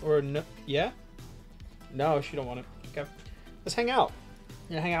want it? Or no? Yeah? No, she don't want it. Okay. Let's hang out.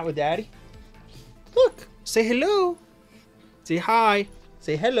 You gonna hang out with Daddy? Look. Say hello. Say hi.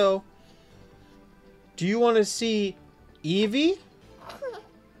 Say hello. Do you want to see Eevee?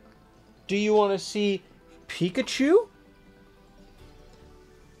 Do you want to see Pikachu?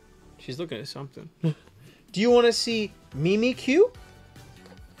 She's looking at something. Do you want to see Mimikyu?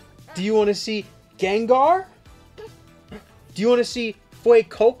 Do you want to see Gengar? Do you want to see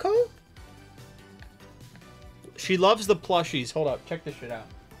Fuecoco? She loves the plushies. Hold up. Check this shit out.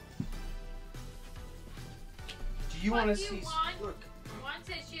 Do you want to see... Look. Juan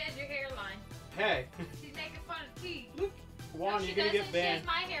said she has your hairline. Hey. She's making fun of T. Look. Juan, no, you're going to get banned. She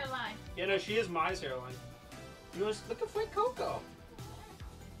has my hairline. Yeah, no, she is my hairline. You want to... Look at Fuecoco.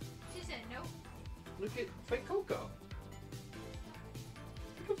 She said nope. Look at Fuecoco.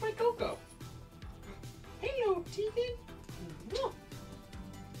 Look at Fuecoco. Hello, Tegan. Look.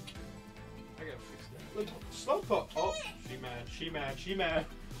 I gotta fix that. Look, Slowpoke. Oh, she mad. She mad. She mad.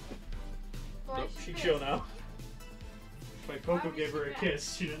 Nope, she chill now. Fuecoco gave her a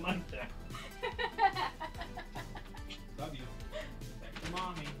kiss. She didn't like that. Love you. Back to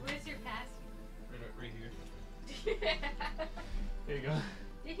mommy. Where's your pass? Right here. There you go.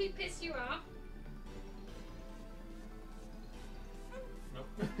 Did he piss you off? Nope.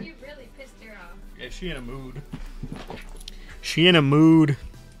 You really pissed her off. Yeah, she in a mood. She in a mood.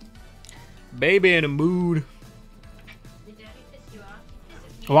 Baby in a mood. Did Daddy piss you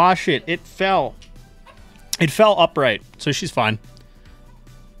off? Wash it. It fell. It fell upright, so she's fine.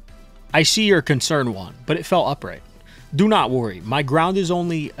 I see your concern, Juan, but it fell upright. Do not worry. My ground is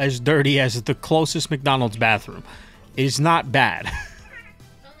only as dirty as the closest McDonald's bathroom. It is not bad. It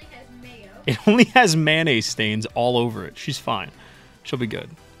only has mayo. It only has mayonnaise stains all over it. She's fine. She'll be good.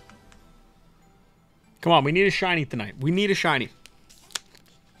 Come on, we need a shiny tonight. We need a shiny.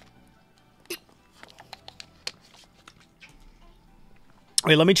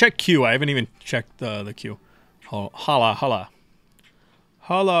 Wait, let me check Q. I haven't even checked the Q. Holla, holla.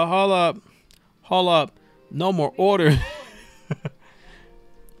 Holla, holla. Holla. No more order.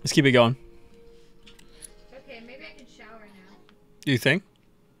 Let's keep it going. Okay, maybe I can shower now. Do you think?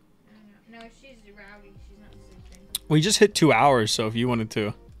 I don't know. No, she's rowdy. She's not sleeping. We just hit 2 hours, so if you wanted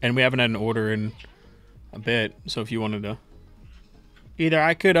to. And we haven't had an order in a bit, so if you wanted to. Either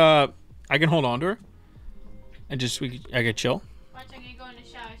I could, I can hold on to her. And just, I could chill. Watch, I'm gonna go in the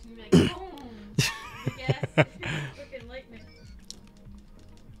shower. She's gonna be like, boom! Big ass freaking lightning.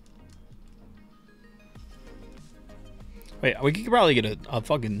 Wait, we could probably get a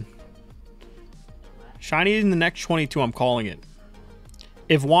fucking... Shiny in the next 22, I'm calling it.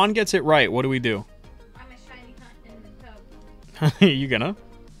 If Juan gets it right, what do we do? I'm a shiny hunt in the tub. You gonna?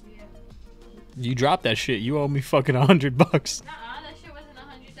 Yeah. You dropped that shit. You owe me fucking $100. Nuh-uh, that shit wasn't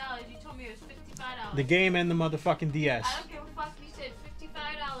 $100. You told me it was $55. The game and the motherfucking DS. I don't give a fuck. You said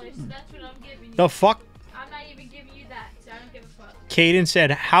 $55, so that's what I'm giving you. The fuck? I'm not even giving you that, so I don't give a fuck. Caden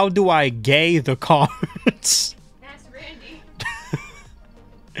said, how do I gay the cards? That's Randy.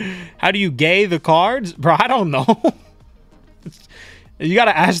 How do you gay the cards? Bro, I don't know. You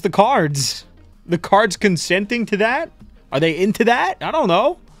gotta ask the cards. The cards consenting to that? Are they into that? I don't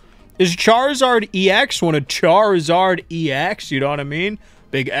know. Is Charizard EX want a Charizard EX? You know what I mean?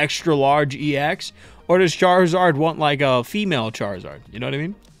 Big extra large EX? Or does Charizard want like a female Charizard? You know what I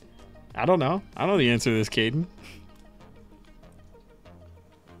mean? I don't know. I don't know the answer to this, Caden.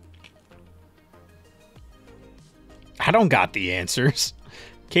 I don't got the answers.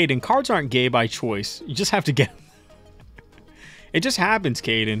 Caden, cards aren't gay by choice. You just have to get... It just happens,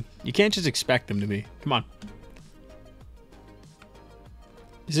 Caden. You can't just expect them to be. Come on.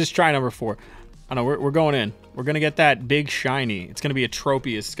 This is try number 4. I know, we're going in. We're going to get that big shiny. It's going to be a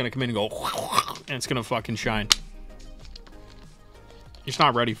Tropius. It's going to come in and go... And it's going to fucking shine. You're just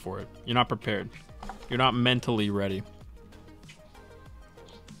not ready for it. You're not prepared. You're not mentally ready.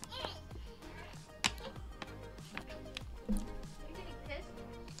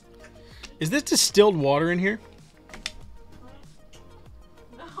 Is this distilled water in here?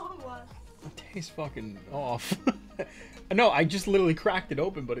 No, what? It tastes fucking off. No, I just literally cracked it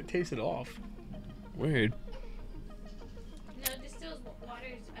open, but it tasted off. Weird. No, distilled water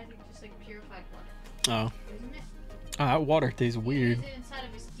is, I think, just like purified water. Oh. Isn't it? Oh, that water tastes weird. You use it inside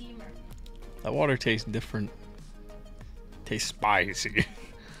of a steamer. That water tastes different. Tastes spicy.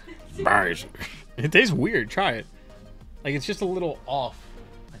 Spicy. It tastes weird. Try it. Like, it's just a little off,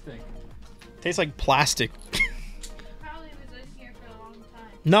 I think. Tastes like plastic. Probably was in here for a long time.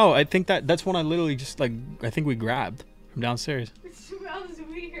 No, I think that's one I literally just, like, I think we grabbed from downstairs. It smells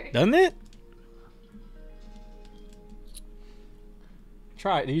weird. Doesn't it?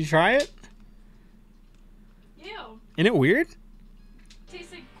 Try it. Did you try it? Ew. Isn't it weird?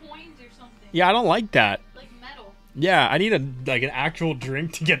 Tastes like coins or something. Yeah, I don't like that. Like metal. Yeah, I need an actual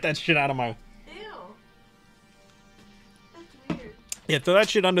drink to get that shit out of my... Ew. That's weird. Yeah, throw that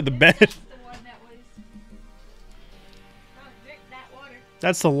shit under the bed. That's the one that was... Don't drink that water.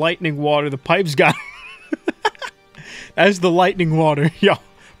 That's the lightning water the pipes got. That's the lightning water. Yo,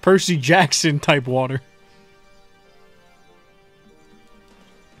 Percy Jackson type water.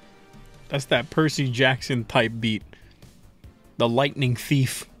 That's that Percy Jackson type beat. The lightning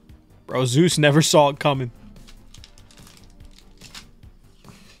thief. Bro, Zeus never saw it coming.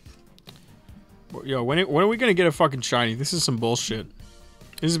 Yo, when are we gonna get a fucking shiny? This is some bullshit.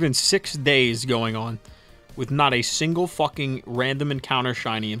 This has been 6 days going on with not a single fucking random encounter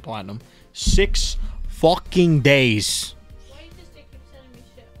shiny in Platinum. 6 fucking days. Why do you just keep sending me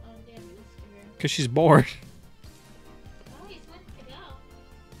shit on damn Instagram? Because she's bored. Oh, he's meant to go.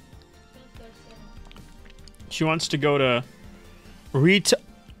 Let's go sit. She wants to go to...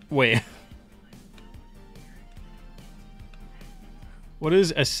 Wait. What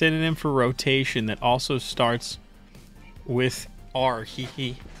is a synonym for rotation that also starts with R? Hee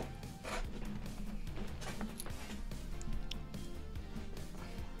hee.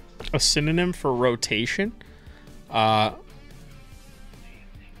 A synonym for rotation?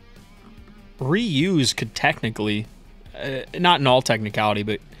 Reuse could technically, not in all technicality,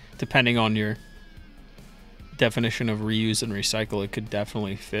 but depending on your definition of reuse and recycle, it could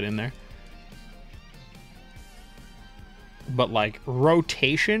definitely fit in there. But like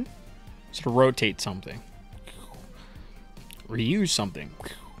rotation, is to rotate something. Reuse something.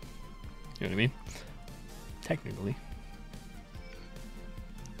 You know what I mean? Technically.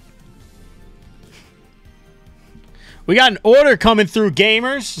 We got an order coming through,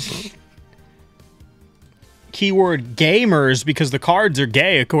 gamers. Keyword gamers, because the cards are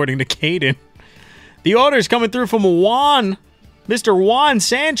gay, according to Caden. The order's coming through from Juan. Mr. Juan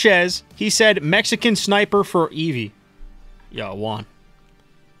Sanchez. He said Mexican sniper for Eevee. Yo, Juan.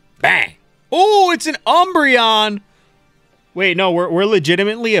 Bang. Oh, it's an Umbreon. Wait, no, we're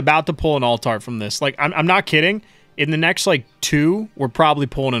legitimately about to pull an Altart from this. Like, I'm not kidding. In the next, like, 2, we're probably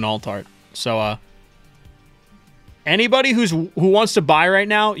pulling an Altart. So, anybody who wants to buy right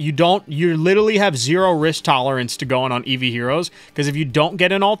now, you literally have 0 risk tolerance to going on Eevee Heroes, because if you don't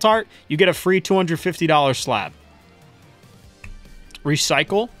get an Altart, you get a free $250 slab.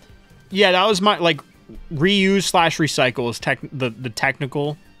 Recycle? Yeah, that was my, like, reuse / recycle is the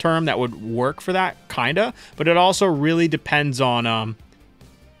technical term that would work for that, kinda, but it also really depends on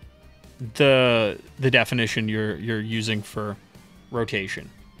the definition you're using for rotation.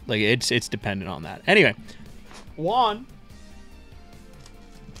 Like it's dependent on that. Anyway, Juan.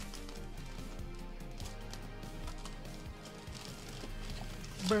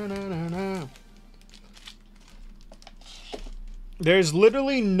 There's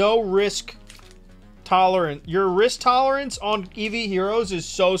literally no risk tolerance. Your risk tolerance on Eevee Heroes is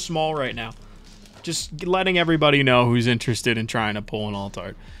so small right now. Just letting everybody know who's interested in trying to pull an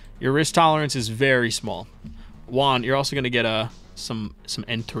alt-art. Your risk tolerance is very small. Juan, you're also gonna get some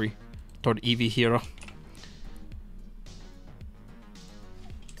entry toward Eevee Hero.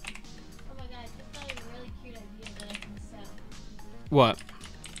 Oh my god, I just thought of a really cute idea that I can sell. What?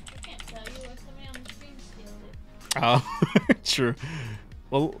 I can't tell you what somebody on the stream steals it. Oh, true.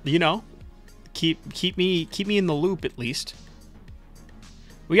 Well, you know, keep me in the loop at least.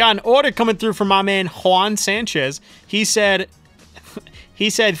 We got an order coming through from my man Juan Sanchez. He said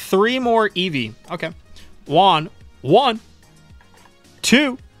 3 more Eevee. Okay. Juan, 1,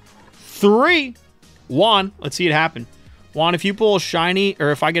 2, 3. Juan, let's see it happen. Juan, if you pull a shiny,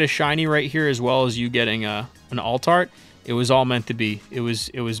 or if I get a shiny right here as well as you getting an alt art, it was all meant to be. It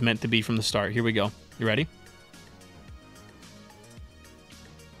was meant to be from the start. Here we go. You ready?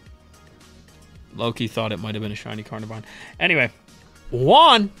 Loki thought it might have been a shiny Carnivine. Anyway,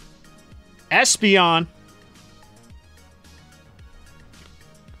 Juan, Espeon,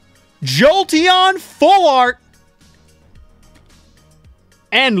 Jolteon full art,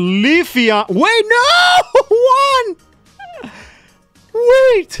 and Leafeon. Wait, no! Juan!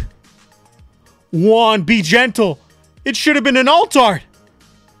 Wait! Juan, be gentle. It should have been an alt art.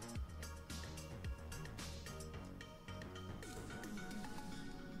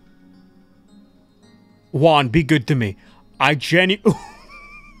 Juan, be good to me.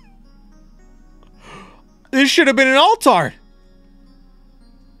 This should have been an alt art.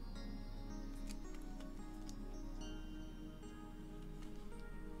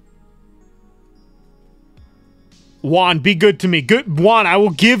 Juan, be good to me. Good, Juan, I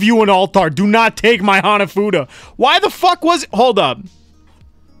will give you an alt art. Do not take my Hanafuda. Why the fuck was it? Hold up.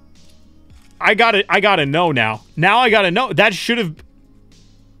 I gotta know now. Now I gotta know. That should have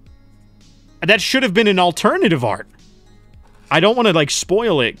been an alternative art. I don't want to, like,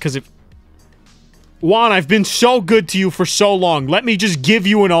 spoil it, because if... Juan, I've been so good to you for so long. Let me just give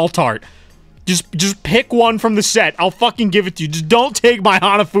you an alt art. Just pick one from the set. I'll fucking give it to you. Just don't take my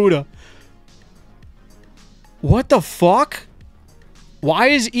Hanafuda. What the fuck? Why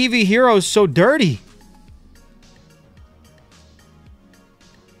is Eevee Heroes so dirty?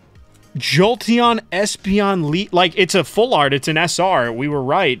 Jolteon, Espeon, like, it's a full art. It's an SR. We were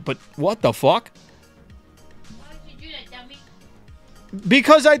right, but what the fuck? Why would you do that, dummy?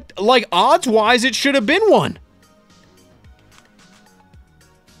 Because like, odds-wise, it should have been one.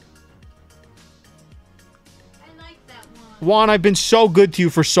 I like that one. Juan, I've been so good to you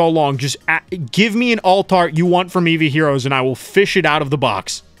for so long. Just give me an alt art you want from Eevee Heroes, and I will fish it out of the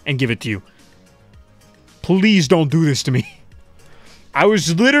box and give it to you. Please don't do this to me. I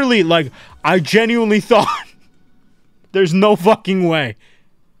was literally, like, I genuinely thought there's no fucking way.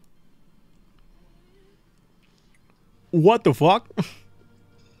 What the fuck?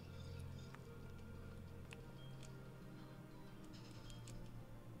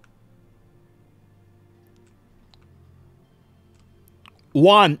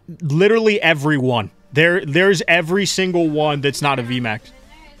 One, literally every one. There's every single one that's not a Vmax.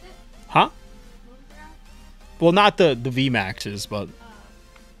 Huh? Well, not the Vmaxes, but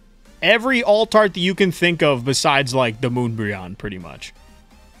every alt art that you can think of besides, like, the Moonbryon, pretty much.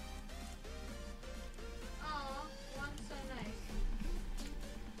 Aw, one's so nice.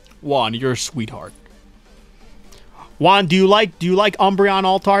 Juan, you're a sweetheart. Juan, do you like Umbreon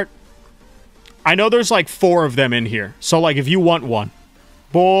alt art? I know there's like 4 of them in here. So, like, if you want one.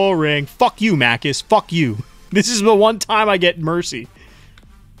 Boring. Fuck you, Macus. Fuck you. This is the one time I get mercy.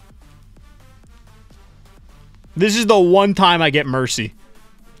 This is the one time I get mercy.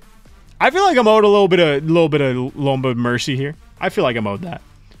 I feel like I'm owed a little bit of mercy here. I feel like I'm owed that.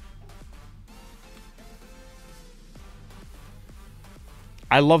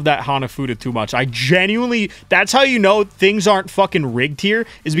 I love that Hanafuda too much. I genuinely... That's how you know things aren't fucking rigged here,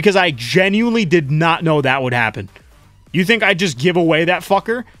 is because I genuinely did not know that would happen. You think I'd just give away that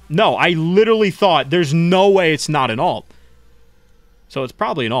fucker? No, I literally thought there's no way it's not an alt. So it's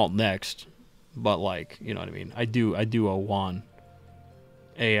probably an alt next. But, like, you know what I mean? I do owe Juan.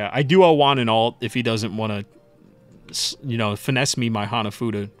 I do owe Juan an alt if he doesn't want to, you know, finesse me my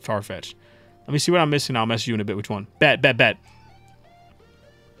Hanafuda Farfetch. Let me see what I'm missing. I'll message you in a bit. Which one? Bet.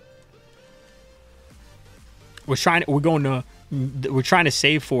 We're going to we're trying to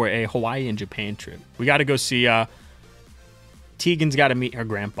save for a Hawaii and Japan trip. We got to go see Tegan's got to meet her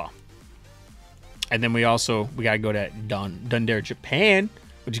grandpa. And then we got to go to Dundare, Japan,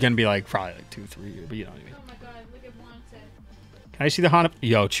 which is going to be like probably like 2-3 years, but you know what I mean. Oh my god, look at Monte. Can I see the Honda?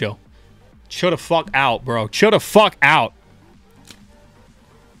 Yo, chill. Chill the fuck out, bro. Chill the fuck out.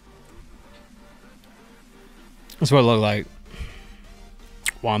 That's what it looked like.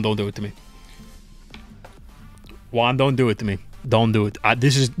 Juan, don't do it to me. Juan, don't do it to me. Don't do it.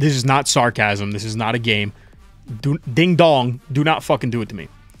 This is not sarcasm. This is not a game. Ding dong. Do not fucking do it to me.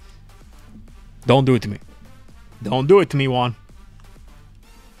 Don't do it to me. Don't do it to me, Juan.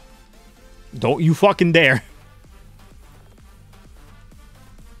 Don't you fucking dare.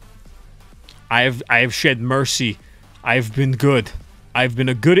 I have shed mercy. I've been good. I've been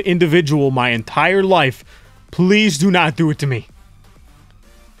a good individual my entire life. Please do not do it to me.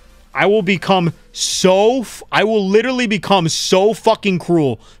 I will literally become so fucking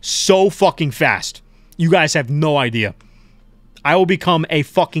cruel so fucking fast. You guys have no idea. I will become a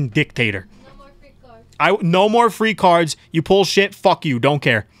fucking dictator. No more free cards. No more free cards. You pull shit, fuck you. Don't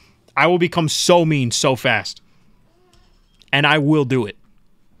care. I will become so mean so fast. And I will do it.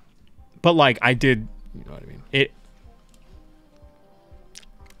 But like I did, you know what I mean?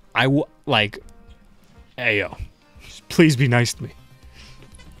 I will like, hey yo, please be nice to me.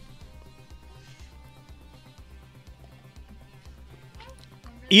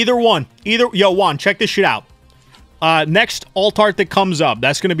 Either one. Yo, Juan, check this shit out. Next alt art that comes up,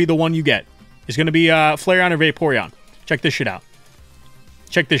 that's going to be the one you get. It's going to be Flareon or Vaporeon. Check this shit out.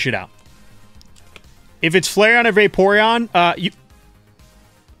 Check this shit out. If it's Flareon or Vaporeon, you...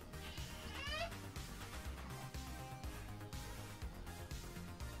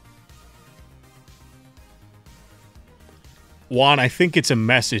 Juan, I think it's a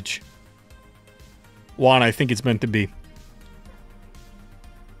message. Juan, I think it's meant to be.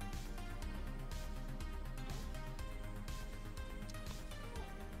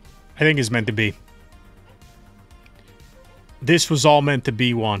 I think it's meant to be. This was all meant to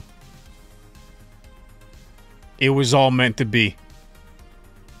be, Juan. It was all meant to be.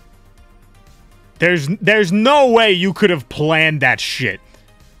 There's no way you could have planned that shit.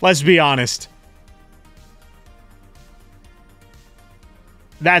 Let's be honest.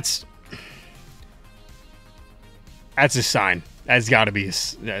 That's a sign. That's gotta be a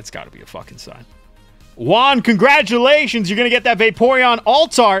fucking sign. Juan, congratulations! You're gonna get that Vaporeon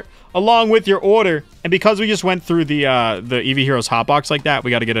alt art along with your order. And because we just went through the Eevee Heroes hotbox like that, we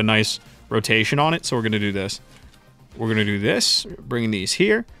got to get a nice rotation on it. So we're gonna do this. We're gonna do this. Bring these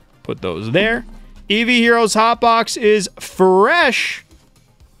here. Put those there. Eevee Heroes hotbox is fresh.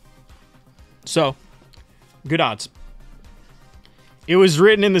 So, good odds. It was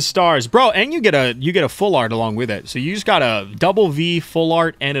written in the stars, bro, and you get a full art along with it. So you just got a double V full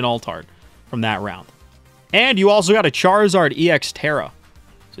art and an alt art from that round, and you also got a Charizard EX Terra.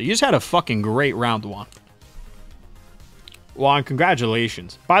 So you just had a fucking great round, Juan. Juan,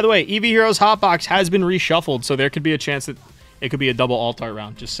 congratulations. By the way, Eevee Heroes hotbox has been reshuffled, so there could be a chance that it could be a double alt art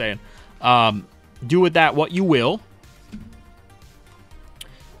round. Just saying. Do with that what you will.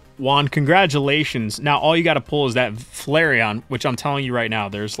 Juan, congratulations. Now, all you got to pull is that Flareon, which I'm telling you right now,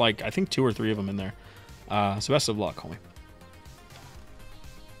 there's like, I think 2 or 3 of them in there. So best of luck, homie.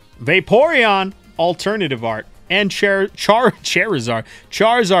 Vaporeon, alternative art, and Charizard.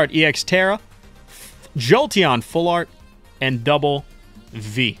 Charizard EX Terra, Jolteon full art, and double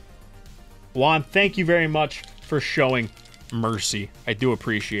V. Juan, thank you very much for showing mercy. I do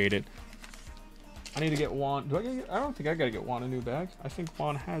appreciate it. I need to get Juan. I don't think I gotta get Juan a new bag. I think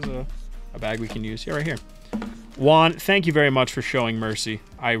Juan has a bag we can use. Yeah, right here. Juan, thank you very much for showing mercy.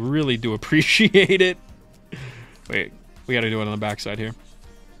 I really do appreciate it. Wait, we gotta do it on the backside here.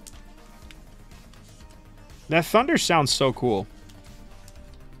 That thunder sounds so cool.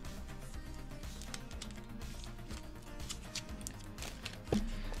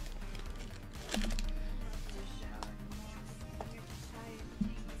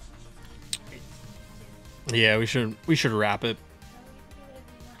 Yeah, we should wrap it.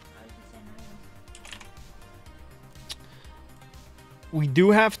 We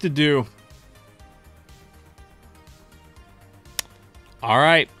do have to do. All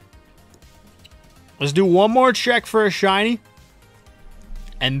right. Let's do one more check for a shiny.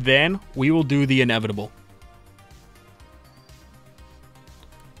 And then we will do the inevitable.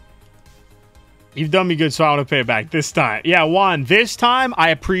 You've done me good, so I want to pay it back this time. Yeah, Juan, this time I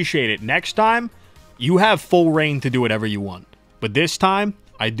appreciate it. Next time, you have full reign to do whatever you want. But this time,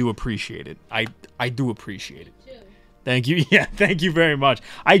 I do appreciate it. I do appreciate it. Thank you. Yeah, thank you very much.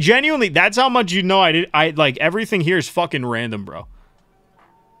 I genuinely, that's how much you know I like, everything here is fucking random, bro.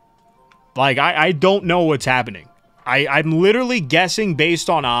 Like, I don't know what's happening. I'm literally guessing based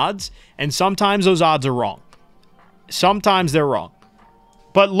on odds, and sometimes those odds are wrong. Sometimes they're wrong.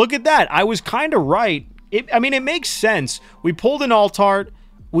 But look at that. I was kind of right. I mean, it makes sense. We pulled an alt-art.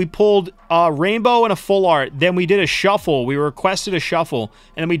 We pulled a rainbow and a full art. Then we did a shuffle. We requested a shuffle.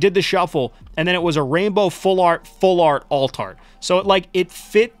 And then we did the shuffle. And then it was a rainbow, full art, alt-art. So, it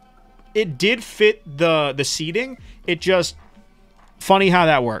fit. It did fit the seating. It just... Funny how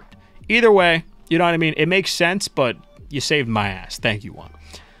that worked. Either way, you know what I mean? It makes sense, but you saved my ass. Thank you,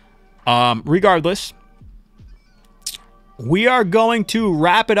 Juan. Regardless, we are going to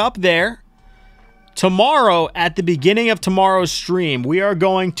wrap it up there. Tomorrow, at the beginning of tomorrow's stream, we are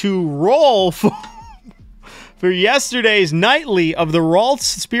going to roll for yesterday's nightly of the Ralt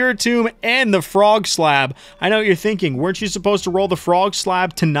Spiritomb and the Frog Slab. I know what you're thinking. Weren't you supposed to roll the Frog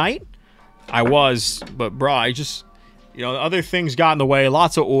Slab tonight? I was, but bro, I just, other things got in the way.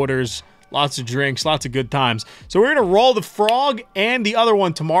 Lots of orders, lots of drinks, lots of good times. So we're going to roll the Frog and the other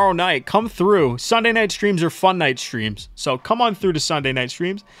one tomorrow night. Come through. Sunday night streams are fun night streams. So come on through to Sunday night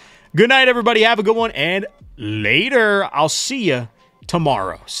streams. Good night, everybody. Have a good one, and later. I'll see you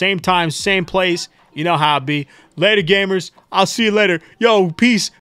tomorrow. Same time, same place. You know how it be. Later, gamers. I'll see you later. Yo, peace.